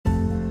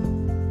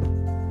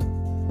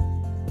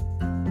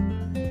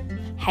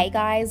Hey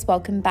guys,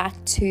 welcome back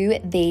to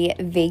the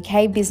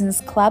VK Business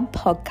Club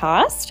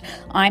podcast.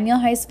 I'm your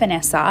host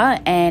Vanessa,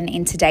 and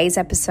in today's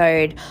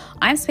episode,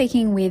 I'm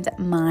speaking with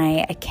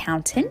my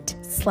accountant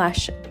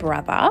slash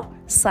brother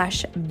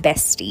slash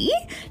bestie,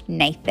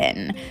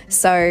 Nathan.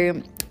 So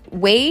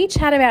we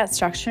chat about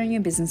structuring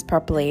your business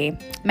properly,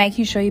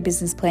 making sure your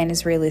business plan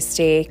is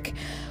realistic,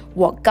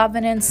 what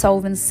governance,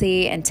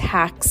 solvency, and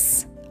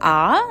tax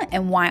are,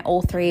 and why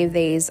all three of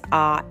these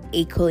are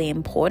equally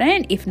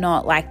important, if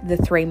not like the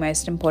three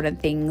most important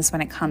things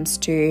when it comes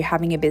to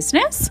having a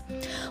business.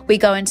 We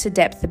go into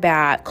depth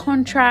about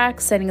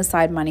contracts, setting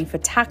aside money for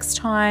tax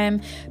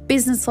time,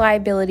 business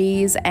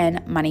liabilities,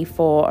 and money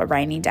for a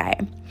rainy day.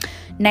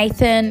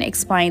 Nathan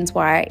explains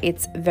why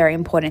it's very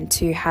important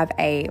to have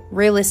a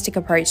realistic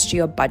approach to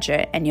your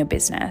budget and your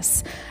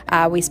business.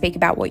 We speak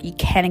about what you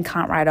can and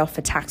can't write off for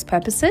tax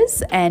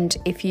purposes, and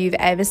if you've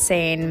ever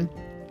seen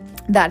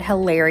that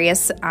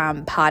hilarious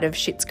part of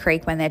Schitt's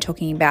Creek when they're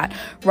talking about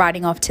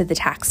writing off to the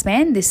tax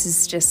man, this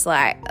is just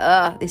like,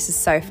 this is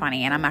so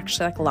funny, and I'm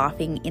actually like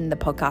laughing in the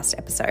podcast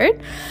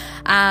episode.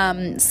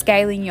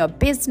 Scaling your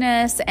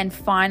business, and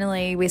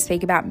finally we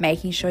speak about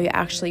making sure you're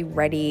actually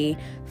ready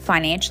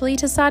financially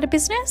to start a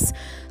business.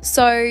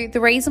 So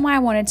the reason why I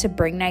wanted to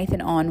bring Nathan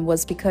on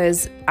was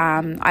because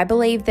I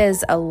believe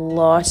there's a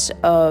lot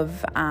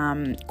of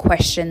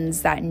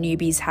questions that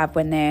newbies have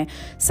when they're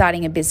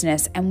starting a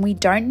business, and we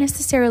don't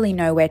necessarily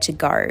know where to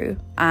go.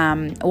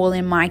 Well,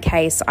 in my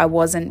case, I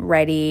wasn't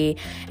ready,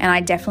 and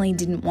I definitely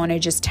didn't want to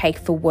just take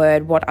for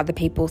word what other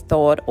people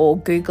thought, or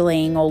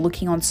Googling or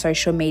looking on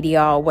social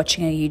media or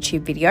watching a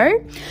YouTube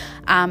video.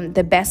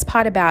 The best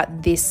part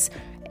about this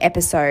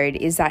episode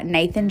is that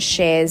Nathan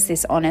shares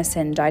this honest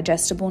and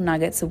digestible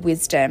nuggets of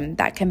wisdom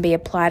that can be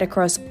applied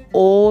across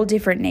all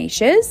different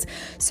niches.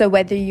 So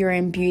whether you're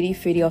in beauty,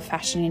 foodie, or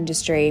fashion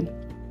industry,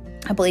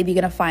 I believe you're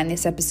going to find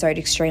this episode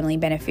extremely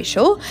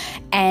beneficial,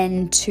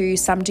 and to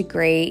some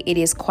degree it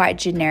is quite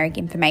generic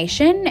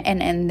information,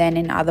 and then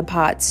in other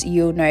parts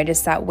you'll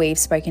notice that we've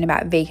spoken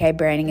about VK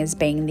branding as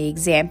being the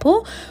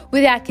example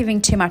without giving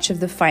too much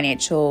of the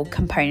financial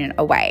component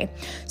away.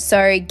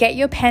 So get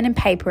your pen and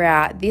paper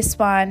out. This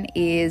one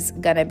is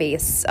going to be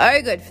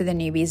so good for the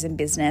newbies in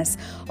business,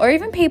 or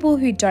even people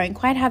who don't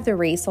quite have the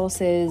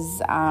resources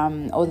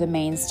or the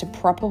means to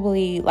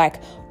properly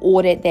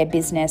audit their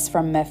business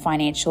from a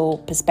financial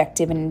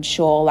perspective and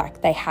ensure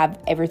they have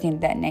everything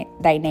that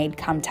they need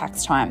come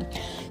tax time.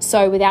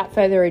 So without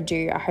further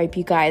ado, I hope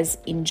you guys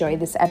enjoy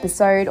this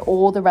episode.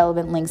 All the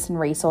relevant links and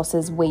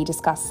resources we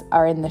discuss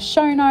are in the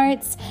show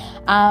notes.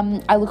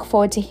 I look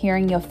forward to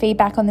hearing your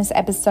feedback on this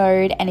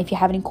episode, and if you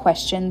have any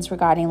questions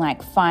regarding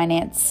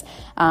finance,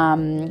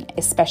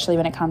 especially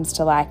when it comes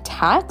to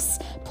tax,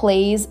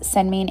 please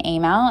send me an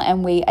email,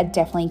 and we are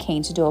definitely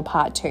keen to do a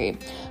part 2.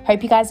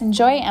 Hope you guys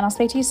enjoy, and I'll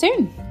speak to you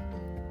soon.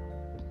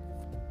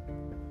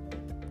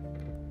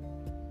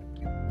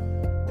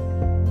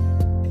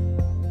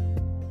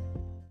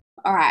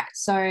 All right,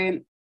 so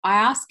I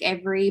ask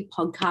every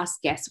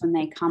podcast guest when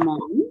they come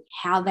on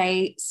how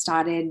they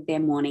started their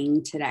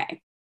morning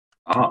today.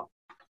 Well,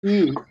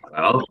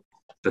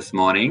 this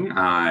morning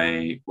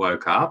I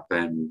woke up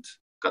and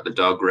got the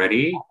dog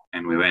ready,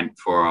 and we went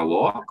for a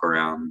walk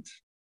around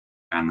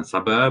the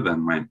suburb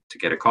and went to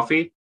get a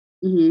coffee.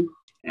 Mm-hmm.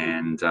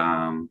 And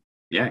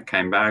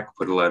came back,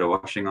 put a load of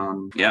washing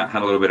on. Yeah,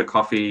 had a little bit of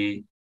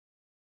coffee,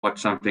 watched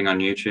something on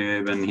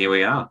YouTube, and here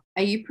we are.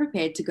 Are you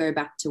prepared to go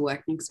back to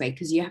work next week?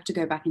 Because you have to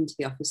go back into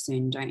the office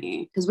soon, don't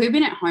you? Because we've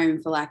been at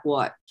home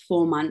for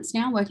 4 months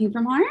now, working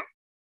from home?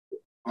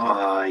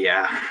 Oh,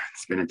 yeah,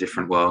 it's been a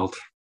different world.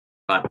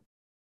 But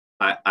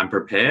I'm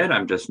prepared.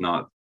 I'm just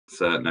not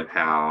certain of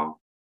how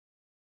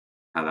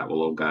that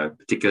will all go,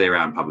 particularly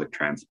around public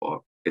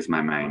transport is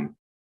my main.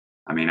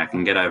 I mean, I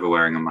can get over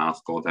wearing a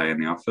mask all day in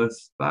the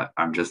office, but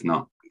I'm just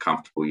not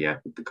comfortable yet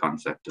with the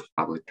concept of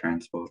public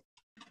transport.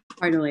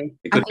 Totally.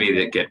 It could be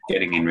that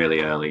getting in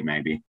really early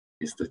maybe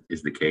is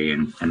the key,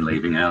 and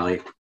leaving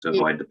early to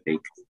avoid the peak.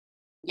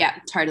 Yeah,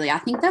 totally. I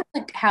think that's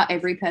how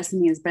every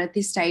person is. But at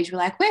this stage,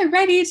 we're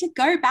ready to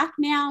go back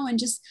now and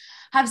just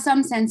have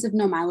some sense of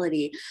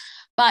normality.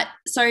 But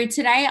so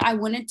today I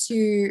wanted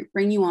to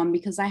bring you on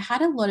because I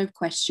had a lot of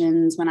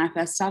questions when I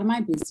first started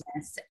my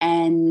business,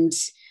 and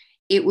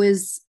it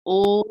was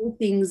all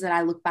things that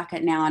I look back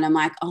at now and I'm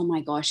like, oh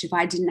my gosh, if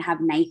I didn't have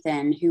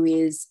Nathan, who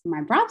is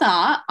my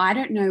brother, I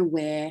don't know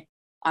where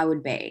I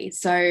would be.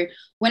 So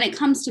when it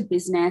comes to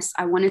business,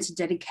 I wanted to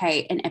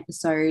dedicate an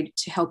episode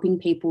to helping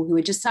people who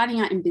are just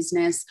starting out in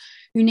business,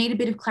 who need a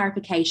bit of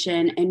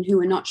clarification and who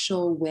are not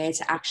sure where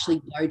to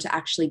actually go to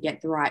actually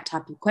get the right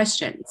type of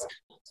questions.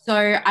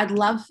 So I'd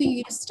love for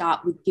you to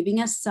start with giving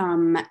us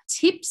some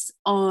tips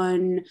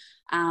on,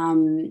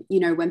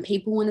 when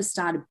people want to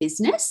start a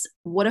business,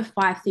 what are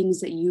 5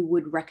 things that you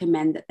would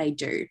recommend that they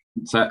do?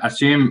 So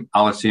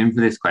I'll assume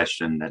for this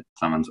question that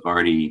someone's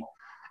already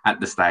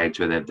at the stage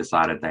where they've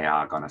decided they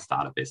are going to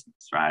start a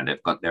business, right?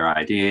 They've got their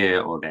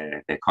idea or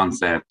their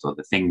concept or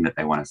the thing that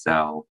they want to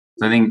sell.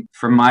 So I think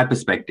from my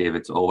perspective,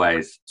 it's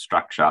always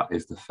structure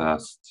is the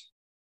first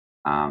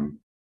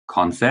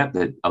concept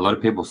that a lot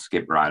of people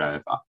skip right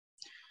over.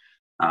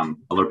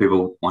 A lot of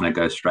people want to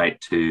go straight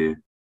to,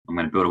 I'm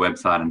going to build a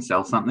website and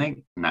sell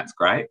something, and that's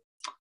great.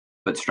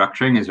 But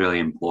structuring is really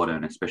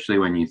important, especially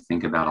when you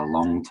think about a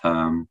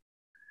long-term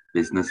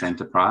business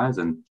enterprise.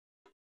 And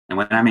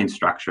when I mean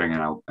structuring,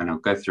 and I'll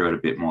go through it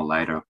a bit more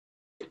later,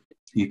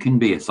 you can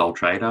be a sole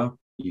trader.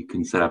 You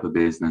can set up a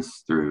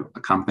business through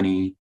a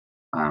company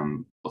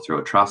or through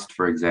a trust,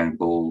 for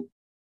example.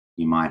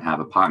 You might have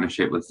a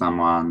partnership with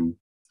someone,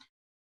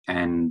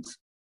 and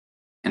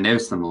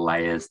there's some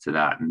layers to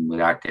that. And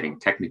without getting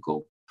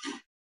technical,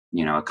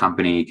 a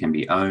company can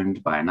be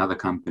owned by another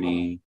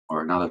company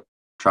or another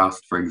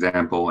trust, for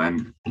example,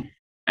 and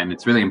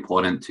it's really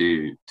important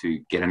to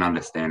get an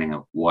understanding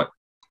of what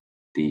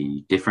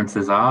the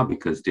differences are,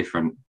 because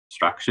different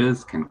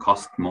structures can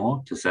cost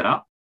more to set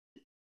up.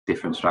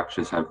 Different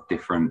structures have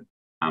different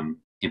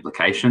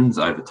implications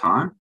over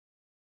time,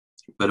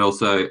 but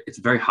also it's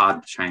very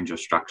hard to change your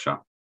structure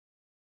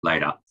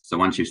later. So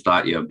once you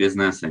start your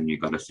business and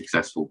you've got a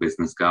successful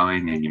business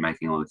going and you're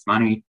making all this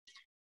money,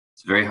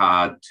 it's very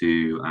hard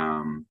to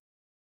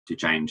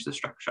change the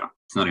structure.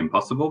 It's not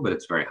impossible, but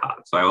it's very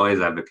hard. So I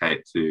always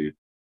advocate to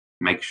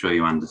make sure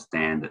you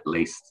at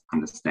least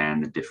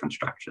understand the different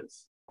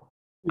structures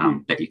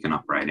that you can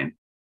operate in.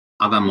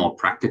 Other more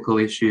practical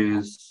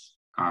issues,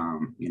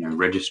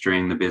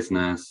 registering the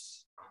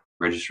business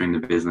for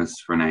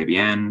an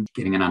ABN,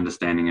 getting an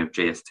understanding of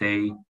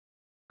GST,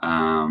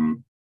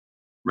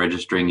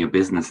 registering your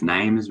business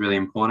name is really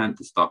important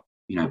to stop,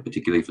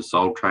 particularly for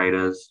sole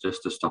traders,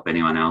 just to stop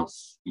anyone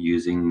else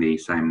using the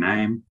same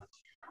name.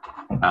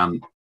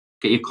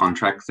 Get your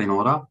contracts in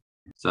order.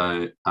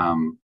 So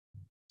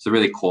it's a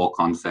really core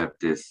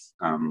concept is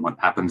what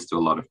happens to a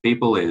lot of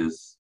people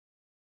is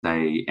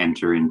they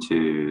enter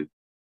into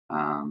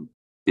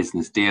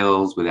business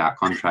deals without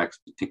contracts,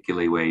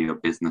 particularly where your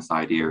business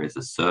idea is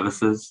a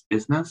services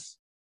business,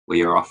 where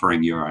you're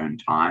offering your own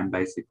time,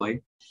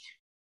 basically.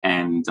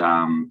 And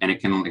it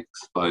can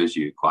expose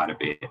you quite a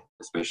bit,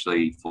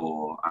 especially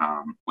for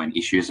when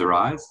issues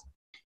arise.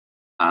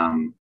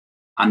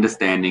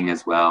 Understanding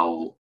as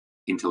well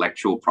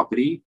intellectual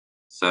property,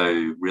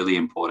 so really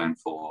important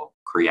for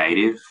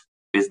creative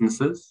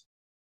businesses.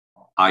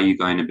 Are you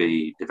going to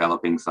be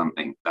developing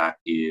something that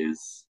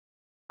is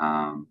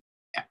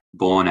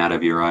born out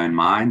of your own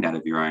mind, out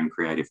of your own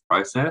creative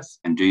process,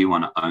 and do you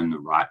want to own the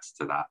rights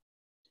to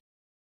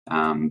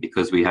that?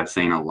 Because we have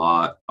seen a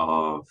lot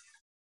of,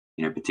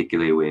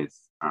 particularly with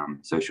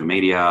social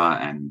media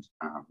and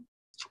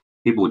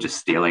people just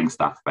stealing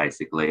stuff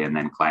basically and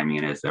then claiming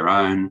it as their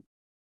own,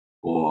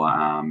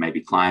 or maybe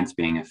clients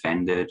being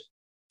offended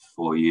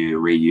for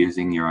you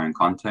reusing your own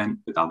content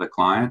with other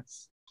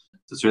clients.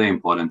 So it's really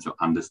important to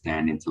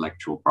understand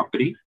intellectual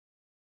property.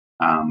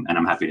 And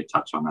I'm happy to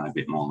touch on that a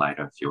bit more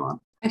later if you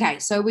want. Okay,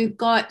 so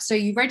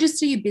you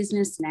register your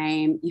business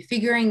name, you're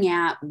figuring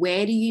out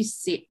where do you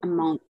sit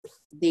amongst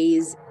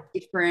these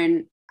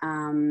different,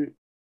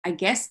 I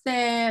guess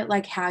they're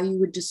like how you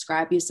would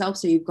describe yourself.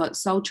 So you've got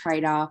sole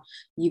trader,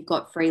 you've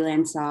got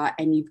freelancer,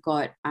 and you've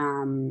got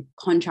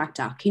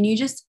contractor. Can you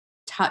just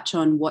touch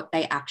on what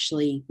they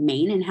actually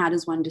mean and how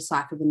does one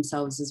decipher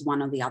themselves as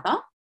one or the other?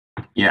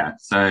 Yeah,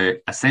 so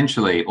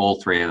essentially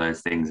all three of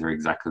those things are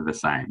exactly the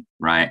same,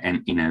 right?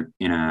 And in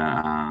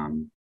a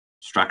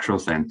structural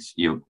sense,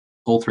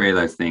 all three of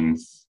those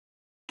things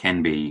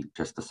can be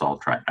just a sole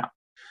trader.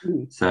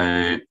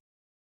 So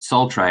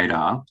sole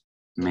trader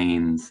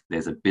means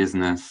there's a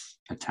business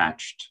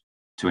attached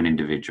to an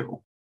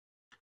individual.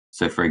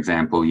 So for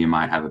example, you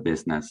might have a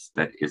business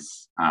that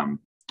is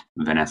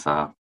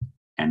Vanessa,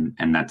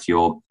 and that's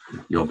your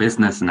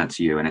business and that's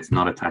you, and it's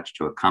not attached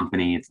to a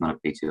company, it's not a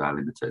PTI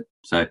limited.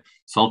 So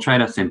sole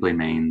trader simply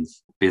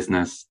means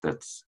business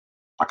that's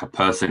like a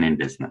person in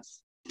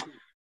business.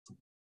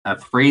 A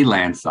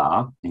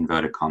freelancer,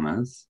 inverted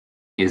commas,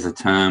 is a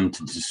term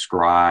to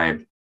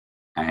describe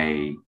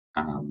I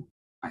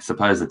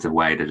suppose it's a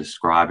way to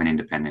describe an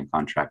independent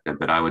contractor,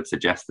 but I would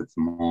suggest it's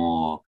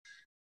more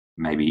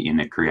maybe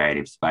in a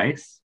creative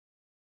space.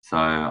 So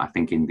I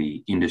think in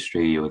the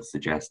industry, you would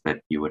suggest that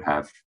you would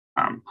have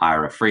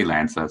hire a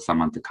freelancer,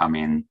 someone to come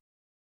in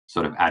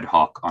sort of ad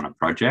hoc on a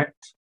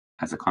project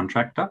as a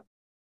contractor.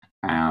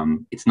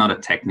 It's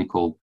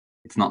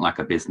not like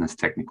a business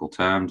technical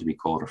term to be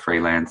called a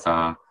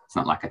freelancer. It's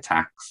not like a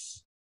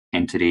tax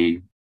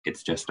entity.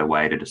 It's just a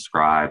way to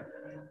describe,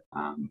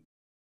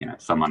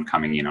 someone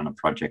coming in on a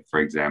project, for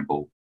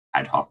example,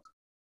 ad hoc.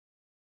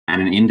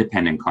 And an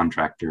independent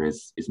contractor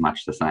is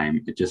much the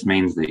same. It just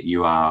means that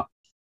you're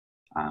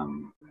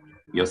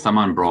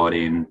someone brought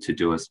in to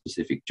do a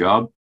specific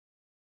job.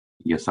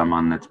 You're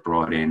someone that's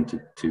brought in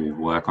to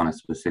work on a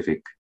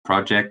specific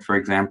project, for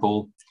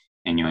example,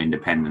 and you're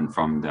independent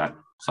from that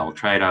sole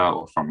trader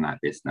or from that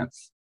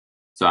business.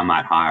 So I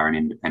might hire an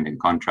independent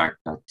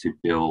contractor to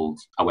build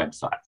a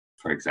website,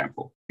 for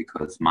example,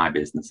 because my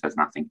business has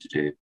nothing to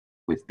do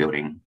with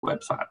building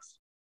websites.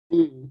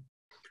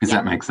 Does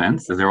that make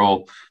sense? So they're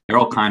all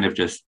kind of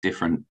just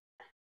different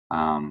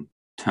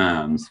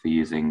terms for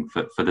using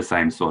for the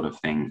same sort of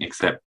thing,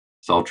 except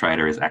sole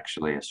trader is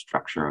actually a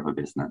structure of a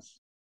business.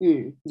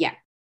 Yeah,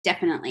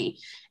 definitely.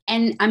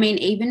 And I mean,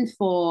 even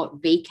for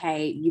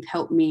VK, you've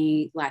helped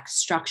me like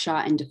structure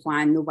and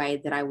define the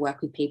way that I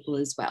work with people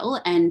as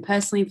well. And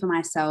personally for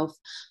myself,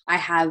 I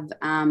have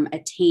a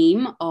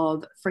team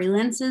of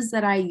freelancers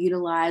that I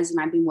utilize, and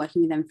I've been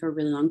working with them for a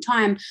really long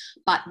time.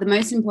 But the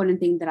most important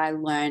thing that I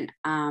learned,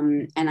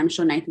 and I'm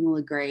sure Nathan will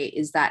agree,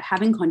 is that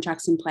having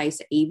contracts in place,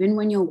 even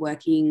when you're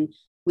working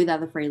with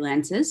other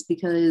freelancers,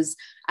 because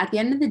at the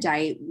end of the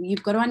day,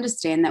 you've got to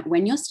understand that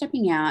when you're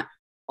stepping out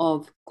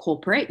of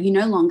corporate, you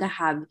no longer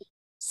have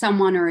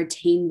someone or a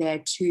team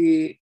there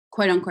to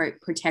quote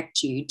unquote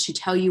protect you, to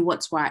tell you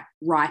what's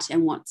right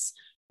and what's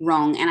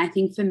wrong. And I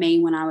think for me,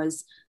 when I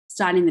was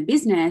starting the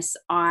business,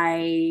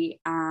 I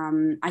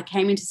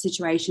came into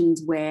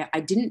situations where I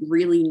didn't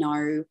really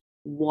know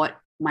what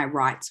my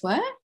rights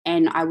were.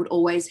 And I would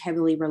always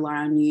heavily rely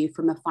on you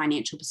from a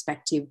financial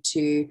perspective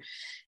to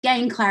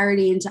gain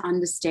clarity and to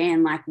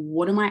understand, like,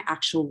 what are my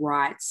actual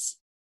rights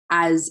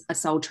as a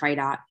sole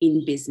trader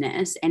in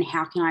business, and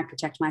how can I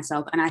protect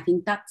myself? And I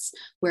think that's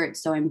where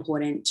it's so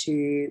important to,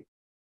 you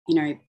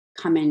know,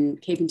 come and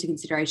keep into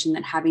consideration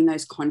that having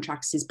those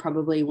contracts is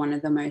probably one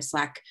of the most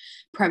like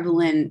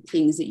prevalent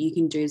things that you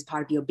can do as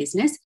part of your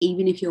business,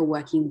 even if you're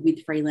working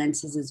with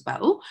freelancers as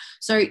well.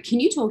 So can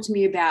you talk to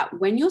me about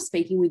when you're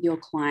speaking with your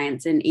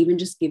clients and even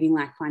just giving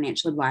like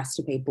financial advice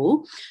to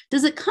people,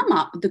 does it come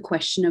up the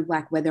question of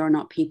like whether or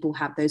not people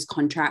have those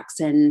contracts,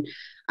 and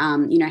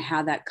you know,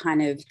 how that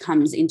kind of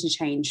comes into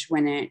change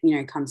when it, you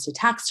know, comes to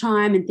tax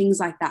time and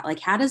things like that? Like,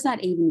 how does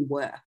that even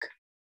work?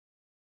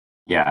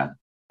 Yeah,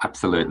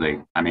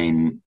 absolutely. I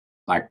mean,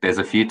 like, there's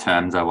a few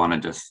terms I want to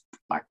just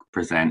like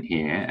present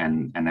here,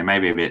 and they may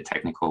be a bit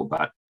technical,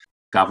 but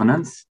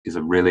governance is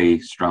a really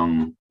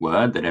strong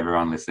word that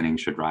everyone listening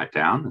should write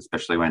down,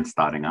 especially when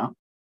starting up.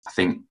 I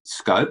think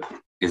scope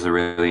is a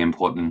really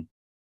important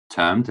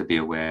term to be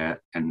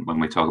aware, and when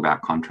we talk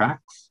about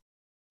contracts,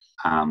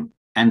 and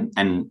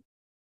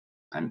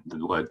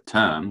the word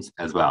terms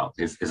as well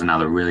is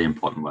another really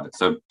important word.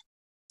 So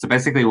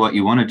basically what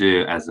you want to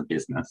do as a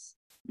business,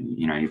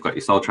 you know, you've got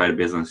your sole trader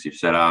business, you've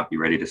set up, you're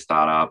ready to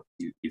start up,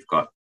 you've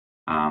got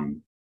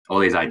all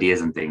these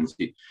ideas and things.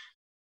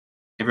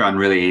 Everyone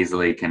really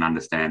easily can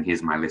understand,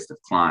 here's my list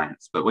of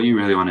clients. But what you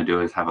really want to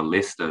do is have a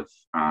list of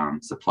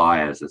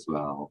suppliers as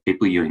well,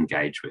 people you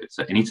engage with.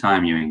 So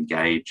anytime you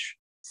engage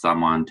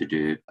someone to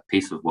do a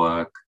piece of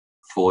work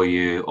for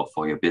you or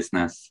for your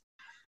business,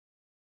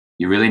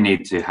 you really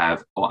need to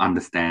have or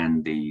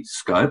understand the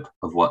scope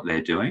of what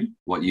they're doing,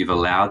 what you've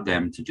allowed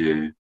them to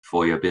do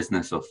for your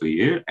business or for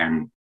you,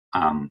 and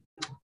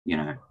you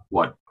know,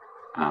 what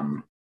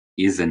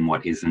is and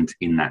what isn't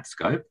in that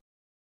scope.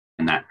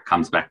 And that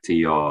comes back to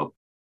your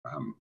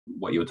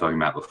what you were talking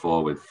about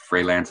before with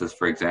freelancers,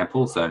 for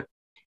example. So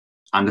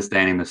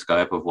understanding the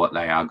scope of what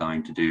they are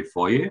going to do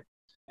for you,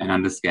 and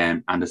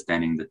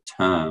understanding the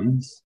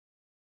terms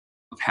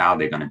of how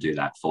they're going to do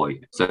that for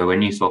you. So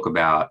when you talk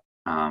about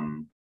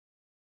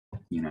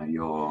you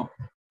know,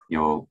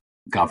 your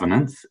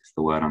governance is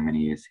the word I'm going to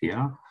use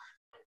here.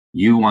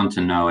 You want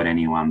to know at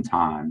any one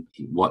time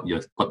what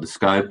the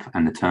scope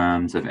and the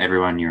terms of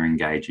everyone you're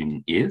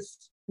engaging is.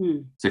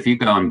 So if you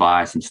go and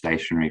buy some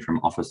stationery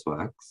from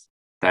Officeworks,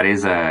 that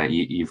is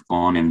you've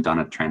gone and done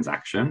a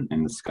transaction,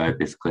 and the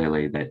scope is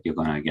clearly that you're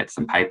going to get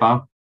some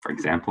paper, for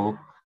example.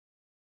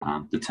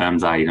 The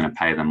terms are you're going to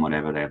pay them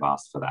whatever they've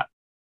asked for that.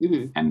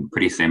 And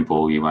pretty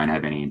simple, you won't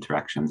have any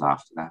interactions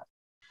after that.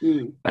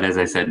 But as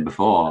I said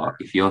before,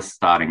 if you're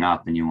starting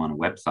up and you want a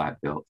website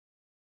built,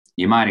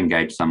 you might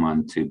engage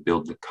someone to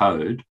build the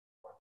code,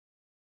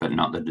 but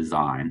not the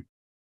design.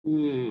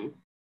 And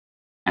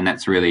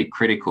that's really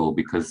critical,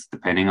 because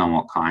depending on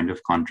what kind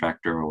of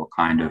contractor or what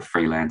kind of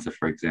freelancer,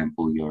 for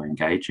example, you're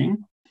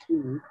engaging,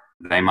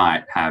 they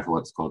might have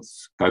what's called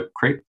scope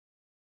creep.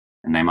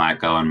 And they might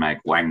go and make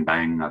wang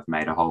bang, I've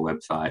made a whole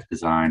website,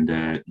 designed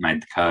it,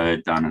 made the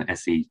code, done an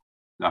SE.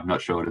 I'm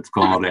not sure what it's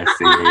called,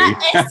 SEO,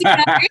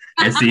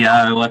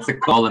 what's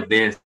it called of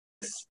this?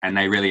 And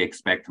they really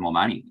expect more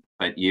money.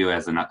 But you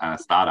as a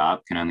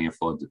startup can only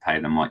afford to pay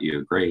them what you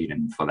agreed.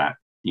 And for that,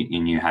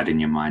 you had in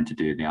your mind to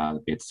do the other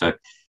bits.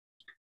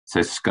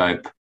 So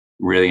scope,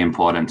 really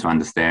important to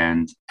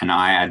understand. And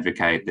I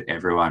advocate that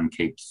everyone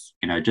keeps,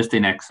 you know, just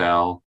in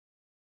Excel,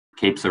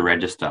 keeps a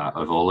register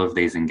of all of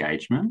these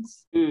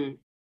engagements. You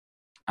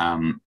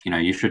know,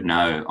 you should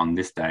know on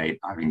this date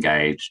I've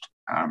engaged,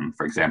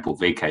 for example,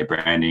 VK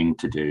Branding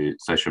to do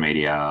social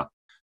media,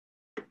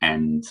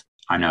 and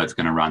I know it's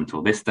going to run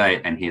till this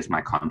date, and here's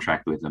my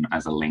contract with them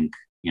as a link,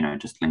 you know,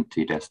 just link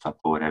to your desktop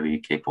or whatever you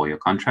keep all your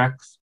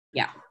contracts.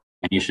 Yeah.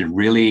 And you should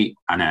really,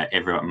 I know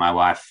my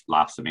wife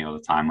laughs at me all the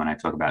time when I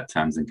talk about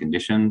terms and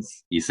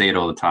conditions. You see it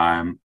all the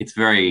time. It's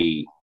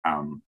very,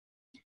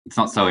 it's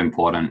not so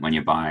important when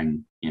you're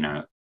buying, you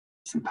know,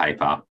 some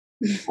paper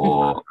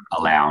or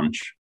a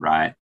lounge,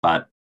 right?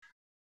 But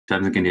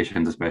terms and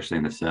conditions, especially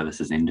in the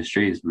services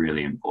industry, is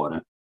really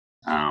important.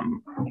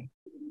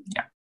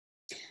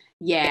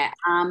 Yeah.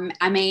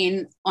 I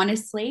mean,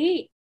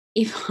 honestly,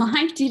 if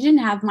I didn't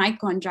have my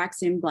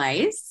contracts in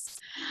place,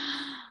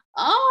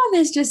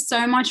 there's just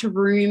so much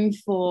room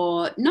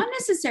for, not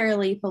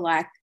necessarily for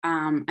like,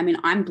 I mean,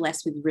 I'm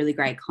blessed with really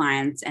great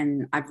clients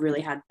and I've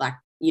really had like,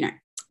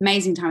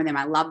 amazing time with them.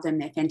 I love them.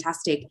 They're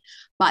fantastic.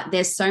 But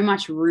there's so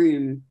much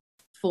room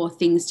for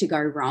things to go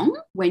wrong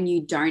when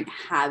you don't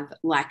have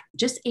like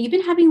just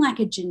even having like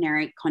a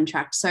generic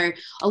contract. So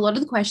a lot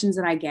of the questions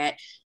that I get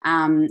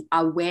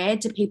are, where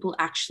do people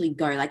actually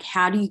go? Like,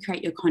 how do you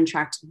create your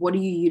contract? What do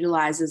you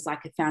utilize as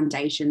like a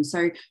foundation?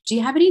 So do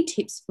you have any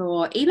tips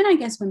for even, I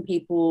guess, when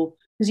people,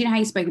 because you know how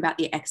you spoke about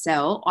the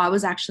Excel, I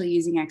was actually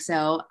using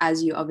Excel,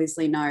 as you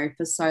obviously know,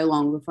 for so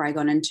long before I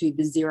got into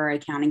the Xero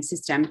accounting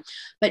system.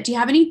 But do you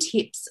have any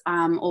tips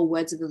or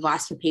words of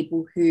advice for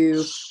people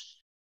who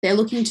they're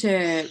looking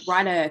to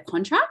write a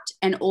contract,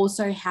 and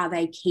also how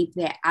they keep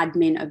their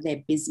admin of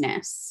their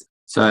business?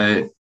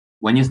 So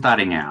when you're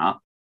starting out,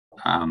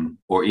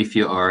 or if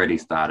you're already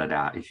started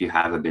out, if you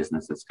have a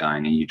business that's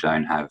going and you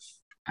don't have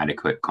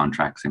adequate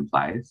contracts in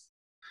place,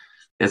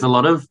 there's a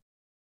lot of,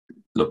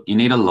 look, you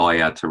need a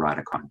lawyer to write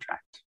a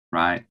contract,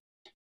 right?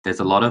 There's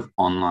a lot of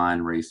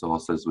online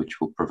resources which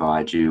will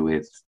provide you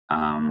with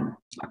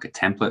like a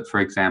template, for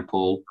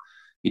example.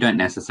 You don't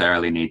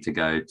necessarily need to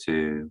go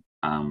to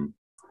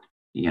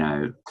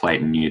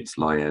Clayton Utz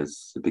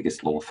Lawyers, the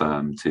biggest law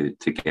firm, to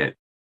get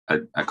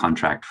a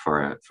contract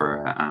for a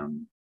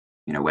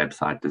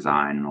website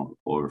design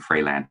or a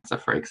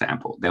freelancer, for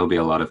example. There will be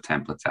a lot of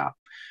templates out.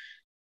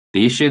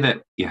 The issue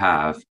that you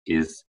have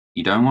is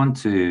you don't want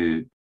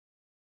to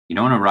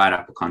write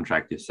up a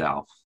contract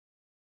yourself,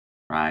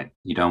 right?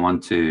 You don't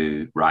want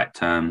to write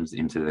terms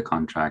into the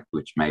contract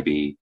which may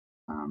be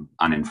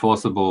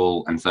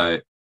unenforceable, and so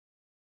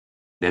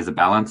there's a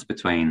balance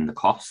between the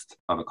cost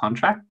of a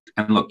contract.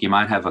 And look, you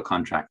might have a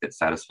contract that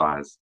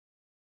satisfies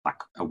like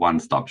a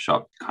one-stop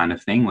shop kind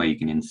of thing where you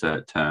can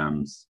insert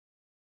terms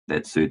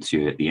that suits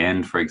you at the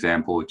end, for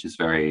example, which is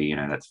very,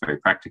 that's very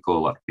practical. A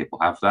lot of people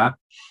have that.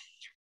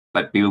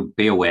 But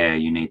be aware,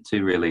 you need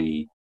to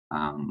really,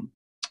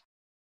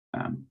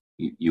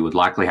 you would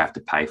likely have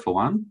to pay for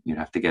one. You'd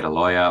have to get a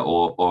lawyer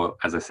or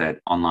as I said,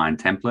 online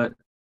template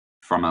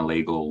from a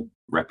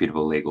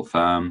reputable legal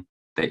firm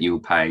that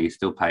you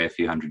still pay a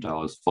few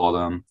 $100s for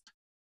them,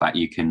 but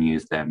you can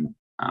use them.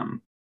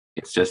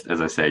 It's just, as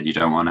I said, you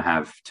don't want to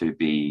have to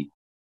be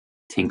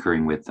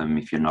tinkering with them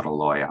if you're not a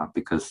lawyer,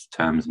 because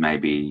terms may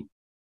be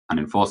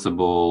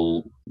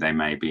unenforceable, they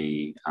may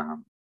be,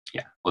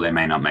 or they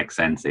may not make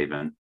sense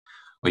even.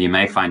 Or you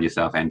may find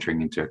yourself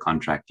entering into a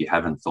contract you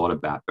haven't thought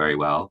about very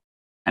well,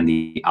 and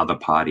the other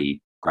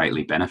party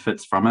greatly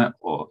benefits from it,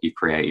 or you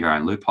create your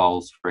own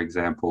loopholes, for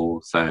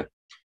example. So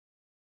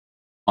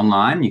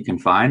online, you can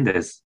find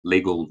there's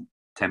legal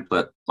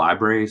template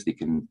libraries. You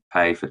can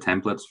pay for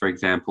templates, for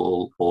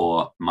example,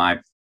 or my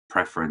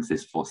preference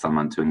is for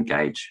someone to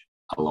engage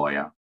a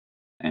lawyer.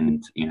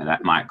 And,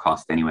 that might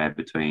cost anywhere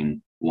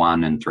between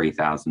 $1,000 and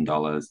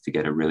 $3,000 to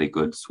get a really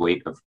good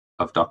suite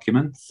of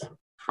documents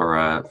for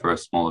a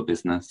smaller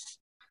business,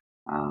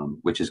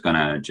 which is going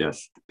to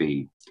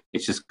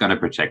it's just going to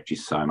protect you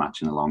so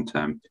much in the long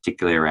term,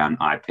 particularly around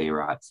IP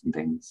rights and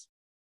things.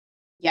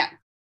 Yeah.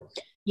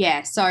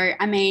 Yeah. So,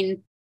 I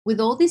mean, with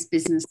all this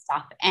business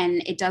stuff,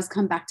 and it does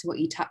come back to what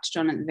you touched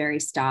on at the very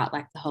start,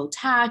 like the whole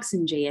tax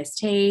and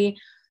GST.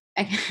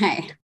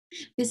 Okay.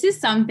 This is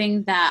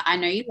something that I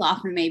know you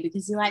laugh at me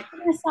because you're like,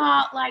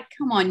 Vanessa, like,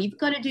 come on, you've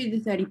got to do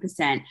the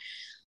 30%.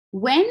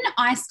 When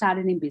I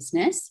started in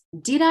business,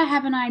 did I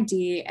have an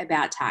idea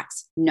about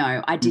tax?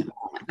 No, I did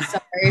not. So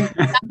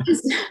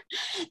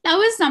that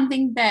was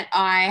something that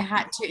I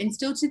had to, and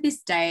still to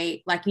this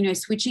day, like,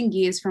 switching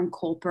gears from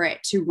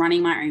corporate to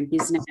running my own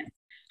business,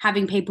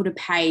 having people to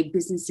pay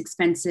business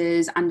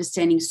expenses,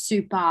 understanding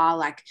super,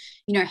 like,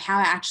 how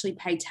I actually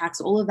pay tax,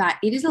 all of that.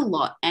 It is a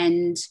lot.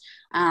 And,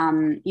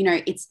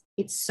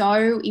 it's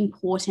so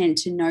important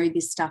to know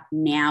this stuff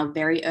now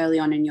very early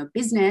on in your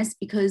business,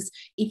 because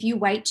if you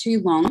wait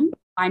too long,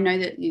 I know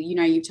that,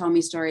 you've told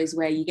me stories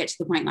where you get to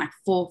the point like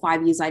 4 or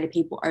 5 years later,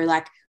 people owe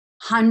like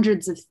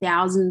hundreds of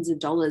thousands of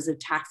dollars of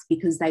tax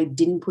because they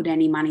didn't put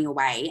any money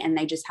away, and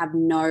they just have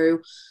no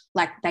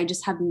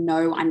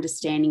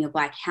understanding of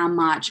like how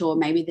much, or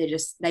maybe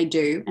they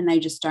do and they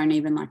just don't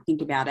even like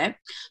think about it.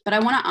 But I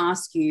want to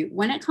ask you,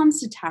 when it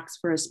comes to tax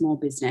for a small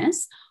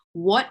business,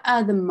 what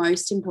are the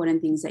most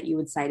important things that you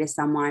would say to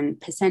someone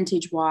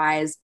percentage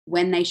wise,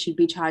 when they should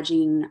be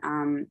charging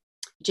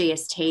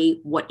GST,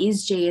 what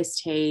is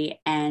GST,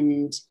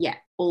 and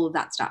all of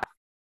that stuff?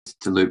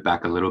 To loop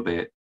back a little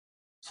bit.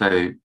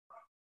 So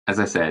as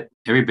I said,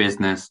 every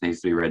business needs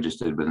to be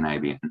registered with an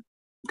ABN.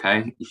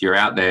 Okay. If you're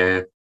out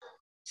there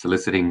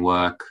soliciting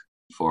work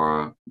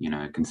for,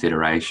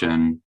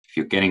 consideration, if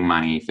you're getting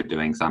money for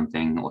doing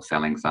something or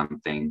selling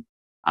something,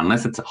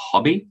 unless it's a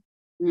hobby.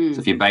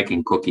 So if you're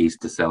baking cookies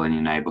to sell in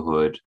your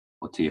neighborhood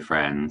or to your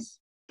friends,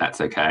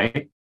 that's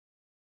okay.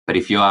 But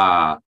if you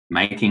are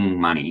making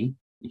money,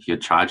 if you're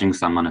charging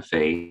someone a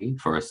fee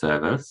for a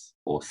service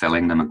or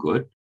selling them a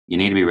good, you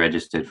need to be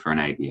registered for an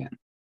ABN.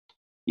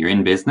 You're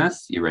in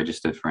business, you're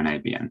registered for an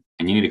ABN,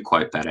 and you need to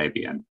quote that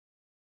ABN.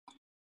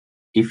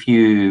 If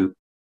you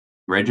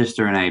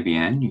register an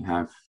ABN, you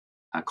have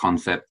a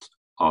concept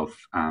of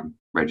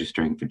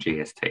registering for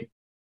GST.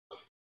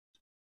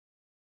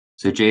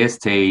 So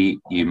GST,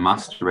 you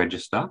must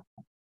register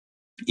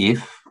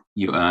if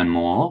you earn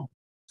more,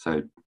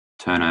 so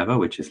turnover,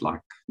 which is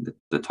like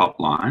the top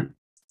line.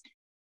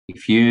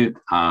 If you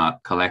are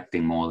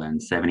collecting more than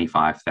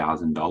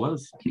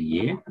 $75,000 a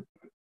year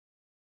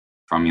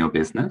from your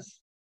business,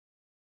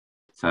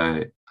 so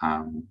it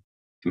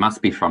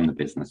must be from the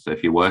business. So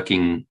if you're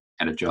working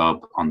at a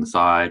job on the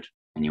side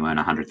and you earn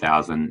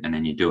 100,000, and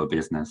then you do a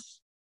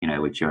business,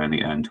 which you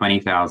only earn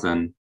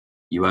 20,000,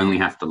 you only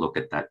have to look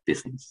at that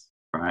business,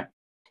 right?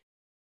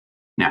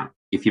 Now,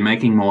 if you're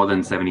making more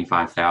than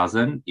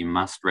 75,000, you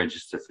must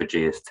register for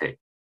GST.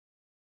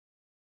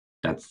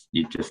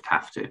 You just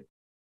have to.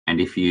 And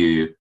if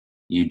you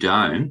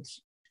don't,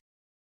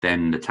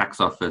 then the tax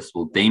office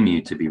will deem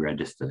you to be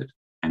registered,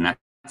 and that's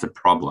a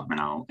problem, and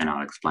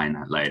I'll explain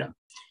that later.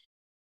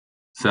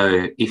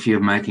 So if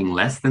you're making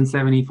less than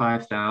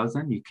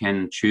 75,000, you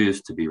can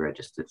choose to be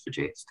registered for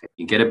GST.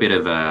 You get a bit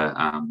of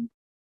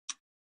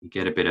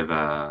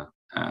a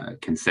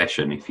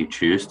concession if you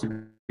choose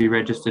to be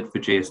registered for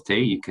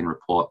GST. You can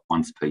report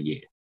once per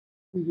year,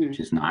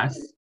 which is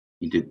nice.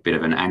 You do a bit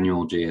of an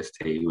annual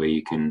GST where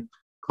you can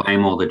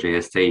claim all the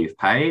GST you've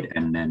paid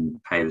and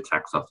then pay the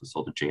tax office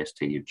all the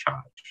GST you've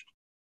charged.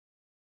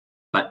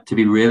 But to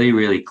be really,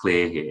 really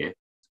clear here,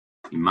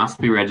 you must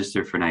be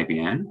registered for an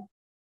ABN.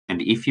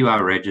 And if you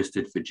are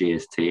registered for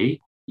GST,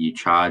 you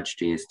charge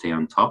GST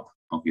on top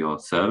of your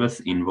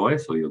service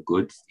invoice or your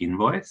goods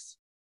invoice.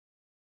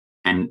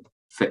 And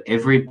for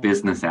every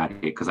business out here,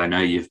 because I know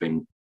you've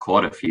been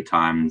caught a few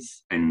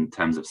times in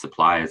terms of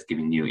suppliers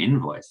giving you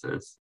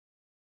invoices,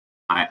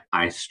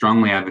 I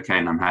strongly advocate,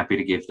 and I'm happy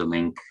to give the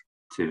link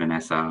to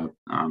Vanessa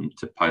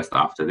to post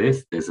after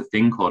this. There's a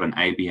thing called an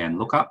ABN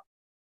lookup.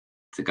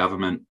 It's a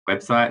government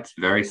website. It's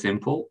very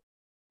simple.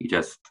 You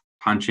just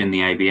punch in the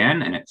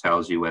ABN and it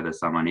tells you whether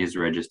someone is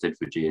registered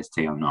for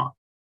GST or not.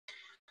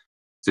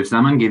 So if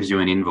someone gives you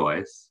an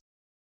invoice,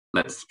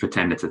 let's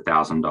pretend it's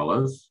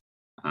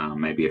 $1,000,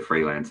 maybe a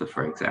freelancer,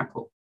 for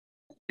example.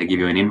 They give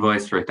you an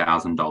invoice for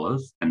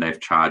 $1,000 and they've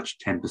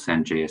charged 10%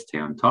 GST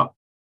on top.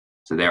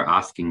 So they're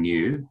asking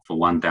you for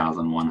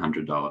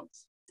 $1,100.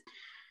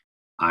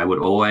 I would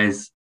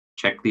always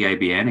check the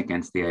ABN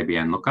against the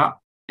ABN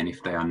lookup. And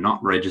if they are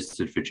not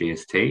registered for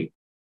GST,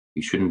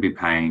 you shouldn't be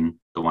paying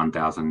the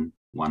 $1,100.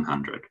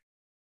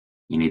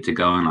 You need to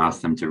go and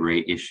ask them to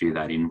reissue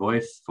that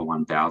invoice for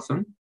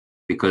 $1,000,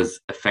 because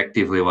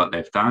effectively what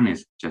they've done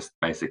is just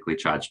basically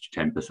charged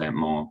you 10%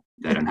 more.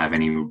 They don't have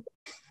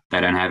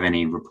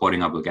any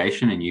reporting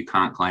obligation, and you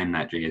can't claim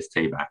that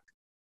GST back.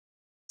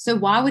 So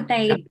why would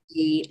they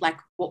be like,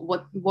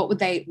 why would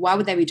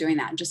they be doing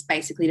that? Just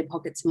basically to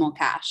pocket some more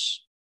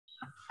cash?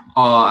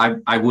 Oh,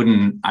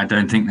 I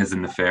don't think there's a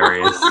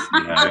nefarious,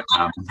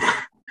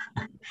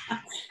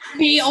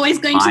 He always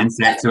going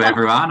mindset to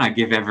everyone. I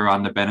give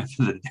everyone the benefit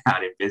of the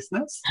doubt in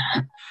business.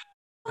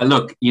 But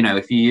look,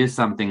 if you use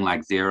something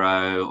like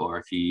Xero, or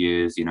if you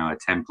use, a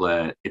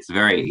template, it's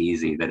very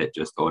easy that it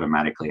just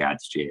automatically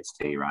adds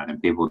GST, right?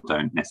 And people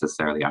don't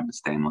necessarily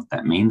understand what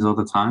that means all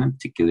the time,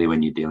 particularly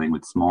when you're dealing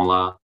with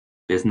smaller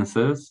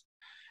businesses.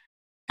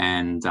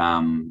 And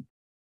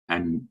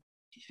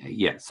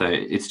yeah, so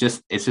it's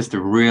just a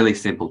really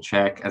simple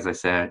check. As I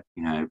said,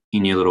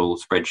 in your little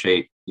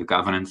spreadsheet, your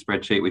governance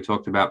spreadsheet we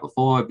talked about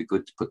before, it'd be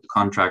good to put the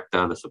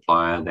contractor, the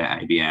supplier, their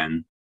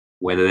ABN,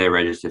 whether they're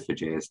registered for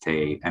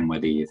GST, and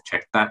whether you've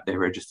checked that they're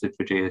registered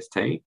for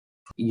GST.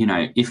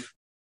 If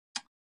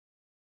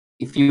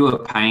you were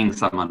paying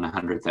someone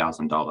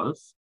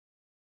 $100,000,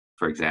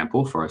 for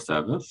example, for a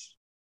service,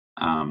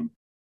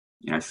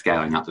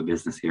 scaling up the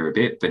business here a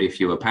bit, but if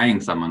you were paying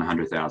someone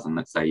 $100,000,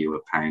 let's say you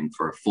were paying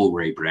for a full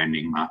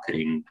rebranding,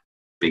 marketing,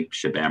 big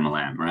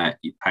shabam-a-lam, right?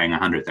 You're paying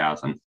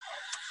 $100,000.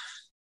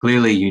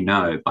 Clearly,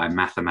 by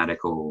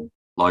mathematical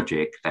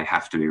logic, they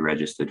have to be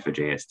registered for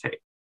GST.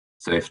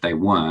 So if they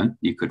weren't,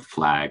 you could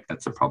flag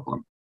that's a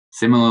problem.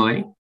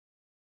 Similarly,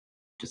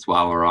 just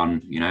while we're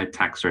on,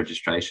 tax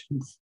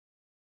registrations,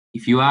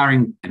 if you are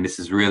in, and this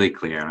is really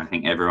clear, and I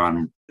think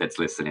everyone that's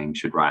listening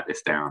should write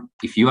this down.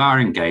 If you are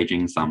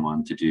engaging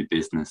someone to do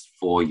business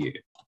for you,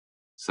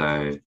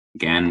 so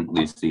again,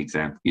 use the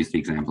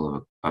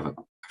example of a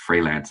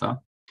freelancer.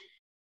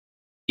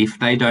 If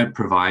they don't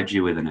provide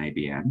you with an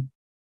ABN,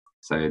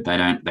 so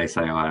they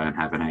say, oh, I don't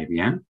have an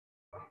ABN,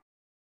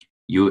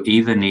 you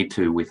either need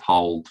to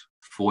withhold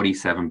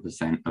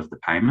 47% of the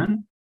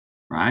payment,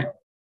 right,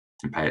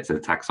 and pay it to the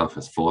tax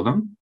office for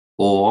them,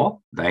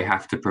 or they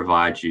have to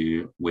provide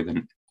you with a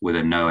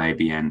no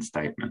ABN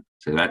statement.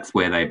 So that's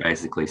where they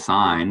basically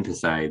sign to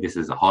say this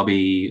is a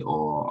hobby,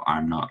 or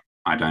I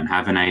don't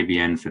have an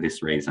ABN for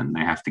this reason.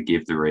 They have to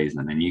give the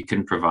reason, and you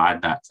can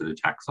provide that to the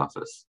tax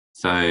office.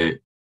 So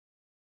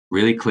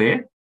really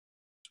clear.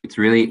 It's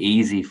really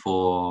easy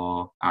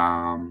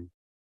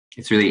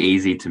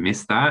to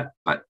miss that,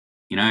 but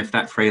you know, if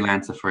that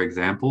freelancer, for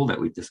example, that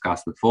we've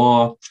discussed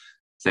before,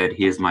 said,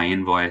 here's my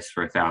invoice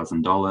for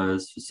 $1,000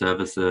 for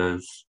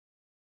services,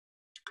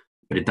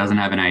 but it doesn't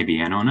have an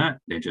ABN on it.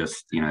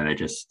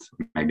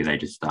 Maybe they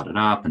just started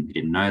up and they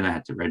didn't know they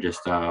had to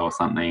register or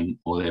something,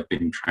 or they've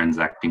been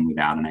transacting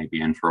without an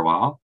ABN for a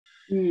while.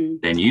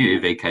 Then you,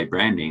 VK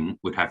Branding,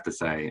 would have to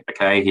say,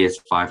 okay, here's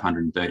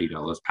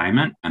 $530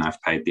 payment, and I've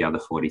paid the other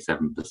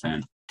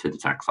 47% to the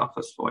tax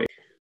office for you.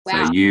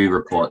 Wow. So you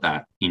report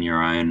that in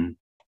your own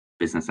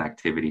business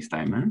activity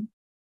statement.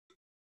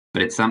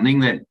 But it's something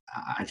that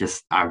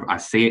I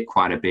see it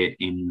quite a bit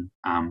in,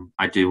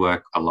 I do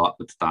work a lot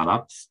with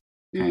startups,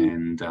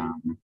 and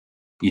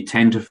you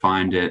tend to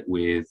find it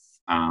with,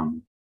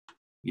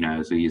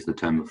 as we used the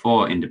term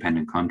before,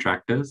 independent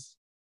contractors.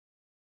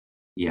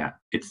 Yeah,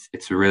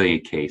 it's really a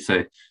key.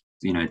 So,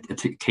 a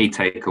key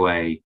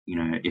takeaway,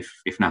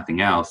 if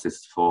nothing else,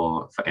 is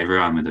for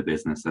everyone with a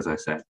business, as I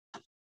said,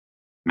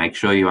 make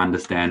sure you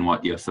understand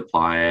what your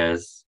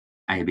suppliers'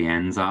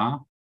 ABNs are.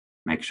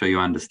 Make sure you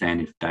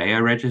understand if they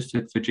are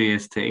registered for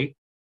GST.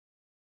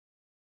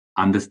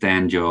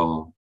 Understand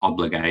your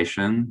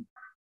obligation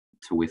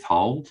to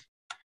withhold.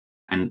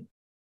 And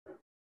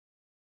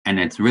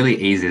it's really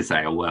easy to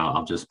say, oh, well,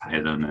 I'll just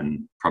pay them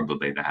and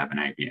probably they have an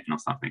ABN or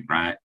something,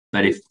 right?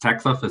 But if the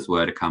tax office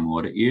were to come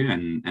audit you,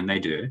 and they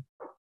do,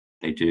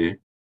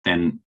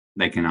 then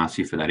they can ask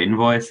you for that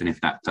invoice. And if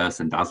that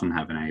person doesn't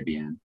have an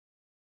ABN,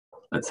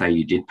 let's say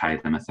you did pay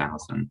them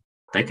 $1,000,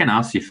 they can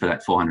ask you for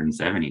that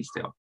 $470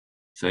 still.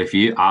 So if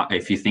you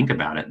think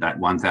about it, that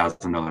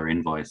 $1,000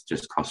 invoice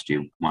just cost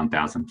you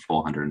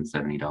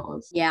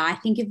 $1,470. Yeah, I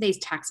think of these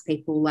tax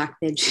people like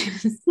they're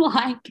just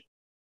like,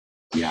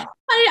 yeah.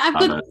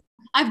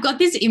 I've got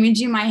this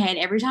image in my head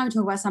every time I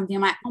talk about something.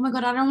 I'm like, oh my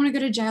God, I don't want to go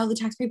to jail. The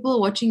tax people are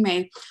watching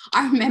me.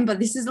 I remember,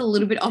 this is a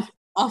little bit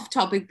off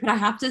topic, but I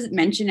have to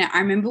mention it. I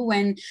remember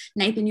when,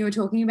 Nathan, you were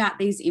talking about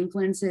these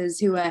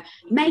influencers who are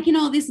making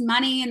all this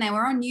money, and they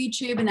were on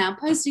YouTube and they were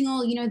posting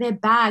all, their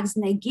bags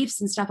and their gifts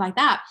and stuff like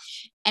that.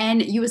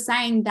 And you were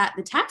saying that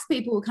the tax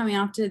people were coming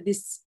after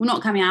this, well,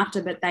 not coming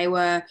after, but they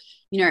were,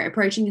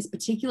 approaching this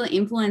particular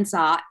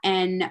influencer,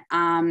 and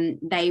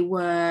they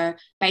were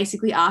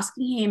basically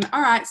asking him,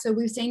 all right, so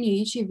we've seen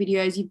your YouTube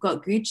videos, you've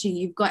got Gucci,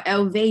 you've got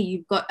LV,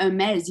 you've got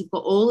Hermes, you've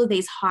got all of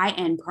these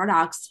high-end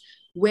products.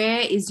 Where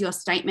is your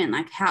statement?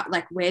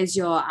 Where's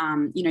your,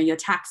 your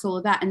tax, all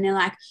of that? And they're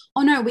like,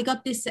 oh no, we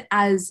got this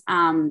as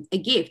a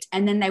gift.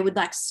 And then they would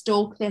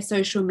stalk their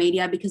social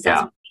media, because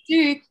that's what they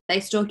do. They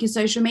stalk your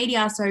social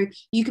media. So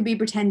you could be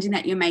pretending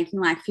that you're making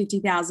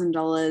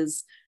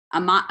 $50,000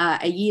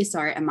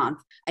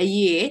 a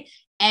year.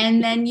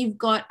 And then you've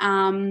got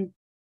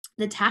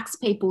the tax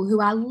people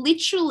who are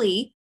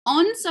literally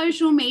on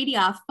social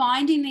media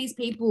finding these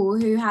people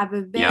who have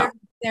a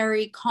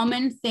very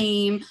common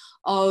theme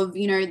of,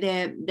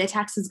 their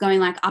taxes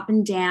going up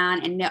and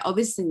down, and they're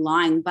obviously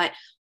lying. But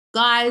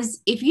guys,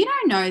 if you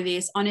don't know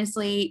this,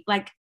 honestly,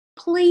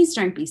 please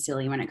don't be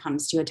silly when it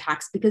comes to your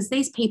tax, because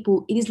these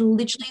people, it is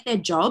literally their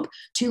job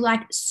to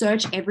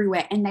search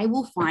everywhere, and they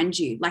will find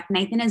you.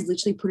 Nathan has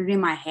literally put it in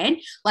my head.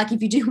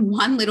 If you do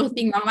one little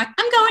thing wrong, I'm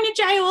going to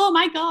jail. Oh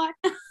my God.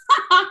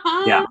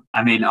 Yeah.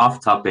 I mean,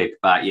 off topic,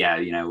 but yeah,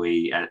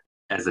 we,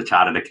 as a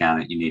chartered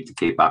accountant, you need to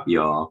keep up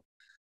your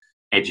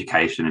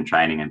education and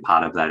training, and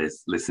part of that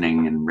is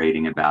listening and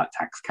reading about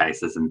tax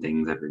cases and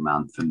things every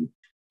month.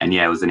 And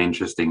yeah, it was an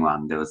interesting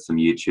one. There was some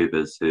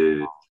YouTubers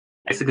who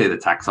basically, the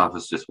tax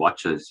office just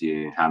watches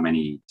you, how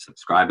many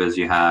subscribers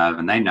you have,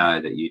 and they know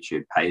that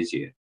YouTube pays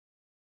you.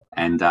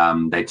 And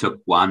they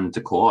took one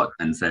to court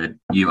and said,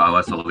 you owe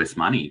us all this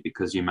money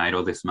because you made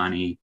all this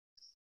money.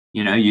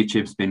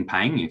 YouTube's been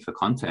paying you for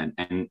content.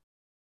 And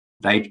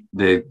I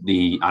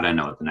don't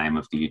know what the name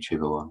of the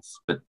YouTuber was,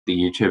 but the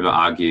YouTuber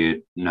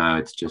argued, no,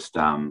 it's just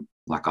a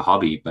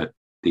hobby. But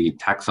the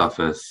tax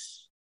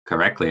office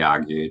correctly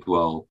argued,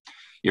 well,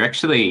 you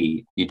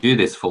do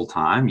this full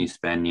time. You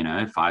spend,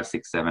 5,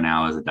 6, 7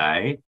 hours a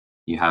day.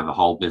 You have a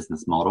whole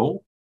business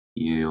model.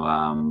 There's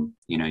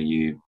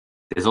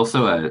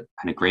also an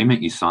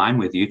agreement you sign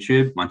with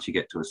YouTube once you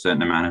get to a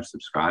certain amount of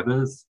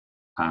subscribers,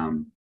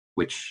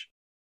 which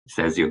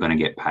says you're going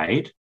to get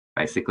paid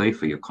basically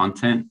for your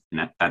content.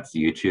 And that's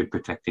YouTube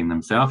protecting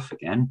themselves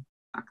again.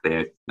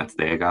 That's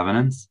their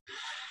governance.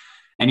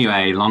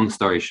 Anyway, long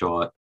story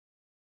short,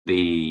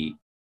 the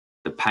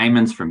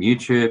payments from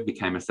YouTube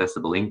became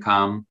assessable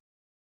income,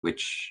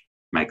 which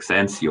makes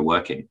sense. You're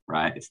working,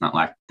 right? It's not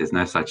like there's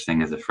no such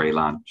thing as a free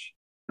lunch.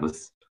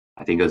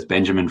 I think it was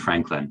Benjamin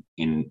Franklin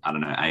in,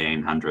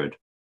 1800,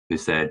 who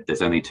said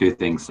there's only two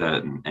things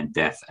certain, and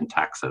death and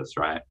taxes,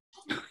 right?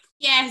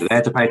 Yes. So they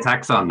had to pay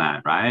tax on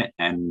that, right?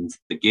 And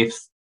the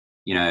gifts,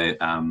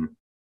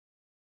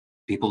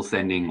 people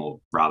sending, or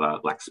rather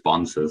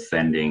sponsors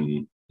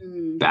sending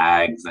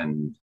bags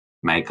and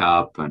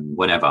makeup and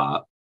whatever,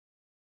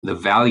 the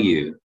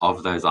value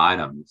of those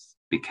items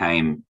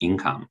became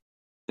income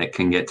that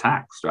can get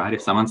taxed, right?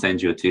 If someone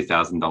sends you a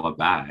 $2,000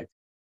 bag,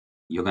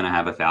 you're going to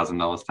have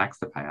 $1,000 tax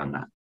to pay on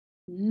that,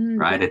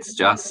 right? It's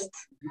just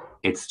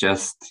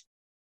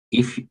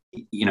if,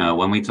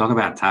 when we talk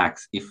about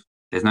tax, if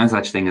there's no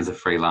such thing as a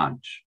free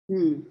lunch,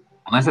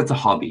 unless it's a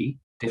hobby,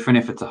 different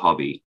if it's a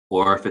hobby,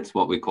 or if it's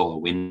what we call a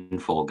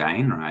windfall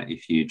gain, right?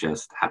 If you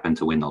just happen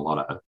to win the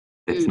lotto,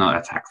 it's not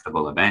a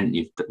taxable event.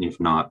 You've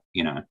not,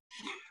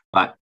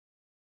 but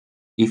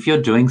if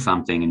you're doing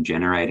something and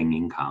generating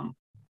income,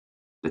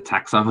 the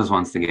tax office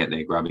wants to get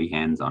their grubby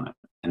hands on it,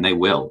 and they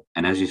will.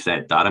 And as you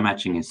said, data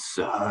matching is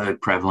so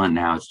prevalent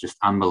now. It's just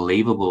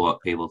unbelievable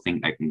what people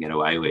think they can get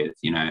away with.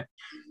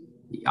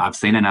 I've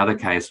seen another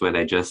case where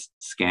they just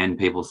scanned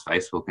people's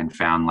Facebook and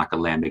found like a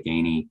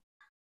Lamborghini,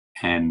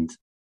 and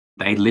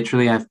they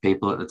literally have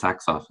people at the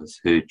tax office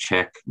who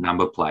check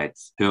number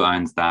plates, who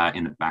owns that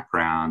in the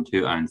background,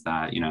 who owns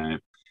that,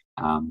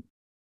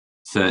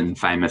 certain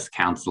famous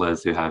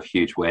counselors who have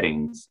huge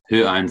weddings,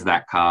 who owns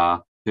that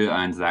car,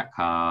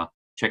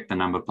 check the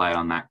number plate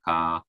on that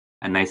car,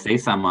 and they see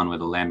someone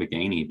with a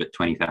Lamborghini but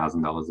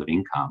 $20,000 of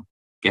income.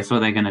 Guess what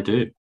they're going to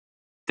do?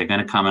 They're going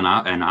to come and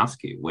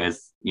ask you,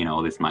 where's,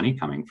 all this money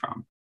coming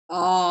from?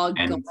 Oh,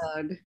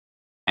 God.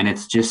 And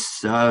it's just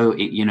so,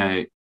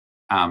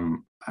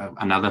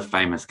 another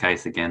famous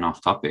case, again,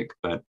 off topic,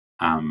 but,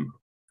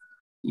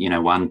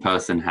 one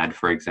person had,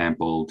 for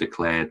example,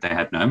 declared they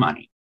had no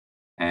money.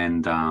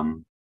 And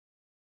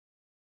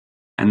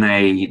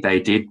they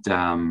did,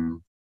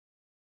 the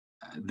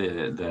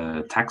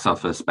tax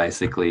office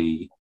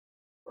basically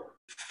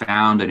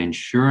found an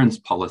insurance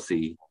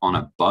policy on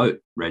a boat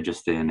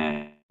registered in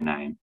their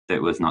name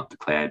that was not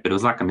declared, but it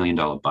was like $1 million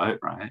boat,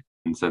 right?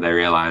 And so they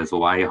realized,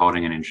 well, why are you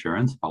holding an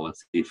insurance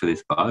policy for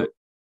this boat?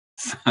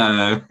 So,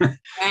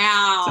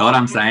 wow. So what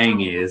I'm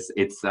saying is,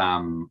 it's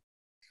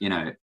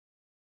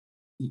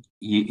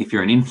if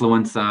you're an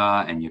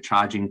influencer and you're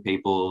charging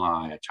people,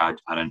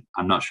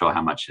 I'm not sure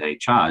how much they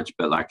charge,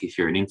 but like if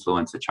you're an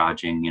influencer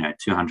charging,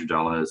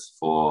 $200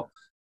 for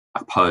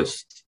a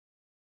post,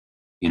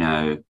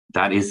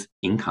 that is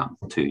income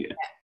to you.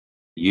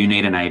 You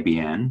need an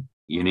ABN,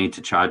 you need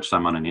to charge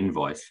someone an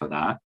invoice for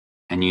that,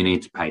 and you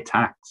need to pay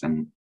tax.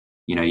 And,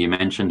 you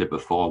mentioned it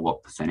before,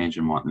 what percentage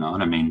and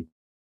whatnot. I mean,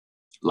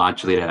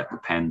 largely that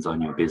depends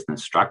on your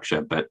business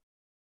structure, but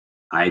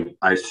I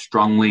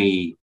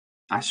strongly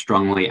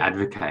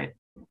advocate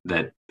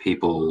that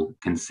people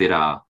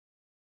consider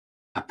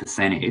a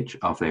percentage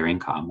of their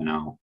income, and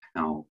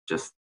I'll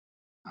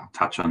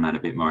touch on that a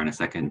bit more in a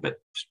second. But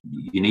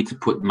you need to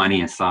put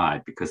money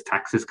aside because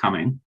tax is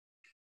coming,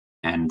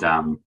 and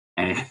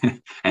and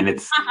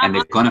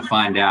they're going to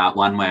find out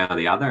one way or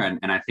the other.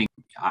 And I think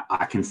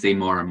I can see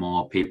more and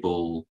more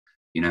people,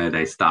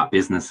 they start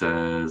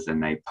businesses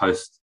and they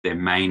post their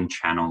main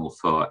channel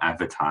for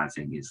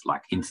advertising is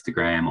like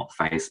Instagram or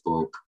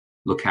Facebook.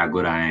 Look how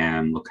good I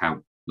am. Look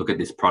at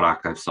this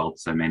product I've sold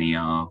so many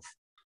of.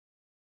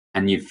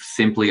 And you've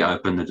simply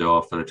opened the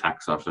door for the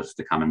tax office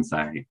to come and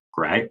say,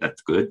 great,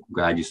 that's good. I'm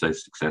glad you're so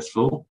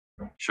successful.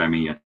 Show me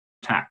your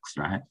tax,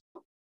 right?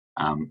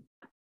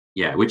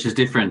 Which is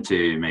different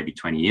to maybe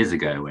 20 years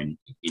ago when,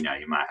 you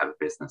might have a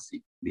business.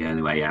 The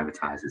only way you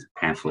advertise is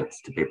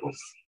pamphlets to people's,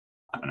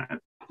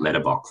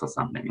 letterbox or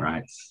something,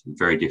 right? It's a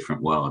very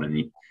different world.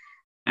 And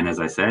as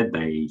I said,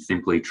 they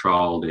simply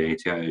troll. The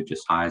ATO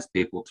just hires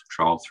people to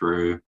troll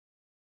through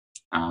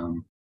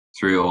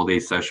all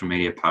these social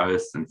media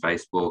posts and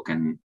Facebook.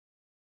 And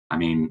I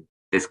mean,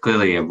 there's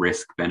clearly a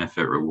risk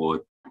benefit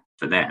reward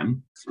for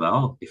them as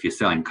well. If you're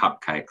selling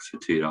cupcakes for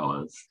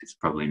 $2, it's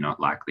probably not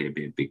likely to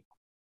be a big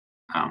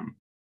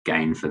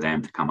gain for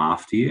them to come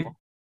after you.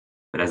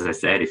 But as I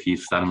said, if you've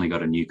suddenly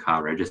got a new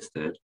car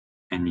registered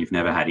and you've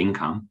never had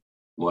income,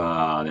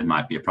 well, there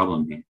might be a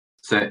problem here.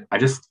 So I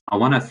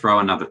want to throw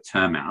another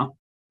term out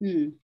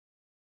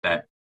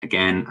that,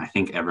 again, I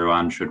think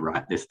everyone should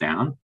write this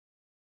down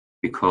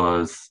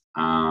because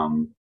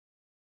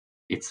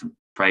it's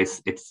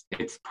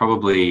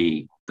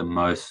probably the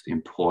most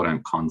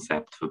important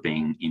concept for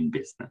being in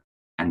business.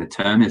 And the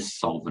term is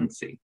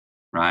solvency,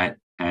 right?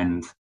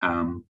 And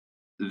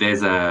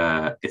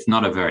it's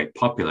not a very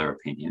popular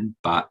opinion,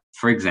 but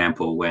for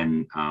example,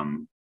 when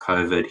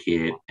COVID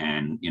hit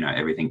and,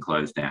 everything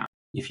closed down,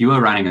 if you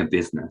are running a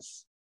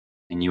business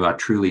and you are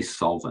truly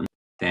solvent,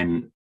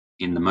 then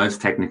in the most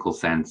technical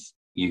sense,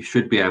 you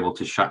should be able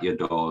to shut your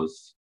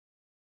doors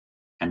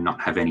and not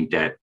have any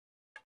debt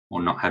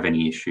or not have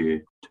any issue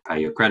to pay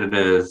your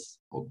creditors,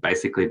 or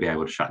basically be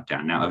able to shut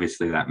down. Now,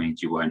 obviously, that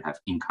means you won't have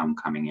income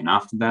coming in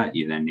after that.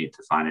 You then need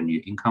to find a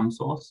new income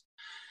source.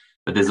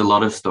 But there's a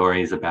lot of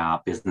stories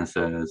about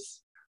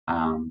businesses,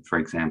 for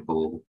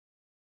example,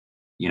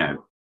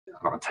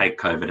 I'll take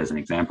COVID as an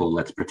example.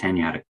 Let's pretend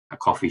you had a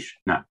coffee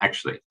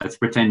let's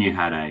pretend you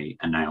had a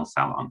nail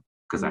salon,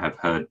 because I have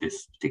heard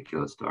this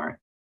particular story.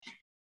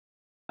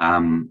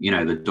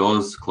 The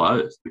doors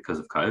closed because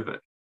of COVID,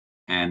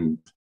 and,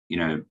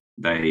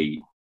 they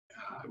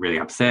are really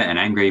upset and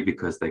angry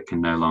because they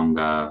can no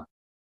longer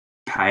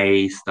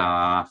pay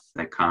staff.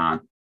 They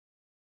can't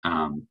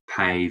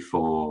pay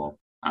for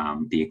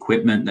the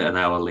equipment that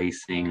they were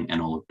leasing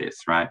and all of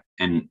this, right?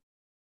 And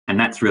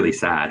that's really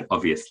sad.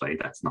 Obviously,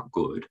 that's not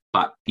good.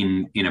 But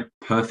in a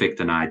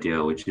perfect and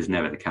ideal, which is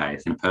never the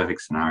case, in a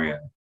perfect scenario,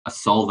 a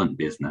solvent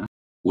business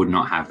would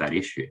not have that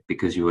issue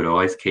because you would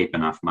always keep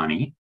enough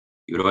money.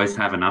 You would always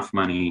have enough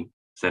money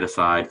set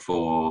aside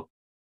for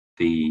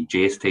the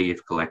GST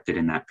you've collected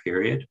in that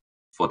period,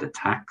 for the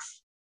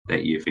tax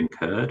that you've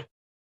incurred,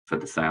 for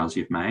the sales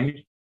you've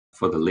made,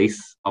 for the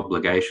lease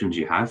obligations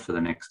you have for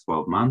the next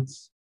 12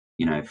 months.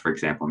 You know, for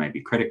example,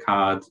 maybe credit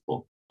cards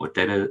or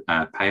debtor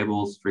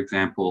payables, for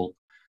example,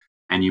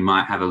 and you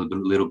might have a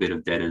little bit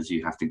of debtors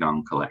you have to go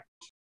and collect.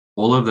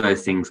 All of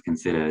those things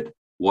considered,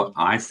 what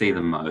I see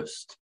the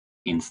most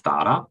in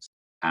startups,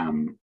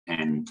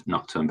 and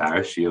not to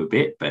embarrass you a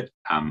bit, but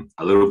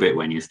a little bit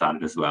when you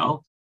started as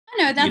well.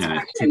 I know that's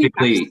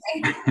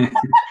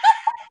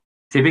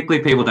typically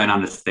people don't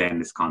understand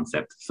this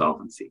concept of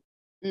solvency.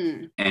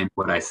 And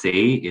what I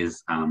see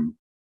is,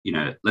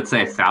 let's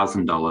say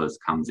 $1,000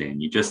 comes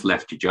in. You just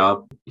left your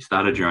job, you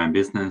started your own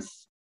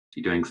business,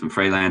 you're doing some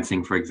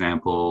freelancing, for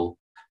example,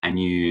 and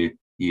you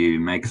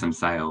make some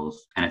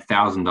sales, and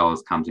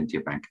 $1,000 comes into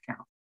your bank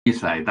account. You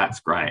say, that's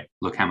great.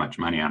 Look how much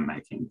money I'm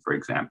making, for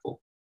example.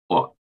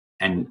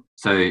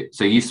 So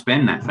you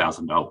spend that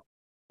 $1,000.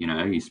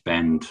 You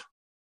spend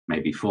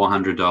maybe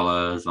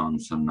 $400 on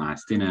some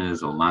nice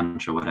dinners or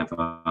lunch or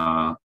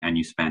whatever, and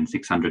you spend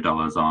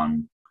 $600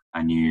 on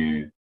a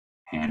new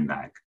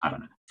handbag, I don't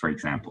know, for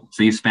example.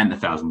 So you spent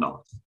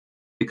 $1,000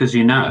 because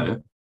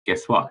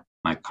guess what?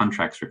 My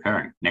contract's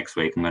recurring. Next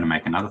week, I'm going to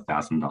make another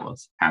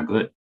 $1,000. How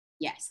good?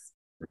 Yes.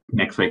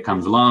 Next week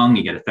comes along,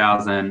 you get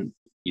 $1,000,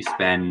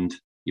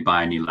 you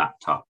buy a new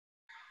laptop.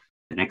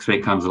 The next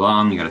week comes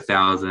along, you got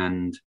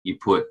 $1,000, you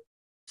put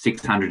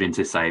 $600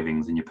 into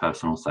savings in your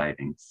personal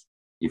savings.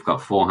 You've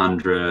got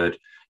 $400,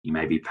 you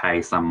maybe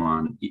pay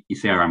someone. You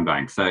see where I'm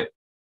going? So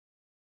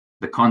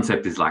the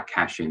concept is like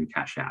cash in,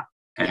 cash out.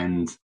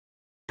 And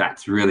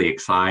that's really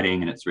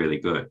exciting and it's really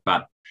good.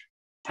 But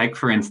take,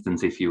 for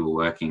instance, if you were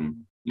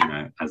working,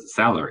 as a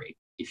salary,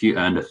 if you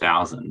earned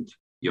 $1,000,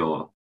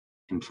 your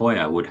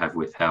employer would have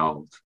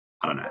withheld,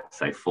 I don't know,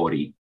 say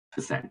 40%,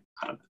 I don't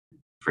know,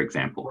 for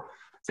example,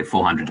 say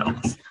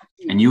 $400,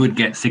 and you would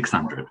get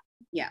 $600.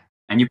 Yeah.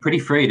 And you're pretty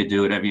free to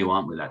do whatever you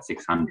want with that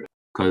 $600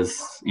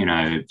 because,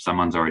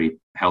 someone's already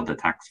held the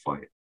tax for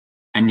you.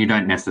 And you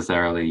don't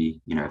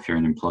necessarily, if you're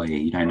an employee,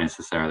 you don't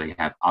necessarily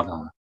have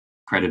other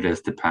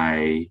creditors to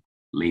pay,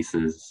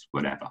 leases,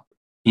 whatever.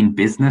 In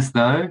business,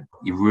 though,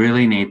 you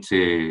really need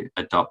to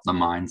adopt the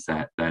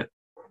mindset that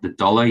the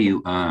dollar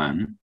you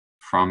earn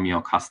from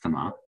your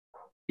customer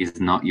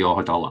is not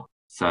your dollar.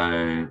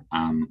 So,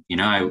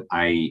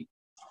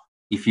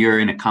 if you're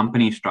in a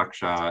company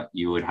structure,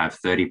 you would have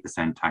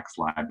 30% tax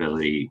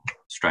liability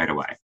straight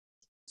away.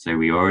 So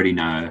we already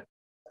know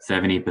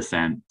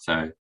 70%.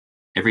 So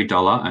every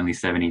dollar, only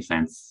 70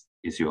 cents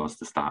is yours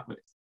to start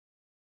with.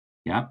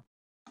 Yeah.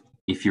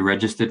 If you're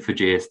registered for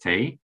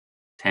GST,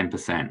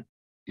 10%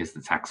 is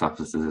the tax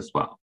officers as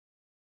well.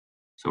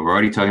 So we're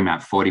already talking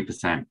about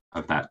 40%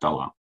 of that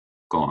dollar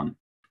gone,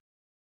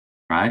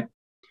 right?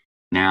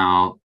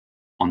 Now,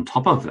 on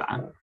top of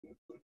that,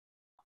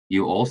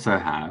 you also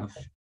have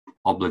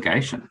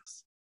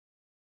obligations.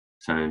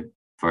 So,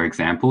 for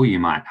example, you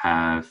might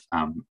have,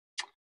 in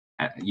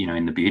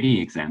the beauty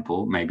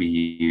example, maybe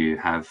you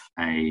have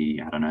a,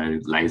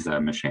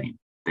 laser machine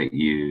that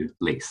you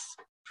lease,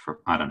 for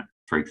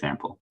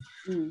example.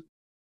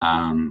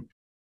 And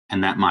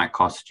that might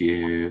cost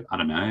you,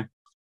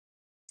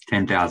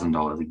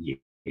 $10,000 a year.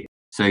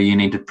 So you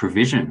need to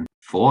provision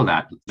for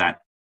that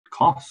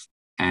cost.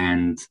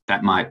 And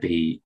that might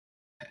be,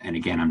 and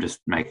again, I'm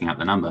just making up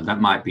the number, that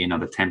might be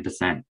another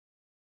 10%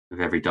 of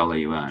every dollar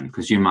you earn,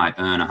 because you might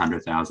earn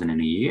 $100,000 in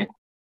a year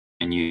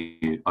and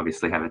you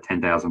obviously have a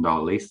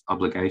 $10,000 lease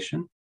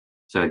obligation.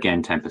 So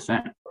again,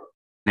 10%.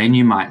 Then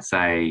you might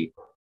say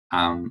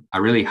a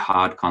really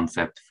hard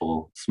concept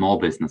for small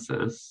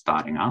businesses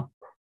starting up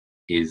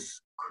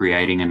is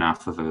creating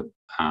enough of a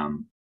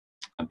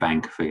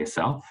bank for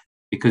yourself,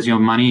 because your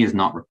money is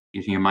not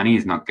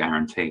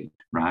guaranteed,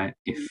 right?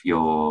 If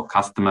your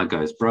customer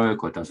goes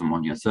broke or doesn't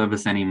want your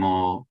service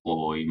anymore,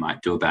 or you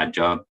might do a bad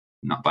job,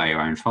 not by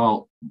your own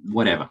fault,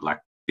 whatever, like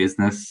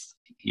business,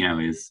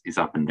 is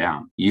up and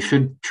down. You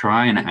should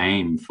try and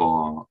aim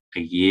for a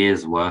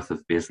year's worth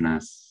of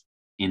business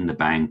in the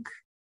bank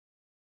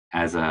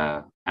as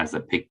a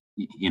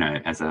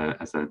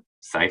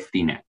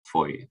safety net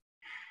for you.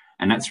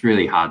 And that's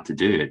really hard to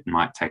do. It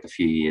might take a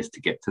few years to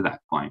get to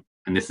that point.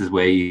 And this is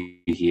where you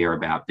hear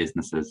about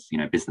businesses,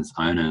 business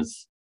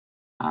owners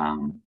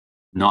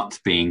not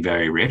being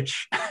very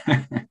rich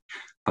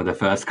for the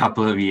first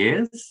couple of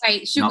years.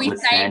 Wait, should we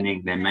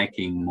say they're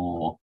making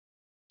more?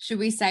 Should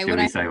we say what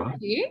I said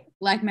to you?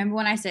 Like, remember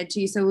when I said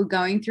to you, so we're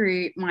going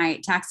through my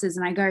taxes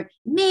and I go,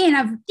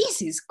 man,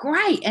 this is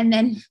great. And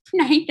then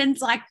Nathan's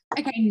like,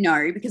 okay,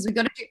 no, because we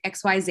got to do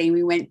X, Y, Z.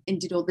 We went and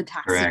did all the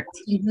taxes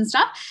and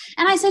stuff.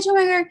 And I said to him,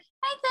 I go,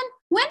 Nathan,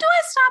 when do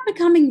I start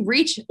becoming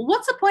rich?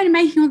 What's the point of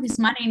making all this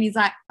money? And he's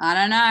like, I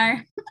don't know.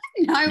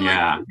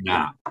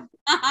 No.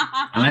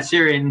 Unless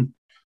you're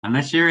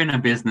in a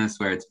business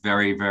where it's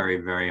very, very,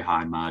 very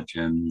high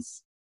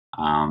margins,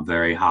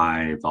 very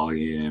high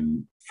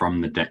volume,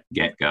 from the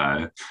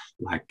get-go.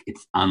 Like,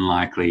 it's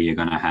unlikely you're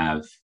going to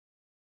have,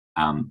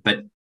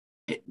 but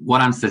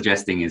what I'm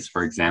suggesting is,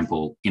 for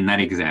example, in that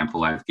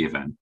example I've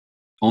given,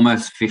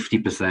 almost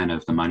 50%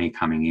 of the money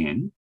coming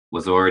in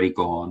was already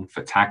gone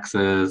for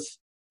taxes,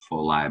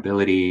 for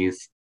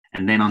liabilities.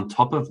 And then on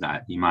top of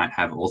that, you might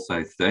have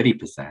also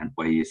 30%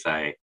 where you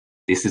say,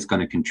 this is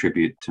going to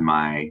contribute to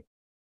my,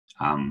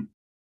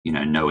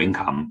 no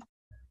income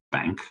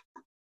bank.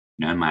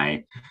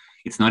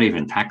 It's not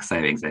even tax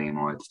savings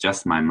anymore. It's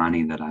just my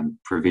money that I'm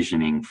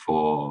provisioning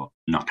for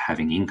not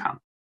having income.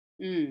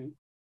 Mm.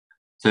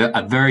 So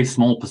a very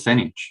small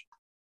percentage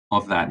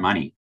of that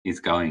money is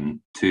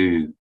going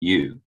to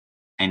you.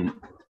 And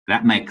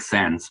that makes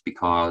sense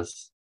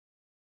because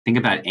think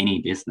about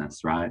any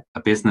business, right?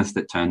 A business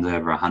that turns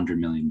over $100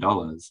 million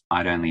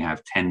might only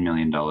have $10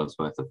 million worth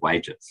of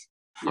wages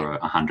for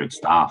 100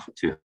 staff or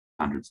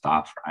 200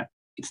 staff, right?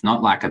 It's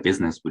not like a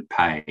business would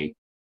pay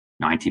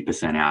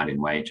 90% out in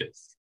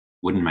wages.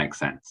 Wouldn't make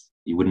sense.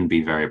 You wouldn't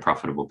be a very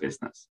profitable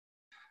business.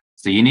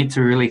 So you need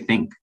to really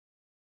think,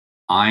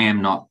 I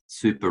am not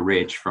super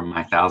rich from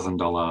my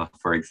 $1,000,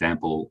 for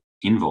example,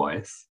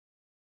 invoice.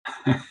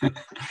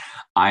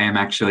 I am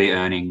actually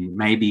earning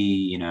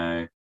maybe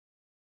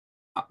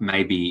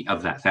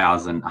of that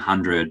 1,000,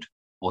 100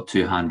 or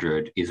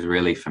 200 is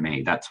really for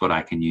me. That's what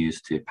I can use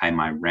to pay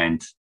my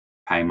rent,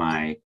 pay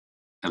my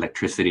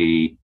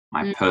electricity,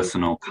 my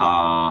personal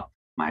car,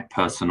 my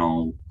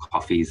personal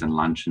coffees and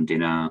lunch and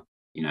dinner,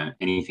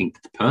 anything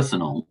that's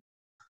personal.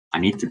 I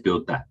need to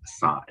build that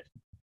aside.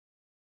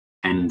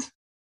 And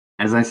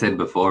as I said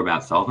before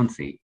about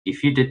solvency,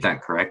 if you did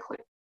that correctly,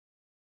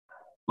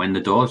 when the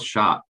door's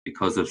shut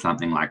because of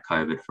something like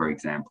COVID, for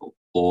example,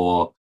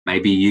 or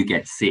maybe you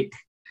get sick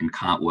and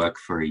can't work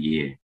for a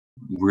year,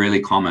 really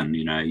common,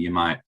 you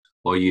might,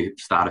 or you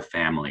start a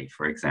family,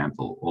 for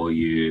example, or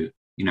you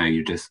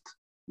just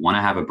want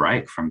to have a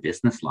break from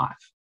business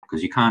life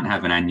because you can't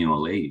have an annual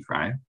leave,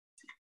 right?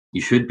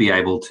 You should be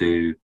able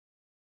to,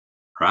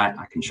 right,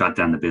 I can shut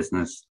down the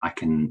business. I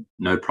can,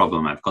 no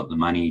problem. I've got the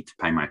money to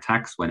pay my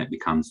tax when it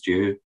becomes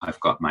due. I've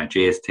got my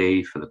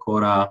GST for the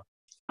quarter.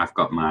 I've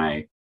got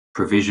my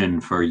provision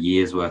for a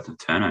year's worth of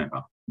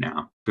turnover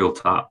now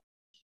built up.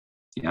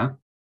 Yeah.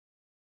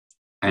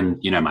 And,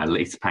 my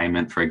lease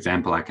payment, for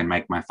example, I can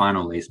make my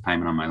final lease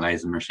payment on my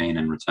laser machine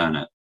and return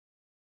it.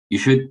 You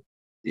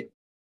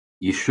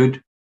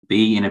should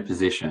be in a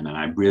position, and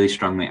I really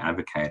strongly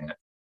advocate it.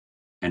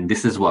 And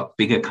this is what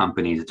bigger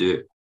companies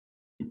do.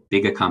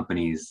 Bigger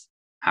companies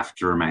have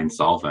to remain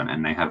solvent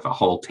and they have a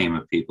whole team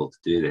of people to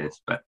do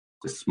this. But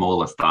the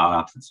smaller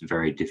startups, it's a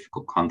very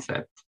difficult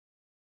concept.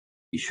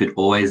 You should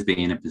always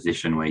be in a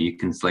position where you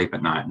can sleep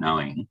at night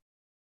knowing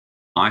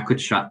I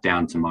could shut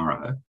down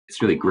tomorrow.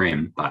 It's really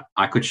grim, but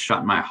I could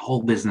shut my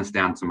whole business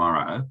down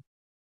tomorrow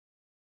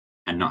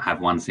and not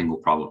have one single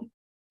problem,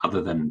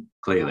 other than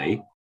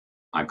clearly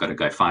I've got to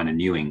go find a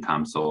new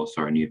income source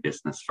or a new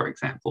business, for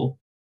example.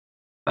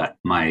 But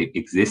my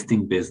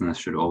existing business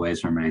should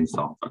always remain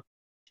solvent.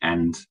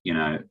 And,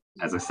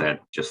 as I said,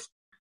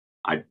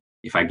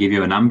 if I give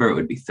you a number, it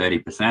would be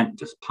 30%.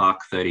 Just park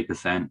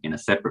 30% in a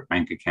separate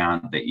bank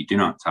account that you do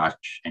not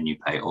touch, and you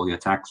pay all your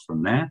tax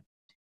from there.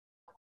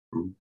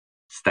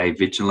 Stay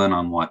vigilant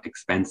on what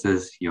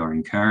expenses you're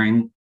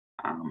incurring,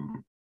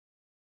 and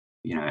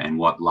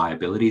what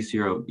liabilities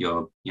you're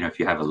if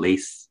you have a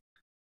lease,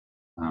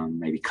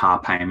 maybe car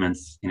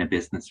payments in a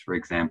business, for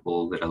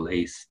example, that are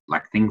leased,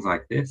 like things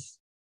like this.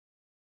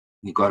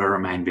 You've got to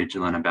remain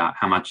vigilant about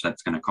how much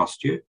that's going to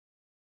cost you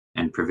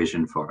and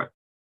provision for it.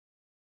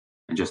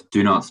 And just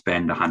do not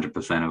spend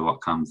 100% of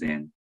what comes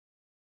in.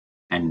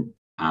 And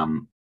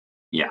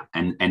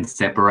and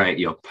separate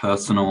your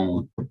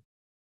personal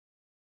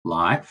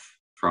life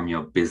from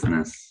your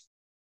business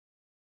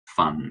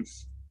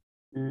funds.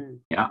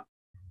 Yeah.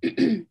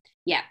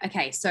 Yeah.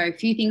 Okay. So a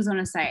few things I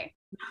want to say.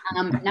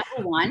 Number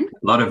one,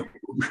 a lot of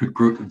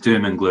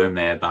doom and gloom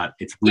there, but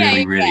it's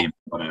really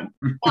important.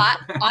 But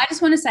I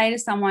just want to say to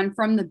someone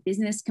from the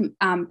business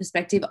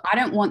perspective, I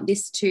don't want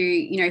this to,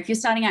 if you're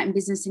starting out in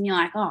business and you're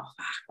like, oh,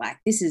 fuck, like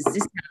this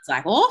sounds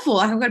like awful,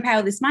 like I've got to pay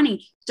all this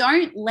money.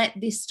 Don't let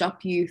this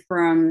stop you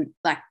from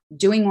like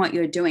doing what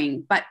you're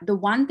doing. But the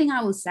one thing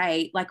I will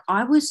say, like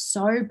I was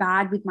so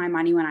bad with my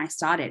money when I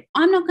started.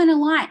 I'm not going to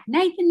lie.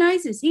 Nathan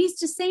knows this. He used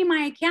to see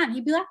my account.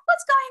 He'd be like,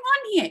 what's going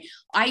on here?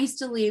 I used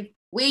to live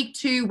week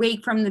to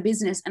week from the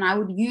business, and I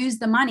would use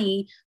the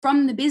money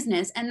from the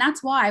business. And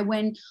that's why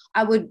when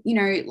I would,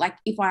 like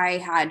if I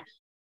had,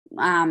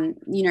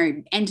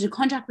 entered a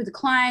contract with a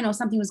client or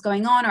something was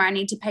going on, or I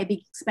need to pay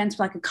big expense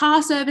for like a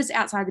car service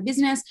outside the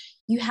business,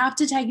 you have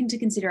to take into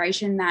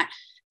consideration that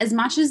as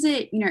much as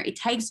it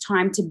takes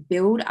time to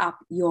build up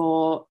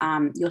your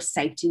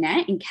safety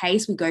net in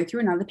case we go through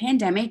another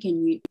pandemic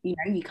and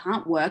you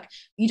can't work,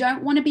 you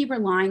don't want to be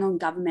relying on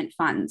government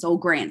funds or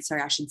grants. So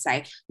I should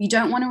say, you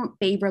don't want to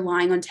be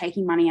relying on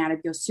taking money out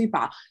of your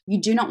super.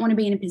 You do not want to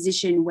be in a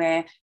position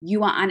where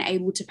you are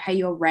unable to pay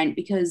your rent,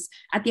 because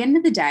at the end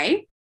of the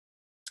day,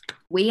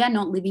 we are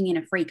not living in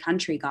a free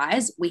country,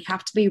 guys. We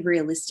have to be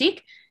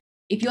realistic.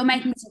 if you're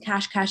making some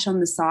cash on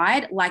the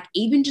side, like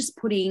even just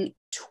putting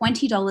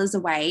 $20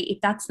 away, if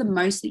that's the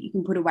most that you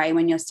can put away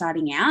when you're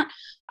starting out,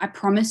 I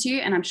promise you,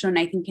 and I'm sure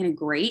Nathan can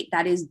agree,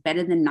 that is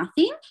better than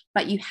nothing.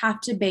 But you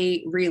have to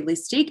be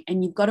realistic,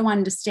 and you've got to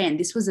understand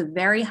this was a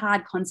very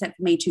hard concept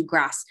for me to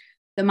grasp.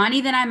 The money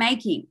that I'm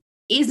making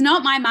is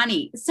not my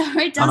money. So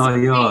it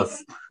doesn't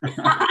yours.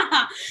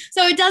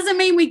 So it doesn't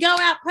mean we go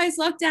out post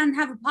lockdown and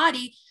have a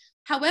party.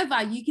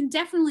 However, you can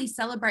definitely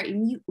celebrate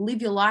and you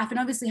live your life. And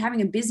obviously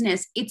having a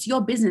business, it's your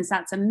business.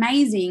 That's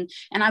amazing.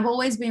 And I've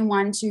always been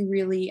one to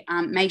really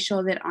make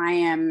sure that I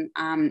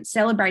am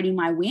celebrating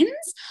my wins.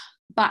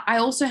 But I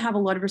also have a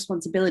lot of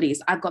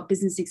responsibilities. I've got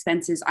business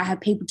expenses. I have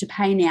people to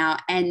pay now.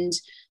 And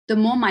the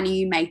more money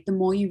you make, the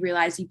more you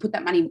realize you put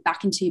that money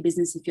back into your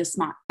business if you're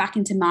smart, back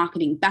into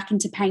marketing, back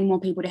into paying more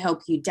people to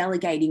help you,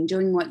 delegating,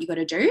 doing what you got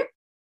to do.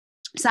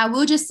 So I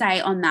will just say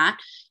on that,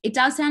 it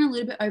does sound a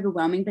little bit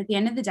overwhelming, but at the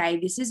end of the day,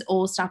 this is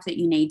all stuff that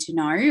you need to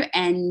know.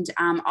 And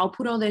I'll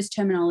put all those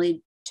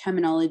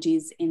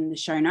terminologies in the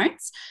show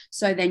notes.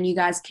 So then you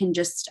guys can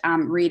just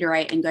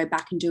reiterate and go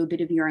back and do a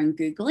bit of your own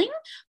Googling.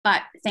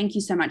 But thank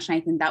you so much,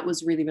 Nathan. That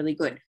was really, really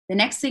good. The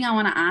next thing I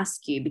want to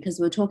ask you, because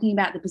we're talking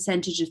about the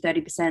percentage of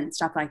 30%,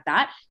 stuff like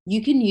that,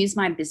 you can use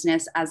my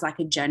business as like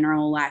a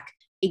general like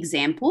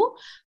example.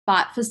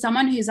 But for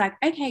someone who's like,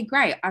 okay,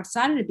 great, I've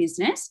started a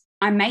business.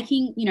 I'm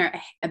making,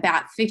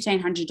 about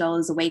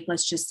 $1,500 a week,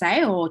 let's just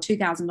say, or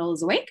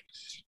 $2,000 a week.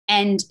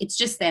 And it's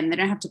just them. They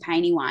don't have to pay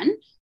anyone.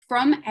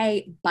 From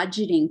a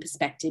budgeting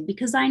perspective,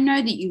 because I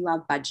know that you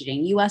love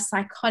budgeting. You are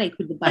psychotic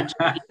with the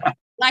budgeting.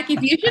 Like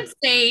if you should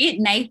see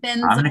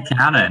Nathan's... I'm an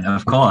accountant,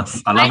 of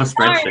course. I love a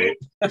spreadsheet.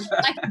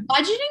 Like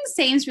budgeting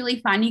seems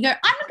really fun. You go, I'm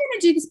not going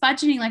to do this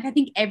budgeting. Like I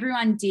think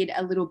everyone did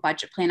a little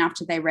budget plan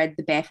after they read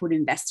The Barefoot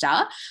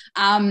Investor.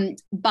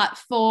 But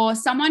for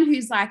someone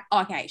who's like,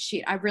 okay,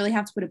 shit, I really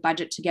have to put a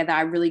budget together.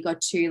 I really got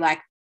to like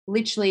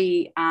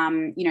literally,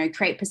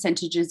 create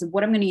percentages of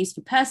what I'm going to use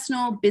for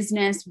personal,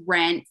 business,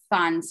 rent,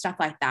 fun, stuff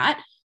like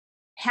that.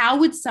 How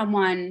would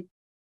someone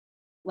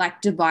like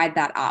divide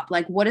that up?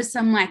 Like what are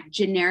some like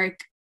generic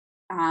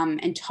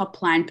and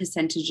top line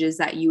percentages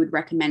that you would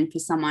recommend for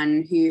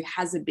someone who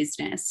has a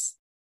business?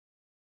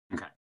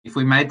 Okay. If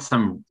we made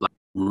some like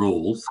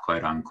rules,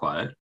 quote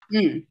unquote,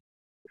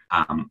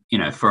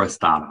 for a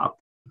startup,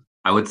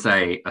 I would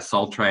say a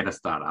sole trader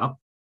startup,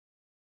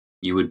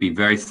 you would be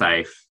very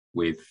safe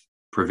with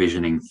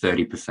provisioning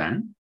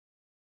 30%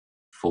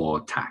 for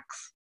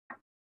tax,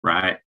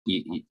 right?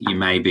 You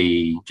may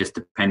be, just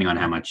depending on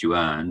how much you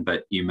earn,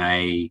 but you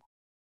may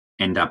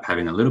end up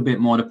having a little bit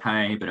more to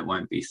pay, but it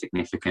won't be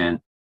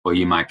significant, or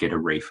you might get a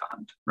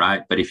refund,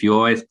 right? But if you're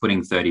always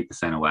putting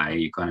 30% away,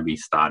 you're going to be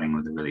starting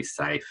with a really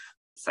safe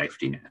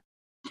safety net.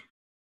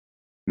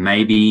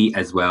 Maybe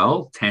as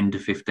well, 10 to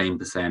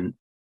 15%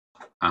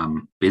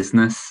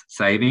 business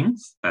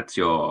savings. That's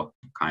your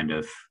kind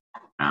of,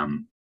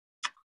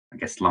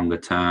 longer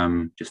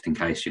term, just in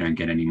case you don't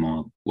get any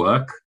more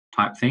work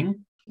type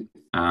thing.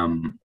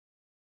 And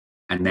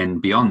then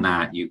beyond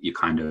that, you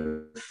kind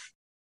of,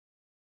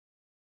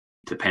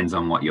 depends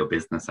on what your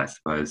business, I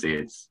suppose,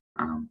 is.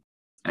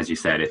 As you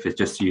said, if it's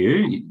just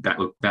you,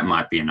 that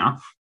might be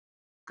enough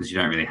because you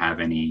don't really have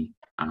any,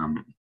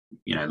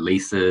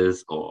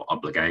 leases or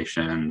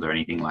obligations or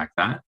anything like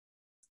that.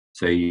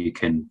 So you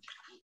can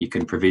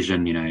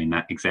provision, in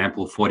that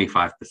example,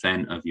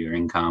 45% of your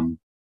income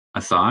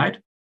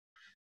aside.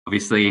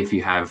 Obviously, if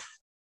you have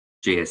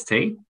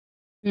GST,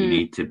 you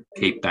need to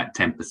keep that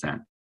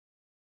 10%.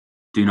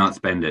 Do not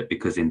spend it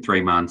because in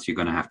 3 months you're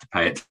going to have to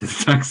pay it to the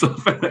tax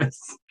office.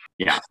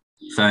 Yeah.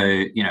 So,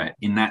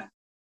 in that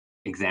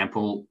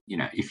example,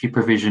 if you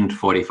provisioned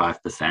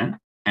 45%,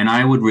 and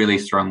I would really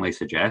strongly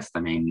suggest,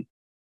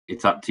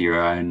 it's up to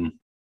your own,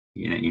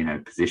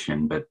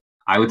 position, but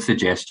I would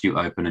suggest you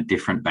open a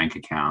different bank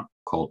account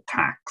called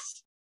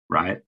tax,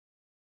 right?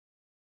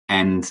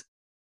 And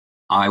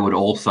I would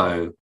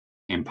also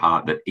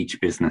impart that each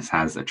business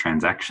has a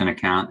transaction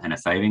account and a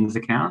savings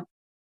account.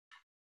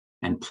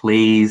 And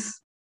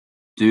please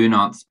do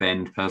not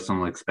spend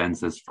personal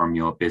expenses from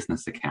your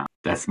business account.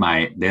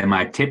 They're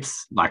my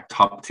tips, like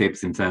top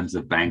tips in terms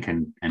of bank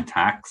and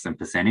tax and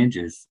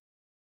percentages.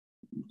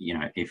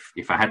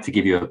 If I had to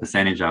give you a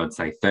percentage, I would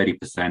say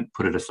 30%,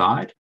 put it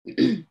aside.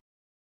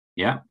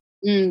 Yeah.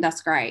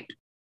 That's great.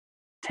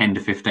 10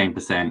 to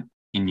 15%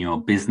 in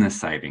your business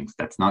savings.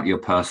 That's not your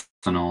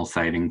personal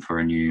saving for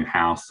a new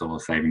house or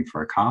saving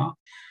for a car.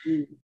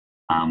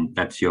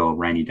 That's your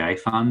rainy day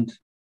fund,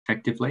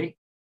 effectively.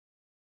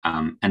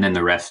 And then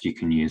the rest you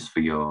can use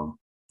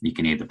you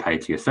can either pay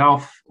to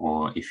yourself,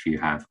 or if you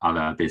have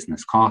other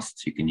business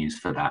costs, you can use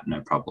for that,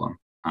 no problem.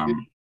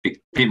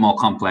 Bit more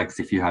complex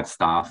if you have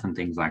staff and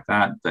things like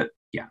that, but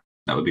yeah,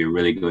 that would be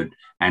really good.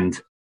 And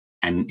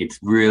it's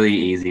really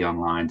easy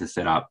online to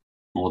set up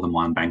more than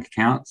one bank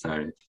account.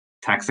 So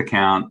tax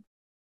account,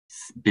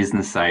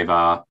 business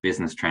saver,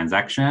 business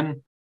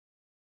transaction,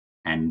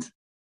 and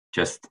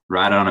just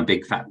write it on a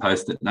big fat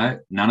post-it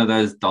note. None of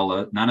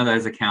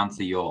those accounts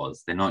are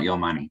yours. They're not your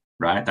money,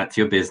 right? That's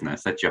your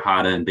business. That's your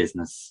hard-earned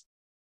business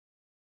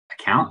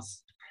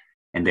accounts.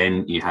 And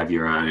then you have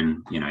your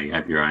own, you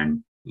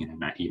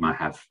might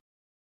have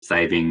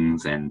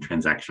savings and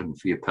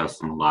transactions for your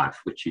personal life,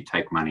 which you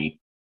take money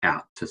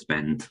out to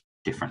spend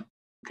different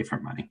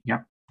money.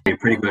 Yep. A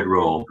pretty good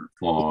rule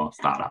for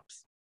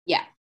startups.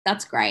 Yeah,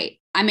 that's great.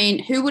 I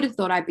mean, who would have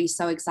thought I'd be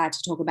so excited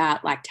to talk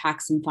about like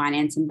tax and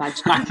finance and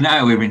budget? I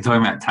know, we've been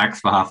talking about tax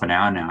for half an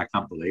hour now. I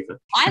can't believe it.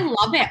 I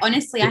love it.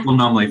 Honestly, people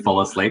normally fall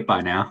asleep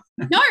by now.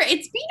 No, you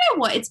know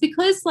what? It's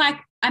because like,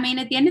 I mean,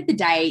 at the end of the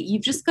day,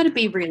 you've just got to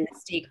be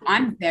realistic.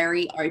 I'm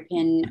very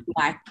open,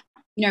 like,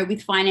 you know,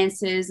 with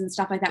finances and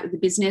stuff like that with the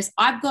business.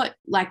 I've got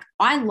like,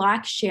 I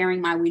like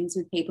sharing my wins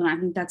with people and I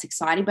think that's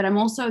exciting, but I'm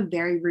also a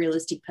very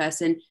realistic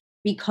person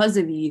because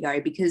of you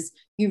though, because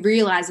you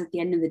realize at the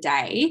end of the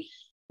day,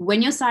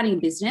 when you're starting a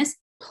business,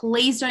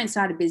 please don't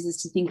start a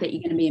business to think that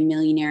you're going to be a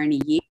millionaire in a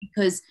year,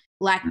 because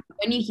like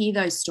when you hear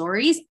those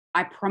stories,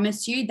 I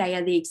promise you they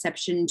are the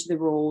exception to the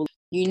rule.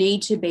 You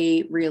need to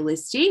be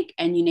realistic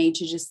and you need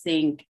to just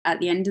think at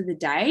the end of the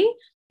day,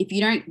 if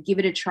you don't give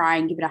it a try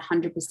and give it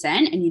 100%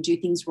 and you do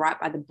things right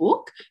by the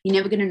book, you're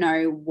never going to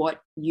know what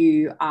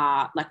you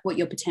are, like what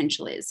your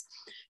potential is.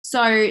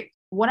 So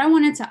what I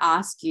wanted to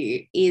ask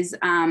you is,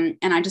 and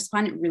I just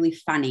find it really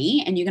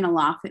funny and you're going to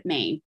laugh at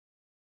me,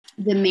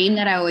 the meme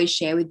that I always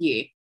share with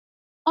you.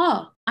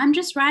 Oh, I'm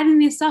just writing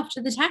this off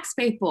to the tax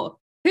people.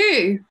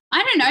 Who?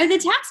 I don't know,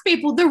 the tax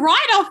people, the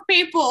write-off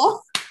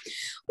people.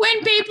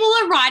 When people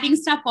are writing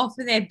stuff off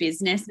for their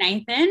business,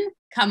 Nathan,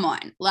 come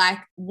on. Like,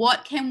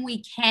 what can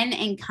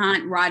and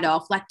can't write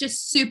off? Like,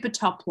 just super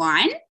top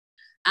line.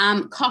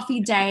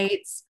 Coffee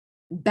dates,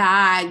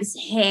 bags,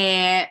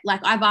 hair.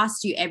 Like, I've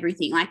asked you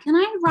everything. Like, can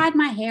I ride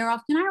my hair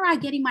off? Can I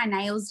ride getting my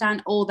nails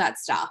done? All that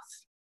stuff.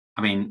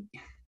 I mean,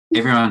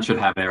 everyone should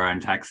have their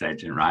own tax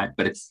agent, right?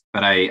 But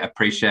I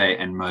appreciate,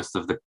 and most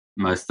of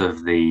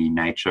the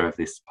nature of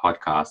this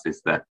podcast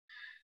is that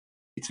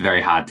it's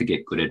very hard to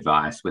get good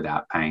advice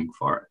without paying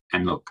for it.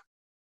 And look,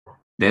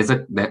 there's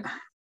a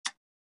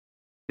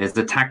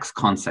tax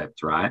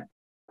concept, right?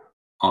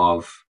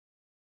 Of,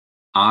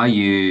 are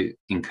you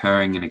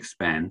incurring an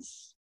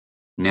expense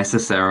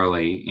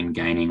necessarily in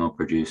gaining or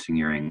producing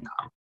your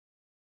income?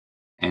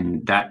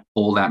 And that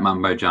all that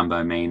mumbo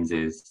jumbo means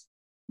is,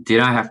 did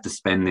I have to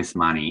spend this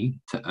money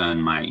to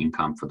earn my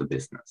income for the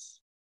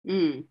business?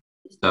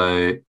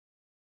 So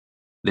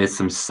there's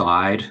some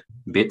side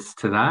bits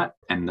to that,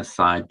 and the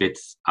side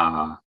bits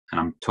are,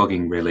 and I'm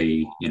talking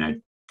really,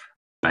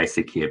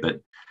 basic here, but,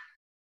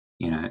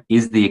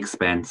 is the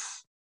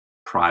expense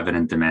private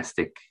and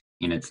domestic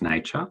in its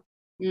nature?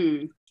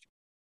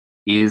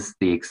 Is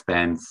the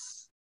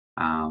expense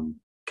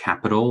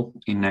capital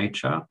in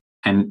nature?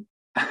 And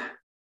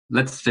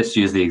let's just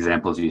use the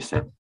examples you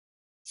said.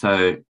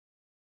 So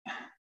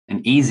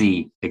an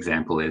easy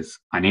example is,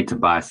 I need to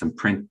buy some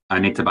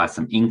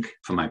ink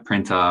for my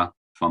printer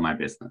for my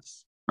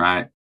business,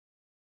 right?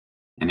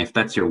 And if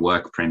that's your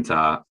work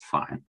printer,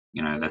 fine.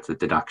 That's a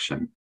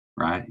deduction,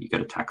 right? You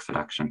get a tax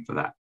deduction for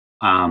that.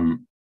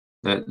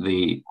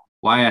 The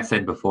why I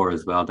said before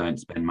as well, don't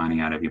spend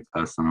money out of your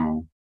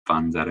personal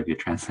funds, out of your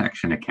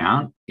transaction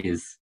account,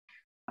 is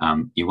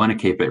you want to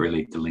keep it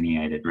really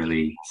delineated,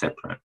 really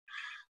separate.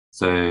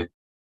 So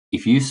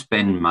if you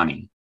spend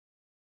money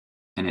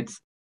and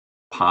it's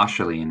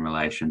partially in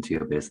relation to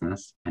your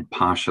business and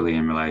partially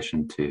in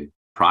relation to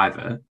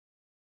private,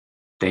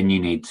 then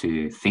you need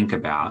to think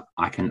about,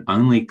 I can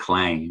only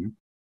claim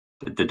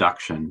the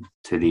deduction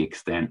to the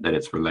extent that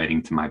it's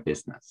relating to my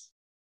business.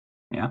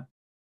 Yeah.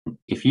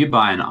 If you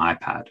buy an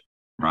iPad,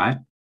 right?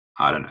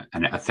 I don't know,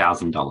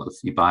 $1,000,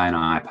 you buy an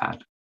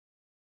iPad,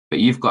 but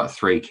you've got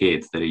 3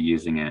 kids that are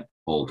using it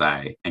all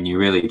day and you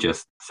really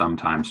just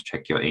sometimes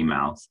check your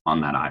emails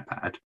on that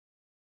iPad.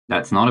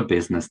 That's not a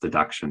business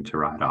deduction to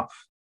write off,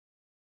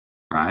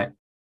 right?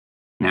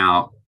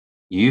 Now,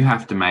 you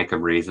have to make a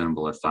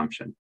reasonable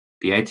assumption.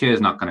 The ATO is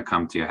not going to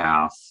come to your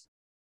house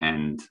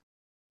and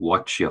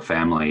watch your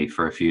family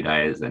for a few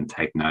days and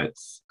take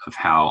notes of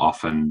how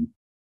often,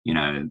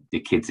 the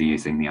kids are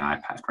using the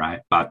iPad,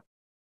 right? But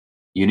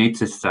you need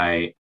to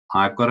say,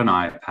 I've got an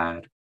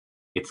iPad,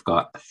 it's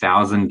got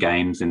 1,000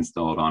 games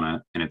installed on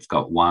it, and it's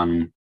got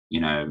one,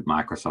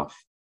 Microsoft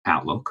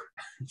Outlook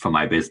for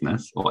my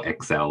business, or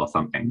Excel or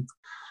something.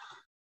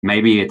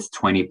 Maybe it's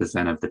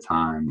 20% of the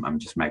time, I'm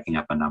just making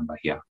up a number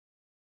here,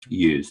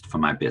 used for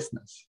my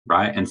business,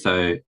 right? And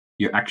so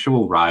your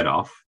actual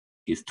write-off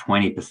is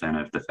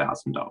 20% of the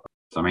 $1,000.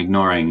 So I'm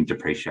ignoring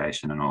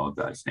depreciation and all of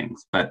those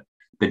things. But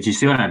you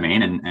see what I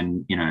mean?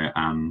 And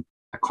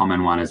a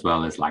common one as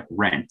well is like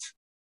rent.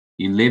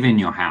 You live in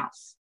your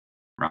house,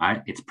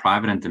 right? It's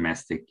private and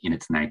domestic in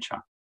its nature.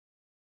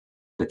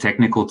 The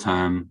technical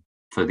term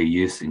for the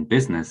use in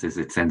business is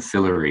its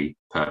ancillary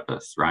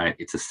purpose, right?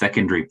 It's a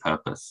secondary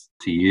purpose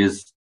to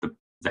use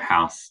the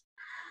house.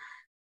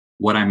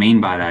 What I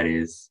mean by that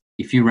is,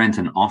 if you rent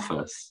an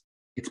office,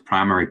 its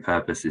primary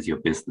purpose is your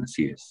business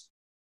use.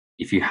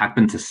 If you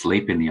happen to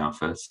sleep in the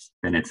office,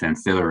 then its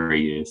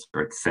ancillary use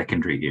or its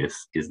secondary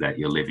use is that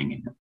you're living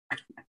in it,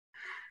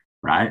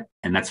 right?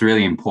 And that's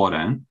really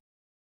important,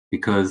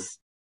 because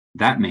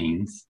that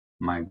means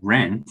my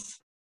rent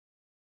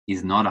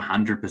is not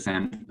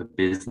 100% the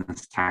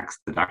business tax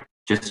deduction.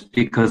 Just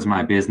because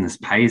my business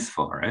pays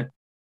for it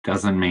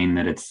doesn't mean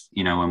that it's,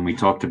 when we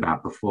talked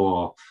about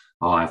before,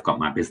 I've got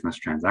my business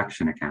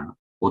transaction account.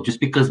 Well, just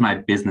because my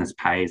business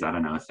pays, I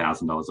don't know,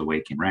 $1,000 a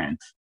week in rent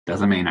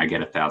doesn't mean I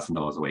get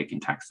 $1,000 a week in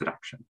tax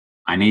deduction.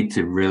 I need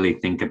to really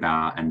think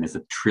about, and there's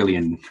a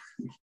trillion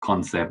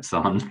concepts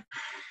on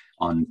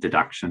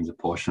deductions,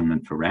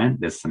 apportionment for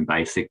rent. There's some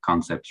basic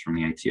concepts from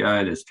the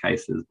ATO, there's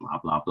cases, blah,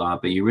 blah, blah.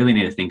 But you really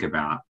need to think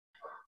about,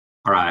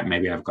 all right,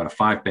 maybe I've got a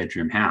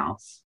 5-bedroom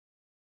house,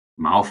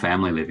 my whole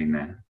family living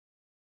there,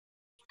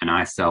 and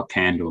I sell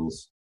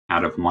candles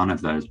out of one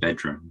of those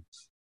bedrooms,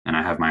 and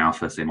I have my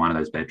office in one of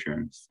those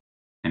bedrooms,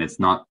 and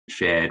it's not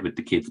shared with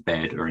the kids'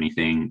 bed or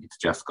anything. It's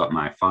just got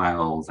my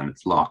files and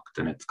it's locked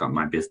and it's got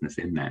my business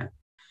in there.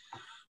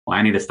 Well,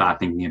 I need to start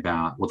thinking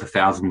about, the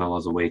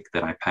 $1,000 a week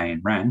that I pay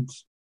in rent,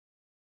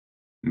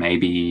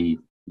 maybe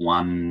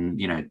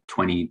 20%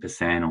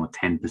 or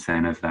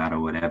 10% of that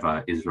or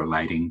whatever is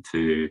relating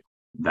to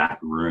that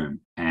room.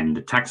 And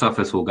the tax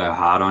office will go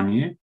hard on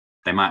you.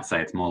 They might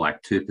say it's more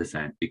like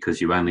 2%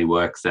 because you only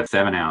work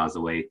 7 hours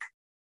a week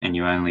and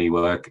you only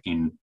work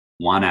in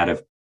 1 out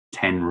of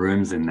 10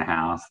 rooms in the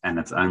house, and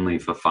it's only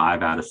for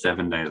 5 out of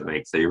 7 days a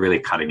week. So you're really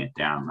cutting it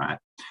down, right?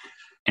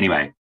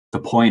 Anyway, the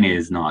point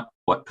is not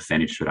what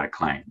percentage should I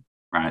claim,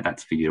 right?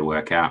 That's for you to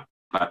work out.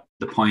 But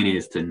the point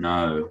is to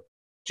know,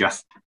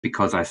 just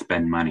because I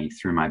spend money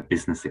through my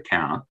business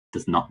account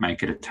does not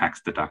make it a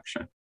tax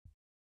deduction.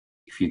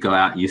 If you go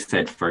out, you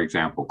said, for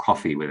example,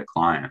 coffee with a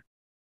client.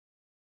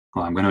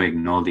 Well, I'm going to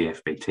ignore the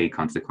FBT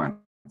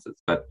consequences,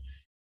 but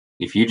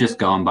if you just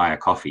go and buy a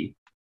coffee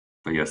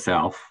for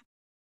yourself,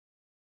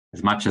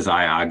 as much as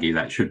I argue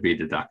that should be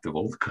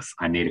deductible because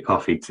I need a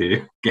coffee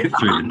to get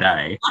through the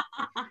day,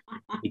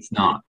 it's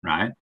not,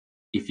 right?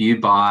 If you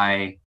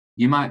buy,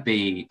 you might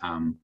be,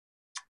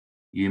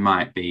 your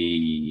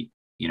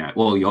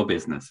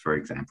business, for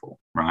example,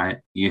 right?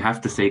 You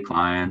have to see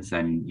clients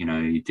and,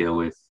 you deal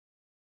with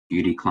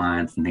beauty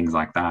clients and things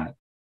like that.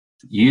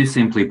 You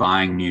simply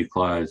buying new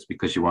clothes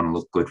because you want to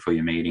look good for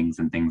your meetings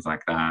and things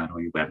like that,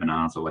 or your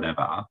webinars or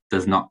whatever,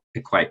 does not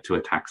equate to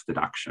a tax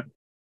deduction.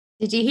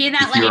 Did you hear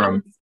that,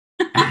 ladies?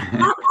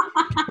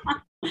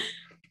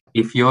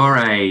 If you're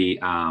a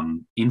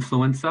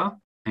influencer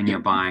and you're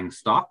buying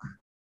stock,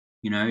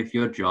 if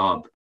you're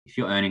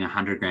earning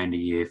 $100,000 a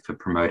year for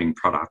promoting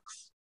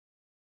products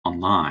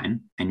online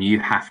and you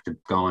have to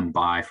go and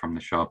buy from the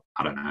shop,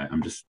 I don't know,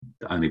 I'm just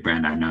the only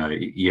brand I know,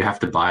 you have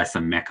to buy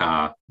some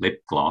Mecca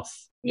lip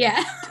gloss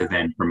to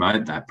then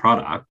promote that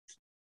product.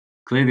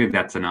 Clearly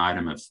that's an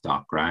item of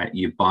stock, right?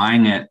 You're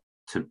buying it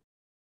to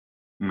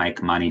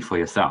make money for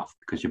yourself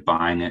because you're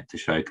buying it to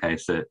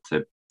showcase it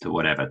to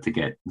whatever, to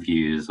get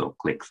views or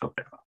clicks or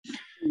whatever.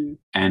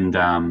 And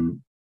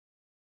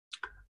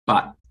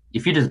but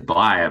if you just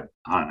buy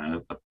a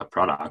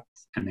product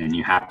and then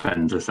you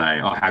happen to say,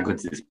 oh, how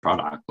good's this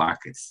product? Like,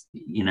 it's,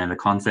 the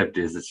concept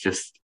is, it's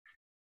just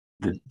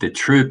the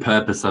true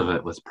purpose of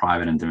it was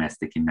private and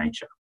domestic in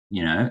nature,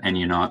 and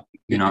you're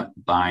not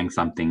buying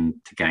something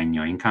to gain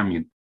your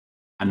income.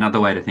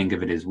 Another way to think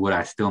of it is, would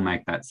I still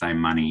make that same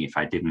money if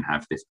I didn't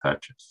have this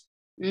purchase?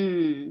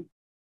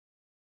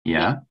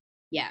 Yeah.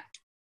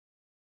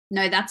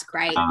 No, that's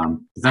great.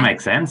 Does that make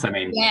sense? I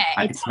mean,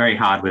 it's very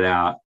hard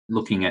without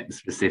looking at the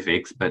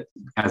specifics, but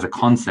as a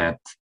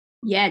concept,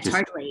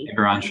 totally,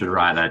 everyone should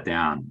write that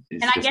down.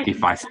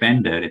 If I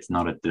spend it, it's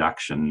not a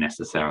deduction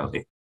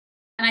necessarily.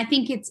 And I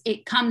think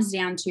it comes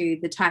down to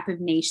the type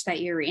of niche that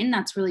you're in.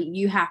 That's really,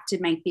 you have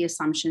to make the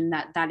assumption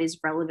that is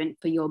relevant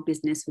for your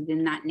business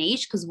within that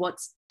niche, because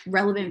what's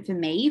relevant for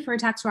me for a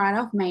tax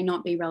write-off may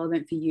not be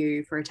relevant for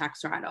you for a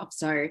tax write-off.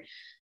 So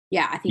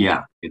I think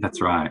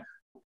that's right.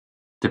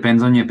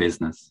 Depends on your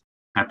business.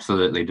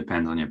 Absolutely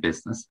depends on your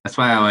business. That's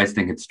why I always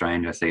think it's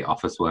strange. I see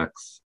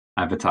Officeworks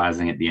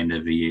advertising at the end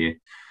of the year,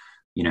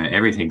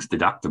 everything's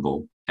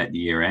deductible at the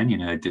year end,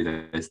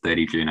 do those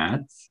 30 June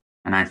ads.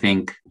 And I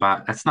think,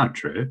 but that's not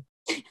true.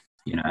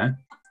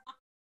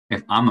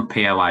 If I'm a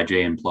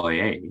PAYG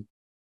employee,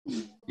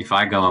 if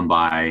I go and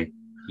buy,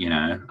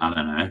 I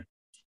don't know,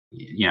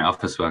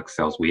 Officeworks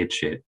sells weird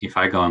shit. If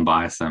I go and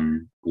buy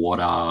some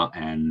water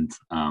and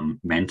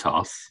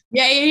Mentos.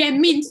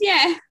 Mint,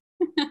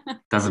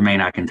 doesn't mean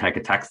I can take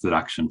a tax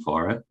deduction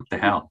for it. What the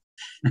hell?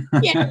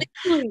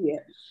 Literally.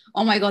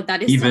 Oh my God,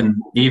 that is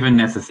even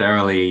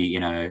necessarily,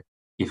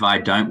 if I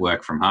don't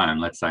work from home,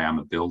 let's say I'm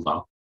a builder,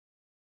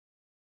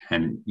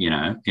 and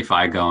if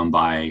I go and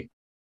buy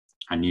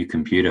a new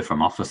computer from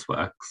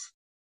Officeworks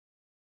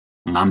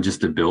and I'm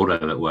just a builder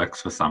that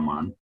works for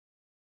someone,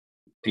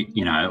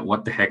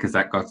 what the heck has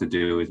that got to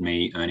do with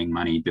me earning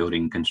money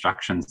building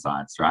construction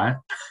sites, right?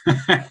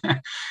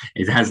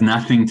 It has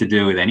nothing to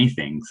do with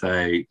anything.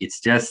 So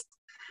it's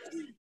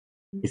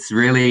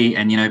really,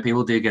 and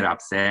people do get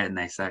upset and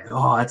they say,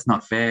 oh, that's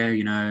not fair,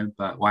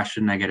 but why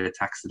shouldn't I get a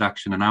tax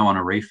deduction and I want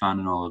a refund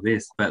and all of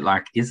this? But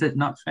is it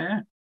not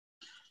fair?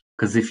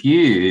 Because if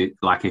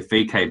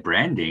VK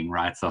Branding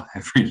writes off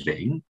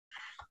everything,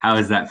 how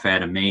is that fair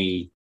to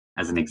me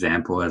as an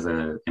example, as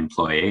an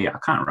employee, I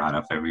can't write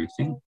off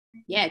everything.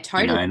 Yeah,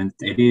 totally. And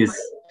it is,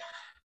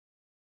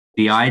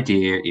 the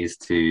idea is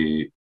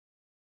to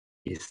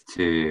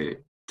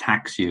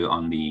tax you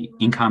on the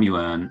income you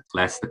earn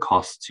less the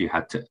costs you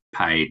had to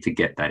pay to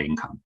get that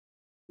income.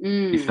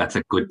 If that's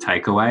a good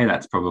takeaway,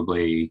 that's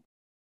probably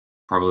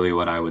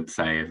what I would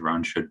say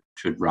everyone should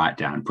write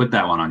down. Put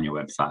that one on your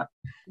website.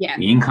 Yeah.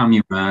 The income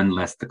you earn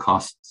less the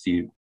costs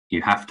you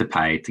have to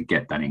pay to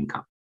get that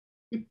income.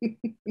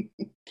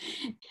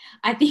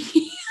 I think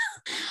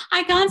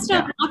I can't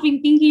stop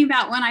laughing thinking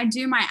about when I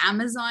do my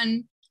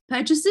Amazon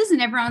purchases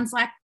and everyone's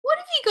like, what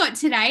have you got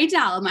today,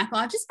 Dal? I'm like,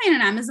 well, I've just been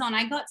on Amazon.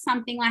 I got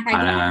something like I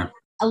got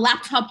a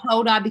laptop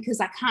holder because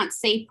I can't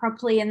see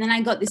properly. And then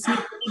I got this new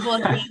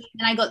keyboard thing,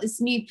 and I got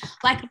this new,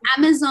 like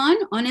Amazon,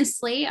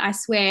 honestly, I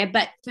swear.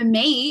 But for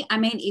me, I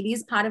mean, it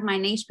is part of my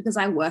niche because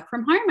I work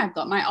from home. I've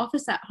got my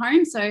office at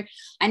home. So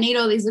I need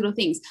all these little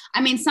things.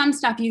 I mean, some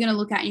stuff you're going to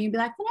look at and you'll be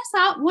like,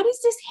 Vanessa, what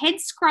is this head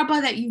scrubber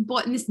that you've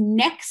bought in this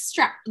neck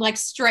strap, like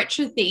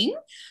stretcher thing?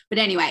 But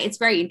anyway, it's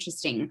very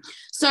interesting.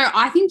 So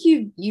I think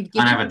you've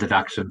given. I have a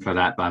deduction for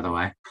that, by the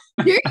way.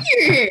 Do you?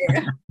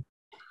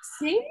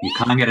 See? You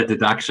can't get a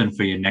deduction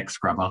for your neck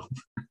scrubber.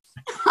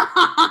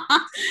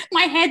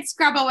 My head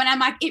scrubber, when I'm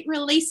like, it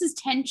releases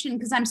tension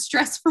because I'm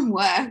stressed from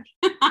work.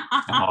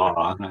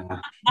 Oh, no.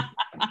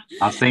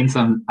 I've seen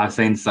so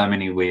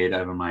many weird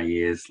over my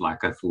years,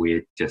 like of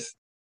weird just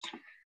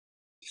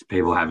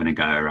people having a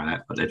go,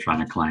 right? But they're trying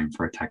to claim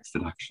for a tax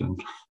deduction.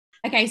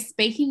 Okay,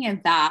 speaking of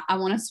that, I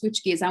want to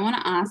switch gears. I want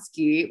to ask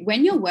you,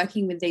 when you're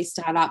working with these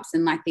startups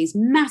and like these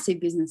massive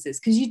businesses,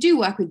 because you do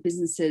work with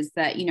businesses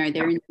that,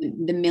 they're in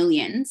the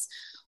millions,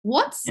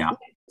 what are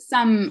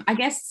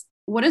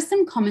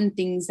some common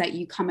things that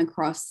you come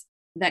across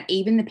that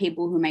even the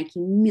people who are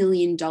making $1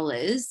 million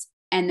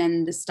and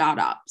then the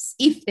startups,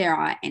 if there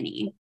are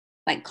any,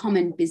 like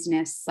common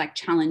business, like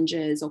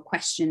challenges or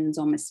questions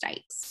or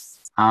mistakes?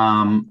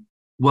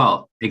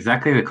 Well,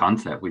 exactly the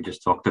concept we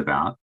just talked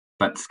about,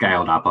 but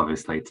scaled up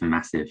obviously to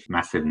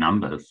massive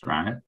numbers,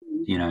 right?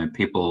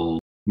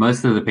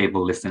 Most of the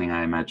people listening,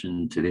 I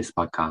imagine, to this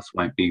podcast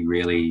won't be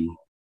really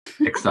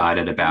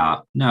excited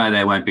about,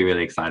 they won't be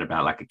really excited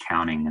about like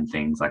accounting and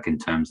things like in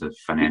terms of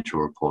financial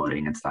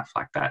reporting and stuff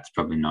like that. It's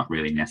probably not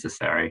really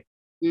necessary.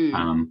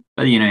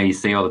 But, you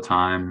see all the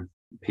time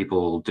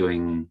people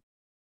doing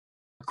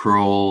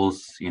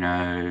accruals,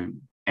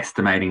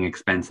 estimating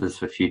expenses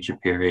for future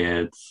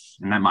periods.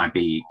 And that might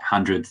be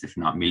hundreds, if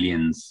not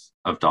millions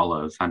of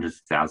dollars, hundreds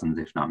of thousands,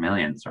 if not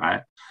millions,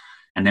 right?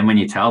 And then when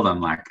you tell them,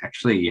 like,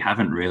 actually, you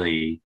haven't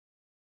really,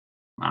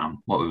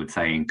 what we would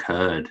say,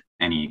 incurred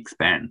any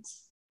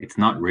expense. It's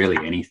not really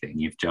anything.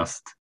 You've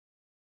just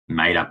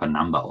made up a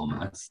number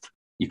almost.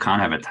 You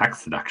can't have a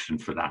tax deduction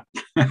for that.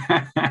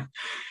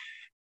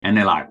 And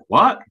they're like,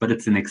 what? But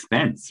it's an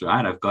expense,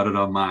 right? I've got it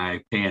on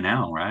my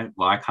P&L, right?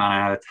 Why can't I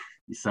have it?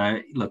 So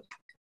look,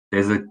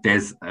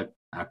 there's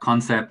a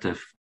concept of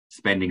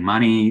spending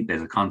money,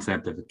 there's a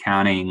concept of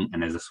accounting,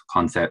 and there's a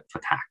concept for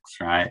tax,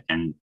 right?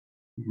 And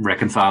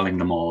reconciling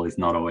them all is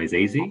not always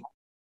easy.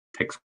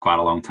 Takes quite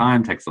a long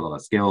time, takes a lot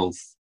of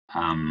skills.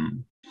 I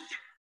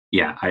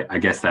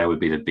guess that would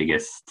be the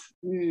biggest.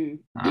 And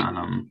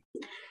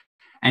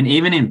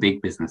even in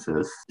big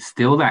businesses,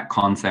 still that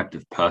concept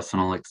of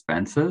personal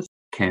expenses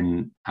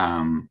comes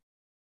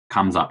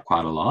up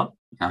quite a lot.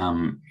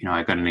 I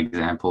got an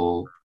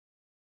example,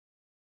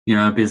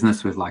 a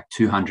business with like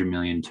 200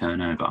 million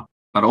turnover,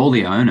 but all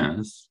the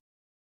owners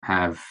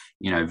have,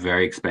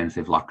 very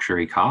expensive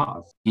luxury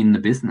cars in the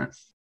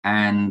business.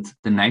 And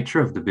the nature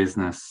of the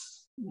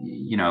business,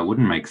 it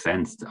wouldn't make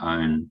sense to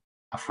own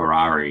a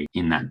Ferrari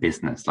in that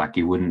business. Like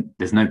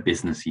there's no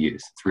business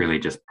use. It's really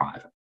just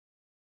private.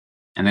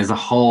 And there's a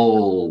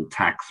whole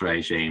tax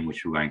regime,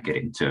 which we won't get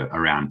into,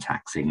 around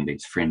taxing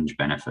these fringe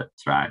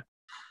benefits, right?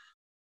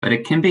 But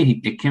it can be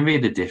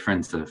the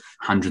difference of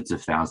hundreds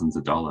of thousands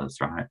of dollars,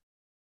 right?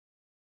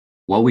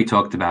 What we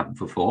talked about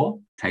before,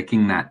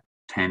 taking that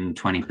 10,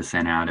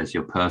 20% out as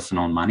your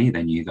personal money,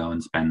 then you go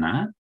and spend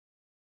that.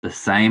 The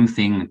same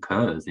thing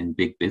occurs in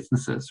big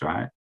businesses,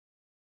 right?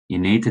 You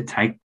need to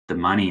take the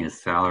money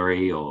as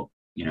salary or,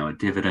 a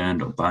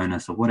dividend or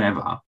bonus or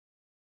whatever,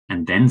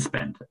 and then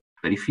spend it.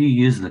 But if you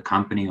use the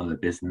company or the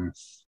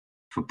business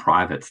for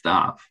private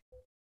stuff,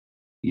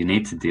 you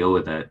need to deal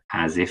with it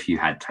as if you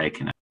had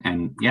taken it.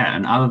 And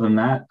other than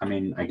that, I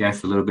mean, I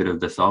guess a little bit of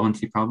the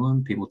solvency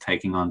problem, people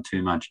taking on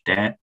too much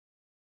debt,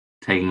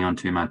 taking on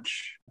too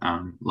much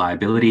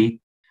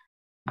liability,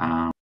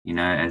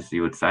 as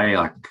you would say,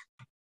 like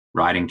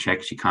writing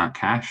checks you can't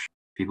cash.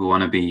 People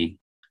want to be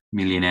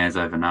millionaires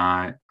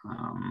overnight.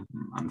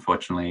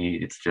 Unfortunately,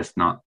 it's just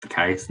not the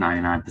case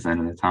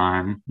 99% of the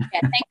time.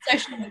 Thanks,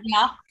 social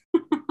media.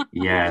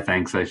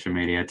 Thanks, social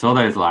media. It's all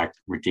those like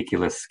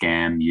ridiculous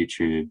scam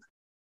YouTube.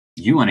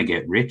 You want to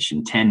get rich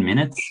in 10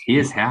 minutes?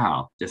 Here's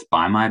how. Just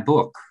buy my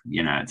book.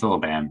 It's all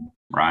them,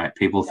 right?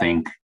 People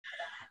think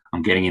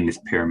I'm getting in this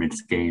pyramid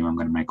scheme. I'm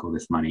going to make all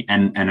this money.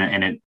 And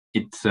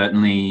it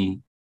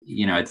certainly,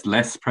 it's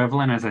less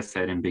prevalent, as I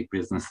said, in big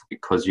business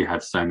because you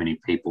have so many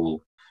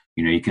people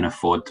You can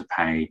afford to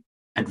pay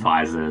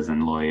advisors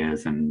and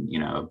lawyers and,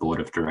 a board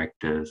of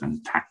directors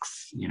and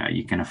tax.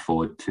 You can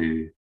afford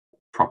to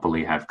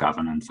properly have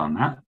governance on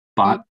that,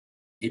 but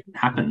it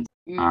happens.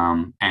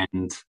 And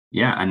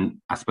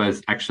I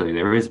suppose actually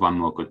there is one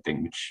more good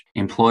thing, which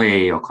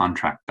employee or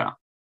contractor,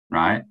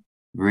 right?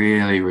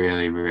 Really,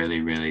 really,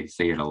 really, really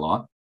see it a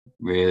lot.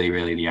 Really,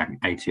 really, the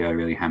ATO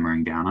really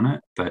hammering down on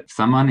it. But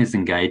someone is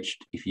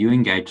engaged. If you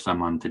engage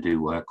someone to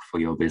do work for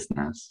your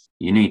business,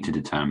 you need to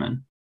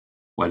determine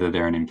whether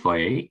they're an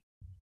employee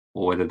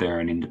or whether they're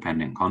an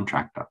independent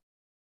contractor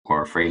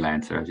or a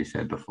freelancer, as you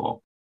said before.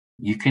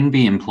 You can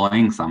be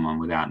employing someone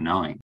without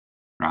knowing,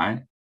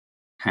 right?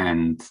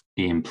 And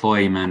the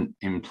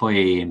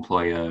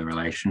employee-employer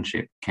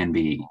relationship can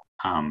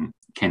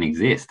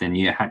exist, and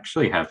you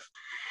actually have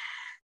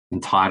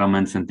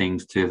entitlements and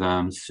things to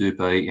them,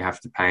 super you have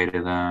to pay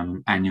to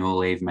them, annual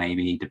leave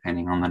maybe,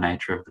 depending on the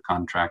nature of the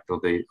contract or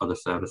the other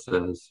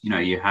services.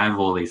 You have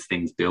all these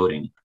things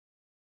building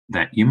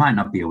that you might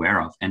not be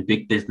aware of. And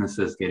big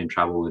businesses get in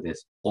trouble with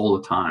this all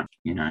the time.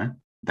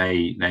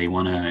 They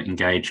want to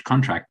engage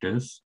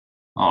contractors.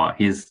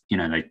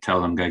 They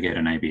tell them go get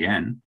an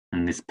ABN,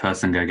 and this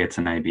person go gets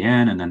an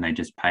ABN, and then they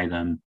just pay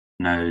them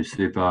no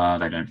super,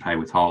 they don't pay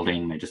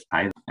withholding, they just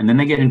pay them. And then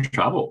they get in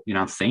trouble.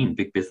 I've seen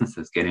big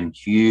businesses get in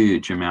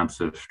huge amounts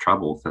of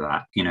trouble for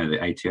that. The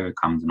ATO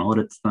comes and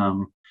audits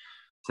them,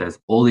 says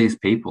all these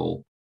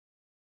people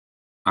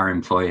are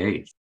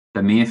employees.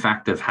 The mere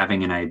fact of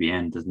having an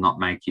ABN does not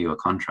make you a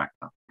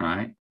contractor,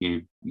 right?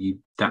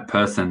 That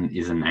person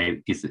is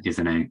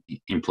an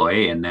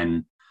employee, and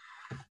then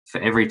for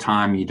every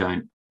time you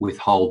don't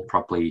withhold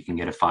properly, you can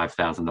get a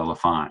 $5,000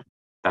 fine.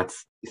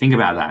 Think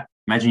about that.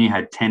 Imagine you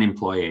had 10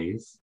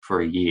 employees for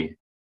a year.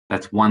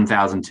 That's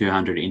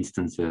 1,200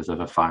 instances of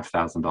a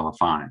 $5,000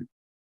 fine.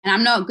 And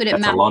I'm not good at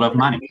math. That's a lot of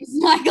money. It's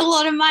like a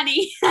lot of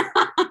money.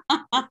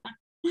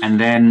 And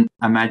then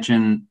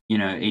imagine,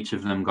 each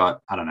of them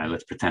got, I don't know,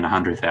 let's pretend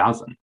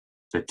 100,000.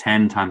 So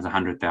 10 times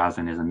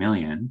 100,000 is $1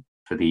 million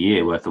for the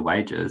year worth of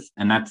wages.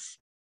 And that's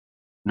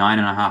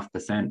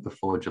 9.5%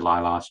 before July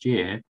last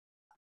year.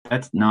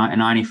 That's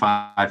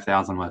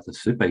 95,000 worth of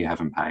super you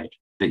haven't paid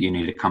that you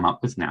need to come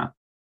up with now,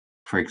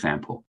 for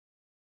example.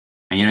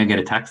 And you don't get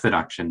a tax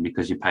deduction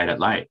because you paid it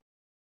late.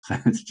 So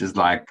it's just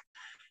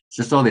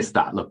all this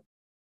stuff. Look,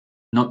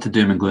 not to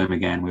doom and gloom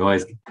again.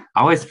 I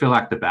always feel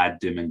like the bad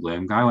doom and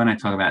gloom guy when I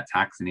talk about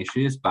tax and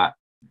issues, but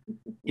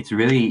it's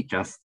really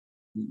just,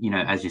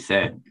 as you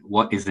said,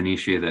 what is an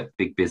issue that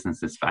big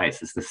businesses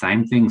face? It's the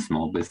same thing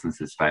small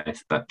businesses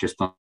face, but just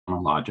on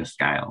a larger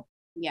scale.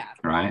 Yeah.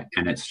 Right.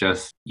 And it's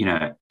just,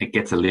 it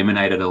gets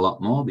eliminated a lot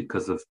more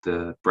because of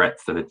the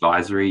breadth of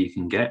advisory you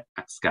can get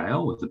at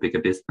scale with a bigger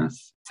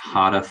business. It's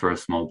harder for a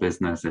small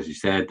business. As you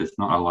said, there's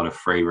not a lot of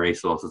free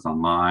resources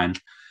online.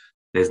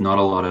 There's not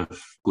a lot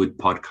of good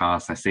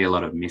podcasts. I see a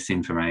lot of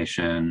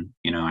misinformation.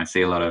 I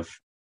see a lot of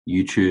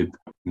YouTube,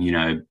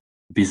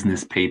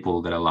 business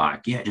people that are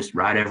like, yeah, just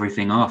write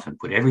everything off and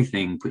put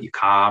your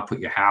car, put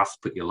your house,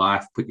 put your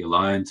life, put your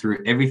loan through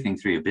everything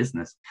through your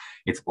business.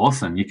 It's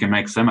awesome. You can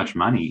make so much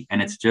money.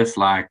 And it's just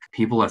like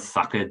people are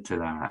suckered to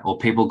that, or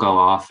people go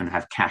off and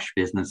have cash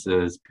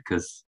businesses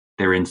because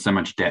they're in so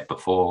much debt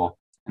before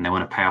and they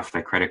want to pay off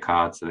their credit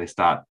card. So they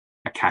start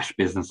a cash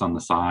business on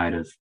the side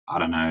of, I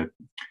don't know,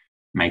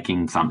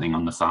 making something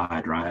on the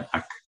side, right?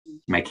 Like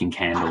making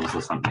candles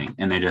or something,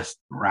 and they just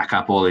rack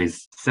up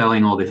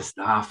selling all this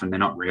stuff, and they're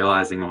not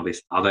realizing all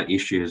these other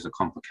issues or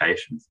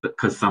complications. But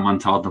because someone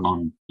told them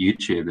on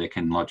YouTube they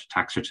can lodge a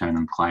tax return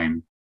and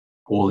claim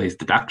all these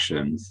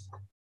deductions,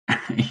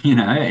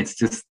 it's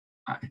just,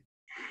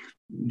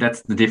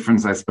 that's the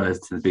difference, I suppose,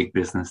 to the big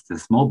business to the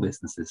small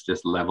business, is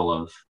just level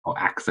of or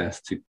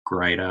access to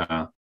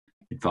greater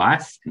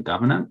advice and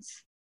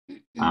governance.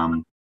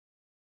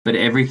 But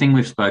everything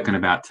we've spoken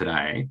about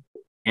today,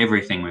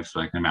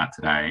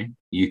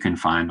 you can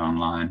find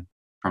online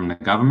from the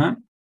government.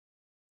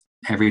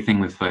 Everything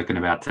we've spoken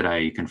about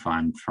today, you can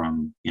find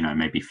from,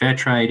 maybe fair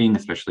trading,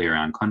 especially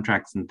around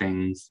contracts and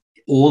things.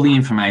 All the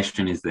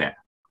information is there.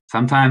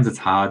 Sometimes it's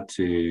hard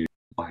to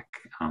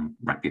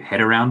wrap your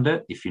head around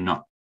it if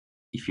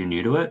you're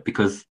new to it,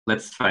 because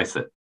let's face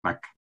it,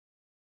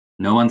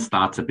 no one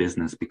starts a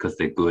business because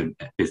they're good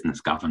at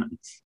business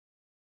governance.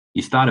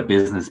 You start a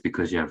business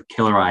because you have a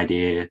killer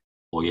idea,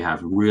 or you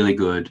have really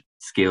good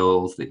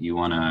skills that you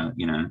want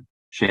to,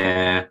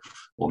 share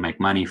or make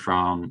money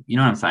from. You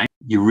know what I'm saying?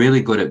 You're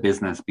really good at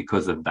business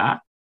because of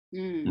that,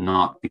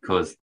 not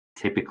because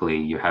typically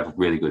you have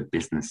really good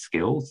business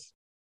skills.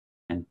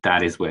 And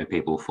that is where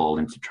people fall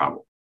into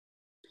trouble.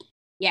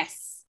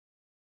 Yes.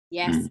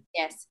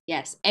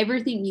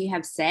 Everything you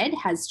have said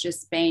has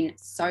just been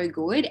so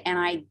good. And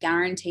I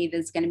guarantee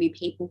there's going to be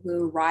people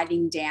who are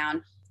writing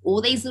down all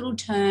these little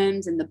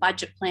terms and the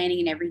budget planning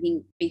and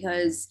everything,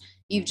 because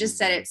you've just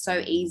said it's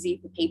so easy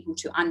for people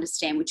to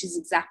understand, which is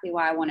exactly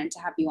why I wanted to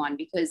have you on,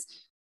 because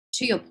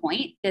to your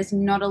point, there's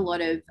not a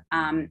lot of,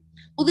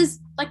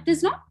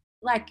 there's not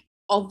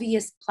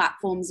obvious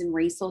platforms and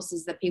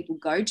resources that people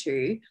go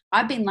to.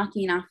 I've been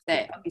lucky enough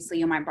that obviously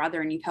you're my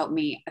brother and you've helped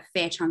me a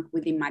fair chunk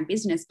within my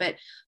business, but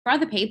for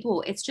other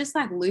people, it's just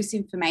like loose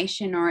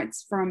information, or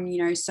it's from,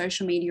 you know,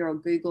 social media or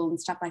Google and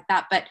stuff like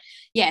that. But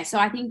yeah, so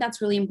I think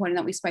that's really important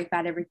that we spoke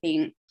about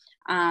everything,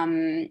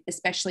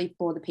 especially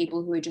for the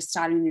people who are just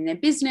starting in their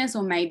business,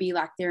 or maybe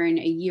like they're in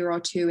a year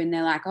or two and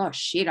they're like, oh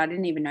shit, I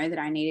didn't even know that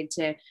I needed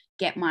to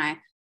get my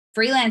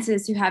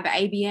freelancers who have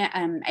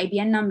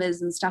ABN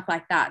numbers and stuff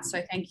like that.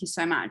 So thank you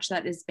so much.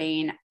 That has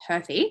been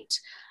perfect.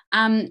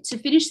 To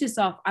finish this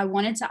off, I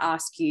wanted to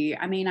ask you,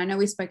 I mean, I know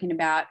we've spoken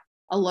about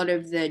a lot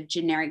of the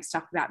generic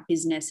stuff about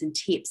business and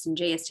tips and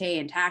GST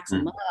and tax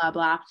and blah, blah,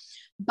 blah.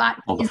 But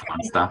all the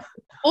fun stuff.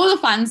 All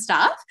the fun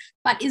stuff.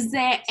 But is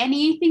there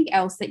anything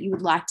else that you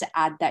would like to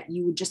add that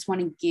you would just want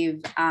to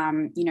give,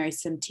 you know,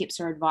 some tips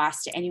or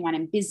advice to anyone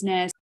in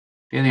business?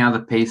 The only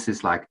other piece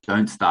is like,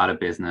 don't start a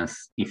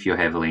business if you're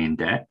heavily in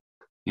debt.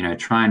 You know,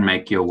 try and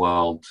make your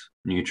world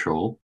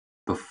neutral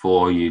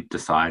before you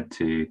decide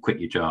to quit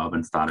your job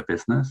and start a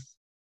business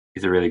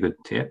is a really good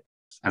tip.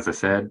 As I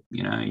said,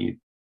 you know,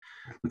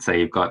 let's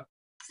say you've got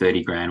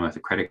 30 grand worth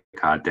of credit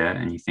card debt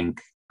and you think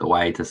the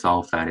way to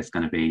solve that is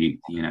going to be,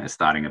 you know,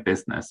 starting a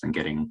business and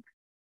getting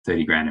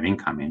 30 grand of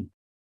income in.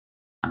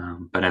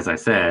 But as I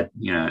said,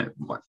 you know,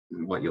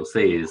 what you'll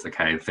see is,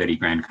 okay, 30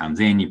 grand comes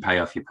in, you pay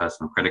off your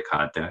personal credit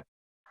card debt,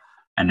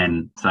 and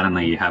then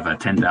suddenly you have a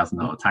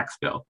 $10,000 tax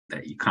bill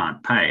that you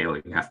can't pay, or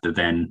you have to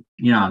then,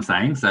 you know what I'm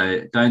saying?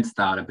 So don't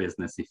start a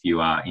business if you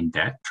are in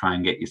debt. Try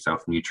and get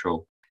yourself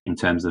neutral in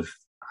terms of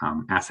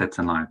assets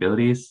and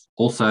liabilities.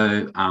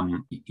 Also,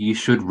 you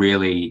should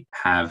really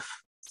have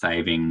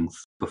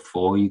savings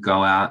before you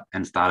go out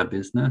and start a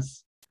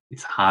business.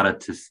 It's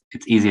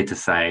easier to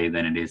say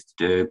than it is to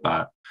do,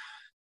 but,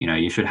 you know,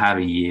 you should have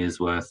a year's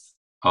worth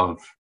of,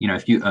 you know,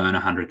 if you earn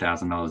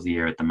 $100,000 a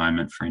year at the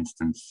moment, for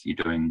instance, you're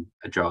doing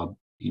a job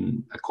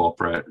in a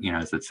corporate, you know,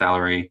 as a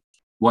salary,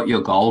 what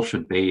your goal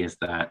should be is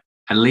that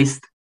at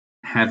least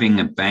having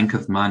a bank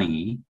of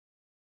money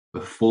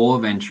before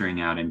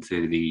venturing out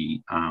into the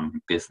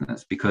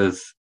business,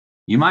 because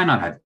you might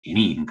not have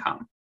any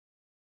income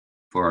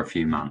for a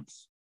few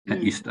months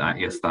that you start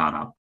your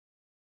startup,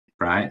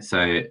 right?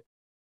 So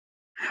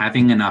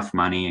having enough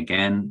money,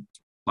 again,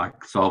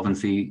 like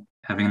solvency,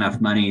 having enough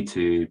money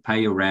to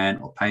pay your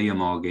rent or pay your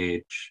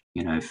mortgage,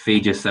 you know,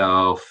 feed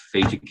yourself,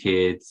 feed your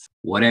kids,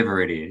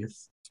 whatever it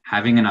is,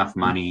 having enough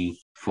money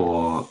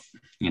for,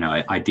 you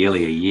know,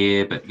 ideally a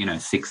year, but, you know,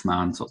 6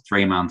 months or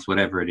 3 months,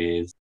 whatever it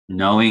is,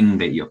 knowing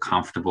that you're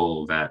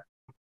comfortable that,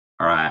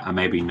 all right, I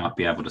maybe not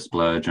be able to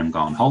splurge and go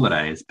on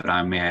holidays, but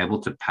I'm able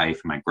to pay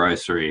for my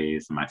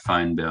groceries and my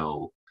phone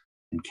bill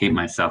and keep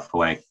myself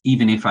awake,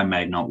 even if I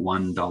made not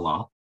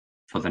 $1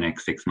 for the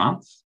next 6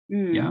 months.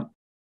 Yeah.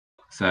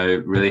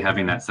 So really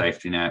having that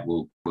safety net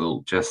will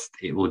just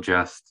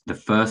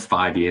the first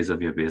 5 years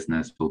of your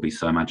business will be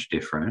so much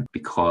different,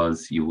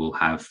 because you will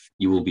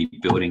be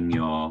building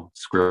your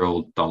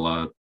Skrill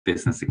dollar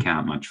business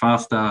account much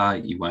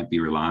faster. You won't be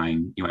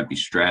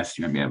stressed,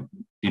 you won't be,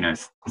 you know,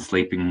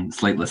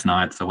 sleepless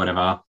nights or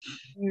whatever.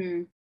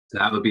 So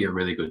that would be a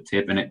really good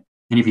tip. And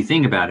if you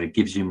think about it, it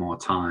gives you more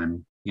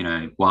time, you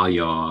know, while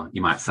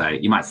you might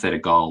set a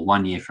goal,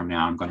 1 year from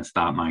now, I'm going to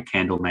start my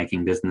candle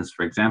making business,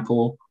 for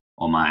example,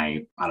 or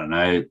my, I don't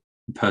know,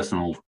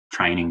 personal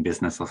training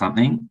business or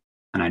something.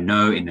 And I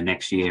know in the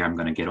next year, I'm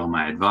going to get all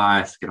my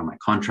advice, get all my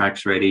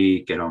contracts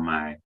ready, get all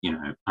my, you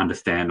know,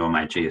 understand all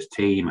my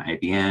GST, my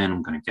ABN.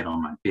 I'm going to get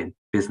all my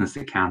business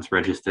accounts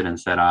registered and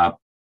set up.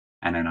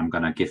 And then I'm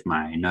going to give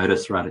my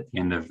notice right at the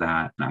end of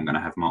that. And I'm going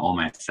to have all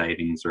my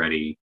savings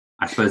ready.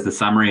 I suppose the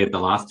summary of the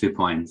last 2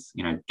 points,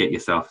 you know, get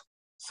yourself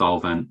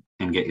solvent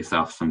and get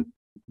yourself some,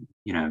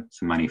 you know,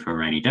 some money for a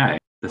rainy day.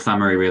 The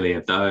summary really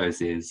of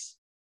those is,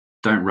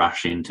 don't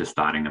rush into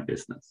starting a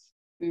business.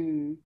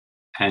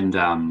 And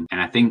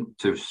I think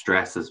to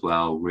stress as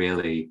well,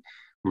 really,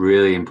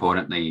 really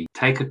importantly,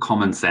 take a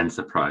common sense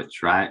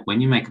approach, right?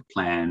 When you make a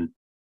plan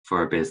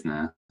for a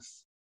business,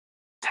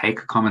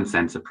 take a common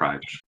sense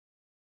approach,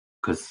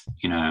 because,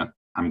 you know,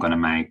 I'm going to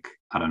make,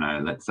 I don't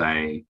know, let's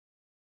say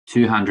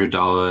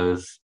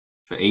 $200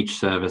 for each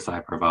service I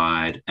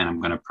provide, and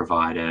I'm going to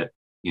provide it,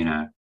 you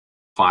know,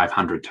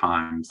 500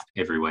 times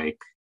every week,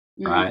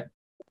 right?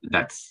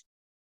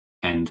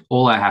 And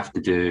all I have to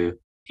do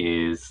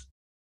is,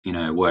 you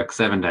know, work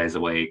 7 days a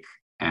week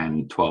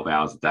and 12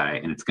 hours a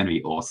day, and it's going to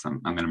be awesome.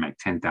 I'm going to make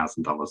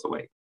 $10,000 a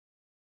week.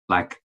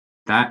 Like,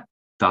 that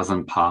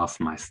doesn't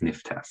pass my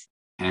sniff test.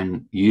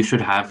 And you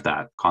should have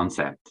that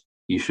concept.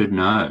 You should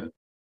know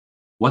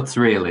what's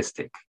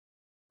realistic,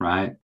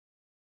 right?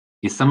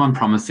 Is someone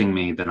promising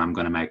me that I'm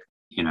going to make,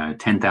 you know,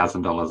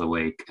 $10,000 a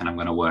week and I'm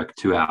going to work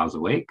 2 hours a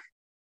week?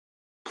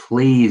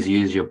 Please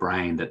use your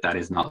brain that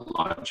is not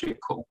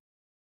logical.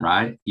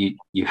 Right?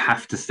 You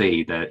have to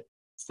see that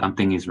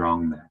something is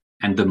wrong there.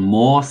 And the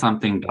more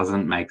something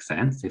doesn't make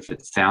sense, if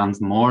it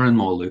sounds more and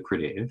more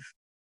lucrative,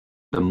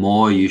 the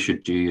more you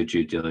should do your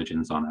due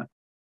diligence on it.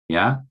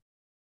 Yeah.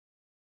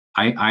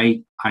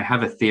 I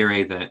have a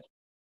theory that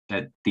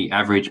that the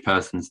average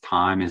person's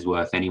time is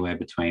worth anywhere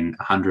between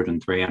 $100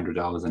 and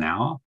 $300 an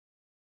hour.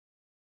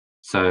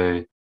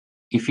 So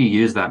if you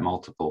use that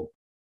multiple,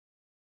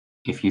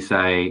 if you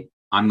say,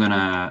 I'm going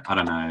to, I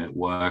don't know,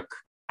 work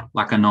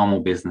like a normal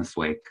business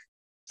week,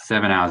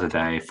 7 hours a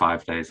day,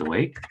 5 days a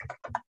week,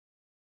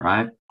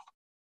 right?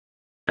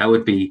 That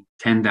would be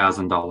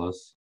 $10,000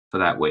 for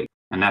that week.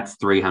 And that's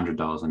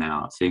 $300 an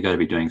hour. So you've got to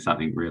be doing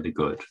something really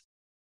good,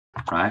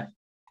 right?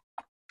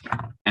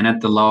 And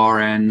at the lower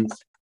end,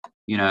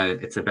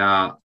 it's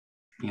about,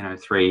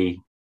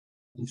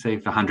 say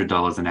for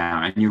 $100 an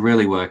hour, and you're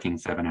really working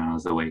 7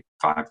 hours a week,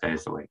 5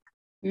 days a week.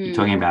 You're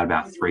talking about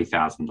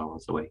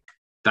 $3,000 a week.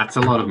 That's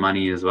a lot of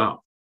money as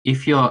well.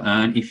 If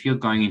you're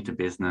going into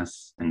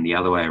business and the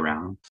other way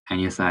around, and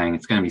you're saying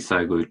it's going to be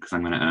so good because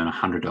I'm going to earn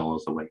 $100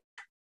 a week,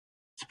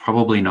 it's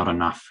probably not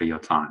enough for your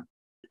time.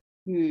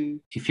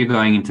 If you're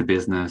going into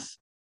business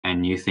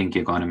and you think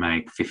you're going to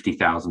make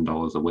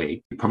 $50,000 a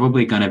week, you're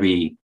probably going to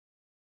be,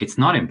 it's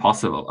not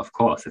impossible, of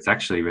course. It's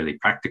actually really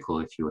practical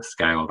if you were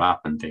scaled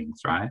up and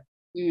things, right?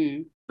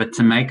 But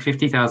to make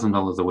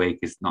 $50,000 a week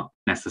is not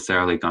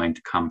necessarily going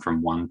to come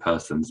from one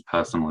person's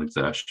personal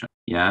exertion.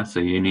 Yeah. So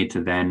you need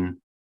to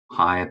then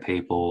hire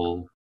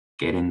people,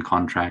 get in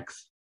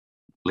contracts,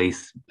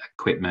 lease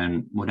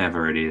equipment,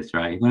 whatever it is,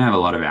 right? You're going to have a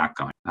lot of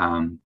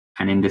outgoing.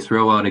 And in this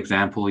real world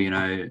example,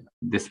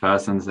 this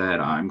person said,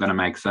 I'm going to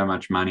make so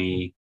much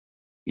money.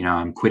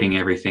 I'm quitting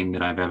everything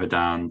that I've ever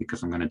done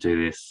because I'm going to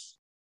do this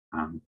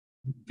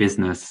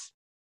business.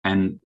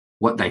 And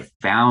what they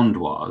found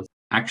was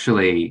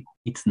actually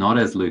it's not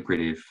as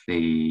lucrative.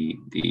 The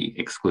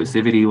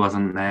exclusivity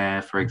wasn't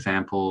there, for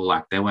example,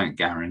 like they weren't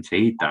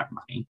guaranteed that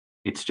money.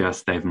 It's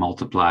just they've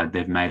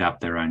made up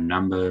their own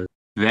numbers.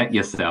 Vet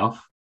yourself,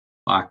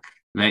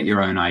 vet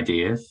your own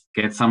ideas,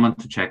 get someone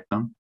to check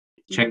them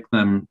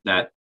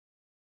that,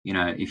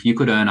 if you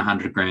could earn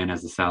 100 grand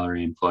as a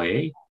salary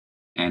employee,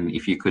 and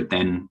if you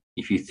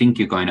think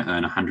you're going to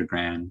earn 100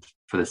 grand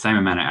for the same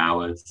amount of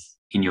hours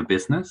in your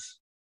business,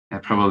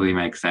 that probably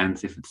makes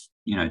sense if it's,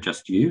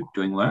 just you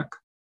doing work.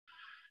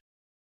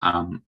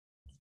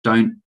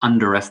 Don't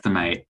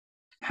underestimate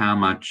how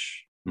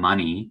much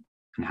money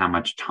and how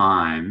much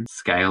time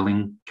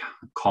scaling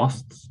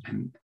costs.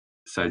 And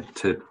so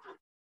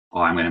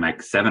I'm going to make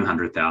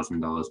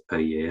 $700,000 per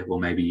year. Well,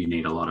 maybe you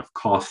need a lot of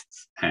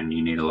costs and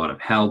you need a lot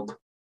of help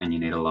and you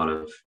need a lot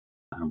of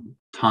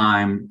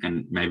time,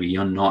 and maybe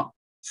you're not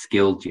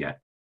skilled yet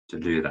to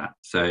do that.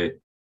 So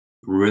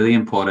really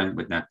important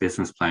with that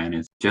business plan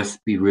is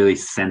just be really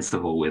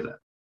sensible with it.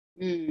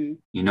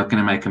 You're not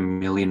going to make $1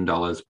 million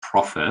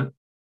profit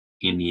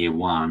in year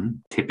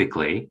one,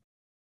 typically,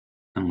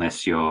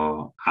 unless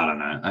you're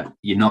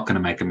not going to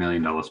make $1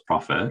 million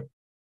profit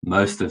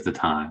most of the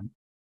time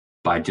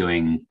by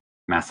doing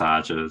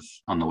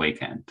massages on the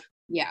weekend.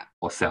 Yeah.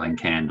 Or selling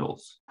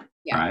candles.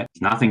 Yeah. Right.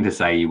 It's nothing to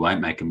say you won't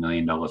make $1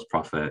 million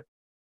profit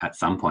at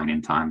some point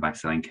in time by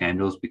selling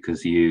candles,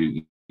 because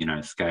you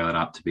scale it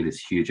up to be this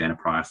huge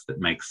enterprise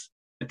that makes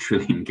 1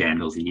 trillion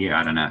candles a year.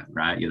 I don't know,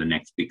 right? You're the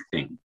next big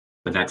thing.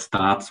 But that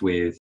starts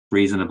with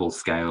reasonable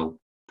scale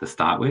to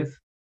start with.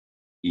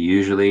 You're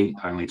usually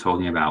only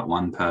talking about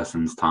one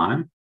person's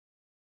time.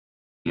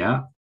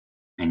 Yeah.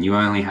 And you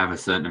only have a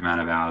certain amount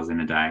of hours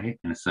in a day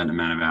and a certain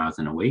amount of hours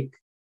in a week.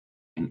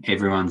 And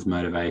everyone's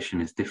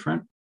motivation is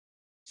different.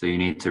 So you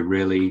need to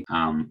really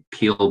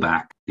peel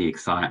back the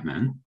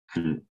excitement.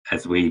 And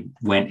as we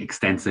went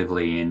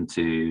extensively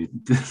into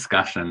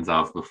discussions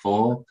of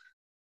before,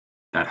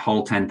 that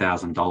whole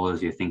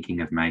 $10,000 you're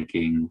thinking of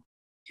making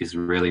is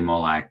really more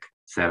like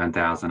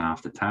 $7,000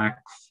 after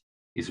tax,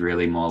 is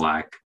really more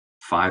like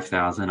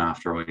 $5,000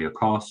 after all your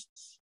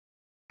costs.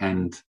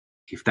 And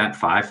if that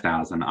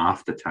 $5,000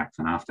 after tax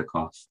and after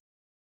costs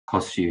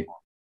costs you,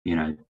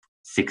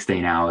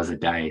 16 hours a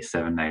day,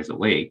 7 days a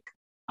week,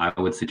 I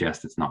would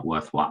suggest it's not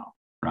worthwhile,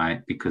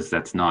 right? Because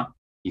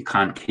you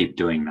can't keep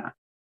doing that.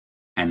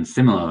 And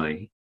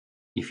similarly,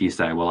 if you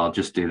say, well, I'll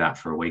just do that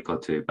for a week or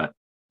two, but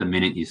the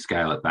minute you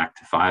scale it back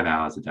to 5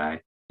 hours a day,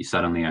 you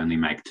suddenly only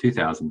make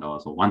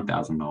 $2,000 or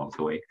 $1,000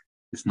 a week.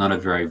 It's not a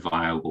very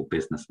viable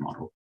business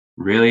model.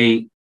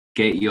 Really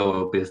get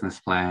your business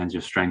plans,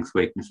 your strengths,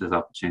 weaknesses,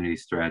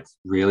 opportunities, threats,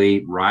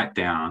 really write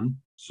down,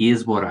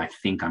 here's what I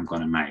think I'm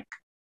going to make,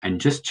 and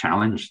just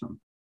challenge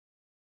them.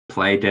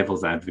 Play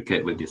devil's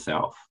advocate with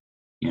yourself.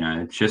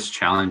 Just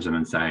challenge them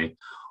and say,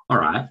 all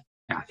right,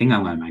 I think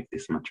I'm going to make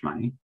this much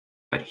money,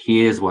 but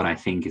here's what I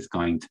think is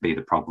going to be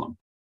the problem.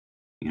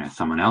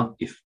 Someone else,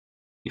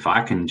 if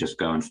I can just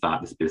go and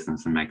start this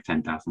business and make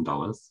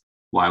 $10,000,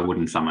 why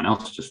wouldn't someone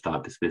else just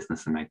start this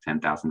business and make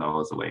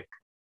 $10,000 a week?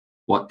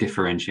 What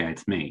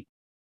differentiates me?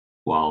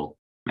 Well,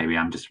 maybe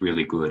I'm just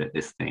really good at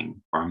this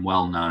thing, or I'm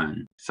well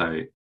known.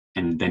 So,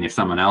 and then if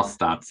someone else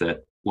starts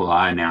it, well,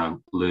 I now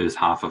lose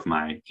half of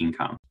my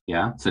income.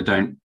 Yeah. So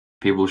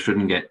people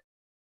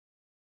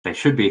they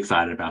should be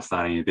excited about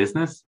starting a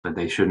business, but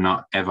they should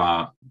not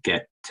ever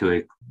get to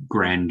a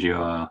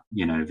grandeur,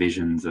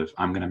 visions of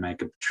I'm going to make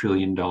 $1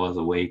 trillion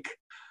a week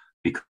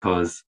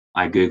because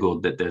I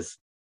Googled that there's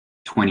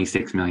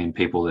 26 million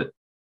people that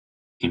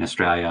in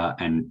Australia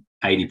and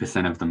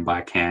 80% of them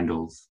buy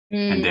candles.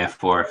 And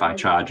therefore, if I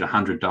charge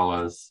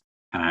 $100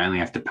 and I only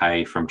have to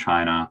pay from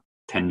China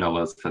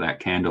 $10 for that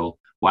candle,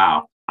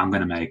 wow, I'm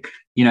going to make,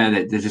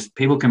 there's just,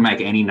 people can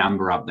make any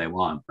number up they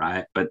want,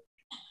 right?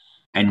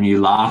 And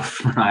you laugh,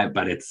 right?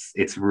 But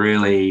it's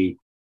really,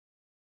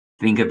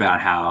 think about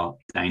how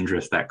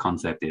dangerous that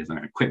concept is. I'm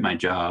going to quit my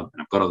job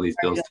and I've got all these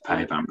bills to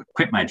pay, but I'm going to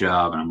quit my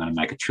job and I'm going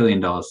to make $1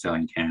 trillion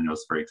selling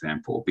candles, for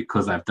example,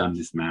 because I've done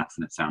this maths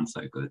and it sounds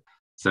so good.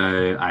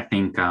 So I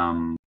think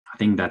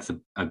that's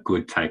a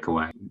good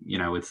takeaway.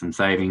 With some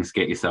savings,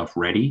 get yourself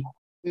ready,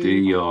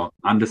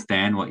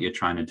 understand what you're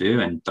trying to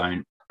do, and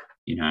don't,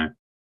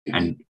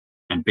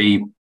 and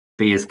be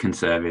as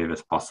conservative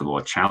as possible,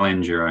 or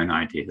challenge your own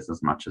ideas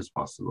as much as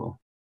possible.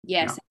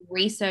 Yes,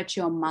 research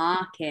your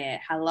market.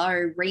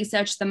 Hello,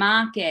 research the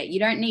market. You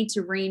don't need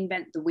to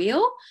reinvent the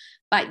wheel,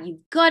 but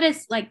you've got to,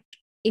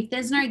 if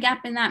there's no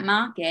gap in that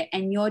market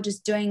and you're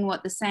just doing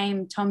what the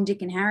same Tom,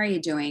 Dick, and Harry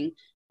are doing,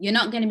 you're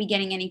not going to be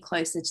getting any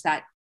closer to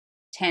that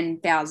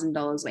 $10,000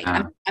 a week.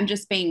 I'm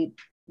just being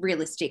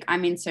realistic.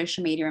 I'm in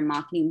social media and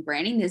marketing and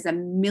branding. There's a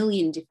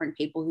million different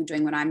people who are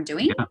doing what I'm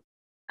doing. Yeah.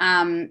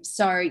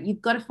 So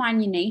you've got to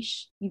find your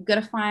niche. You've got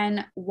to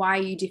find why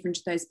you're different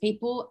to those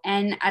people.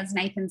 And as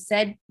Nathan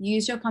said,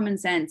 use your common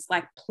sense.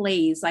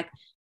 Please,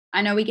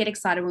 I know we get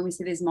excited when we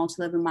see there's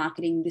multi-level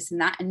marketing, this and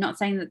that, and not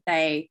saying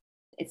that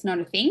it's not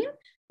a thing,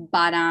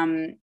 but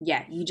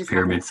you just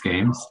pyramid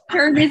schemes.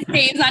 Pyramid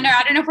schemes. I know.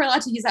 I don't know if we're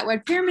allowed to use that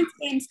word, pyramid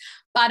schemes,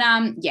 but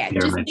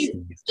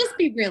just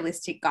be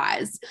realistic,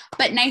 guys.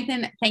 But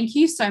Nathan, thank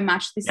you so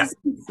much. This has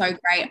been so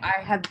great.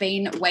 I have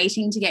been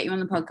waiting to get you on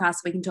the podcast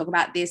so we can talk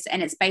about this,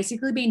 and it's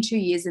basically been 2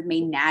 years of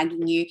me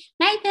nagging you,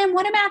 Nathan,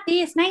 what about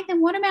this?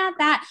 Nathan, what about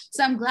that?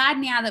 So I'm glad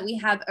now that we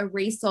have a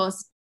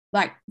resource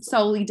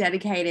solely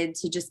dedicated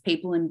to just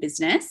people in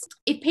business.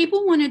 If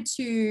people wanted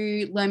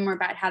to learn more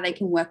about how they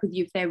can work with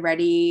you if they're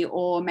ready,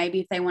 or maybe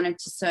if they wanted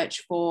to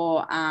search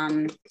for,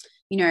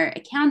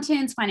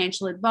 accountants,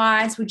 financial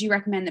advice, would you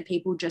recommend that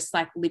people just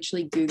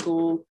literally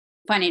Google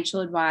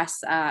financial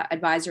advice,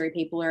 advisory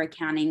people or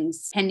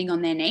accountings, depending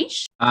on their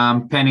niche?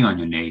 Depending on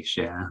your niche,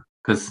 yeah.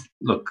 Because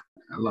look,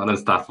 a lot of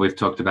stuff we've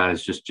talked about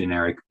is just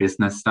generic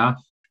business stuff.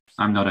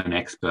 I'm not an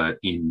expert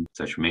in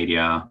social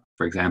media,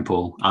 for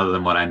example, other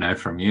than what I know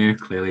from you,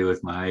 clearly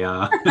with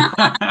my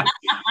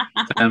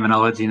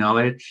terminology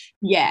knowledge.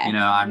 Yeah.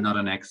 I'm not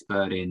an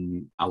expert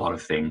in a lot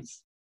of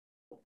things.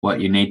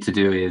 What you need to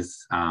do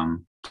is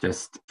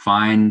just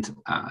find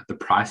the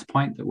price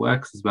point that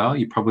works as well.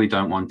 You probably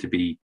don't want to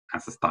be,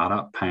 as a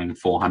startup, paying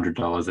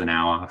 $400 an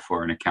hour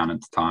for an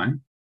accountant's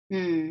time.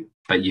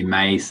 But you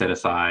may set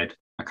aside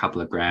a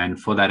couple of grand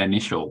for that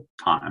initial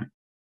time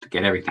to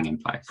get everything in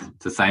place.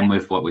 It's the same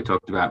with what we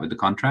talked about with the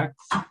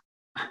contracts.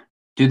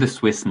 Do the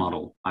Swiss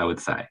model, I would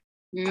say.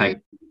 Take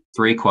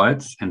 3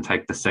 quotes and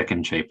take the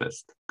second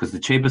cheapest, because the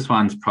cheapest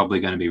one's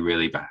probably going to be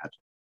really bad.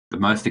 The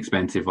most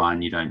expensive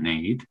one you don't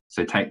need.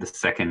 So take the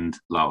second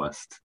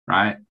lowest,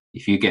 right?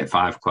 If you get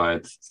 5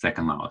 quotes,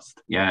 second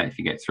lowest. Yeah, if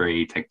you get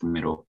 3, take the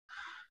middle.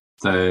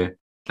 So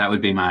that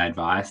would be my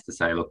advice, to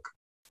say, look,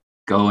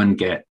 go and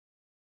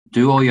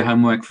do all your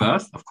homework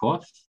first, of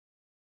course,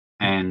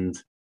 and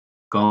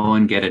go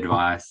and get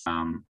advice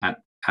at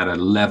a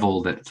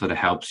level that sort of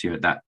helps you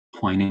at that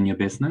point in your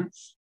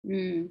business.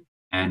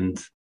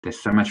 And there's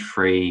so many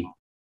free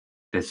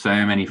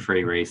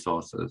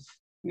resources.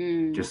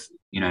 Just,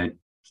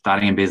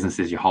 starting a business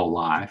is your whole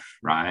life,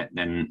 right?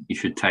 Then you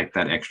should take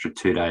that extra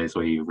 2 days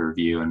where you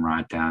review and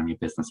write down your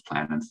business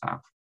plan and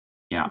stuff.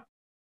 Yeah.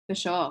 For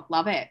sure.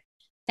 Love it.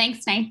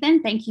 Thanks,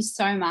 Nathan. Thank you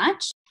so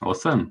much.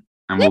 Awesome.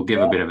 And we'll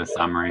give a bit of a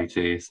summary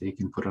too, so you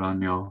can put it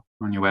on your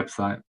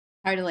website.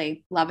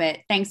 Totally. Love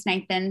it. Thanks,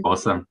 Nathan.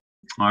 Awesome.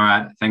 All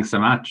right. Thanks so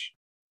much.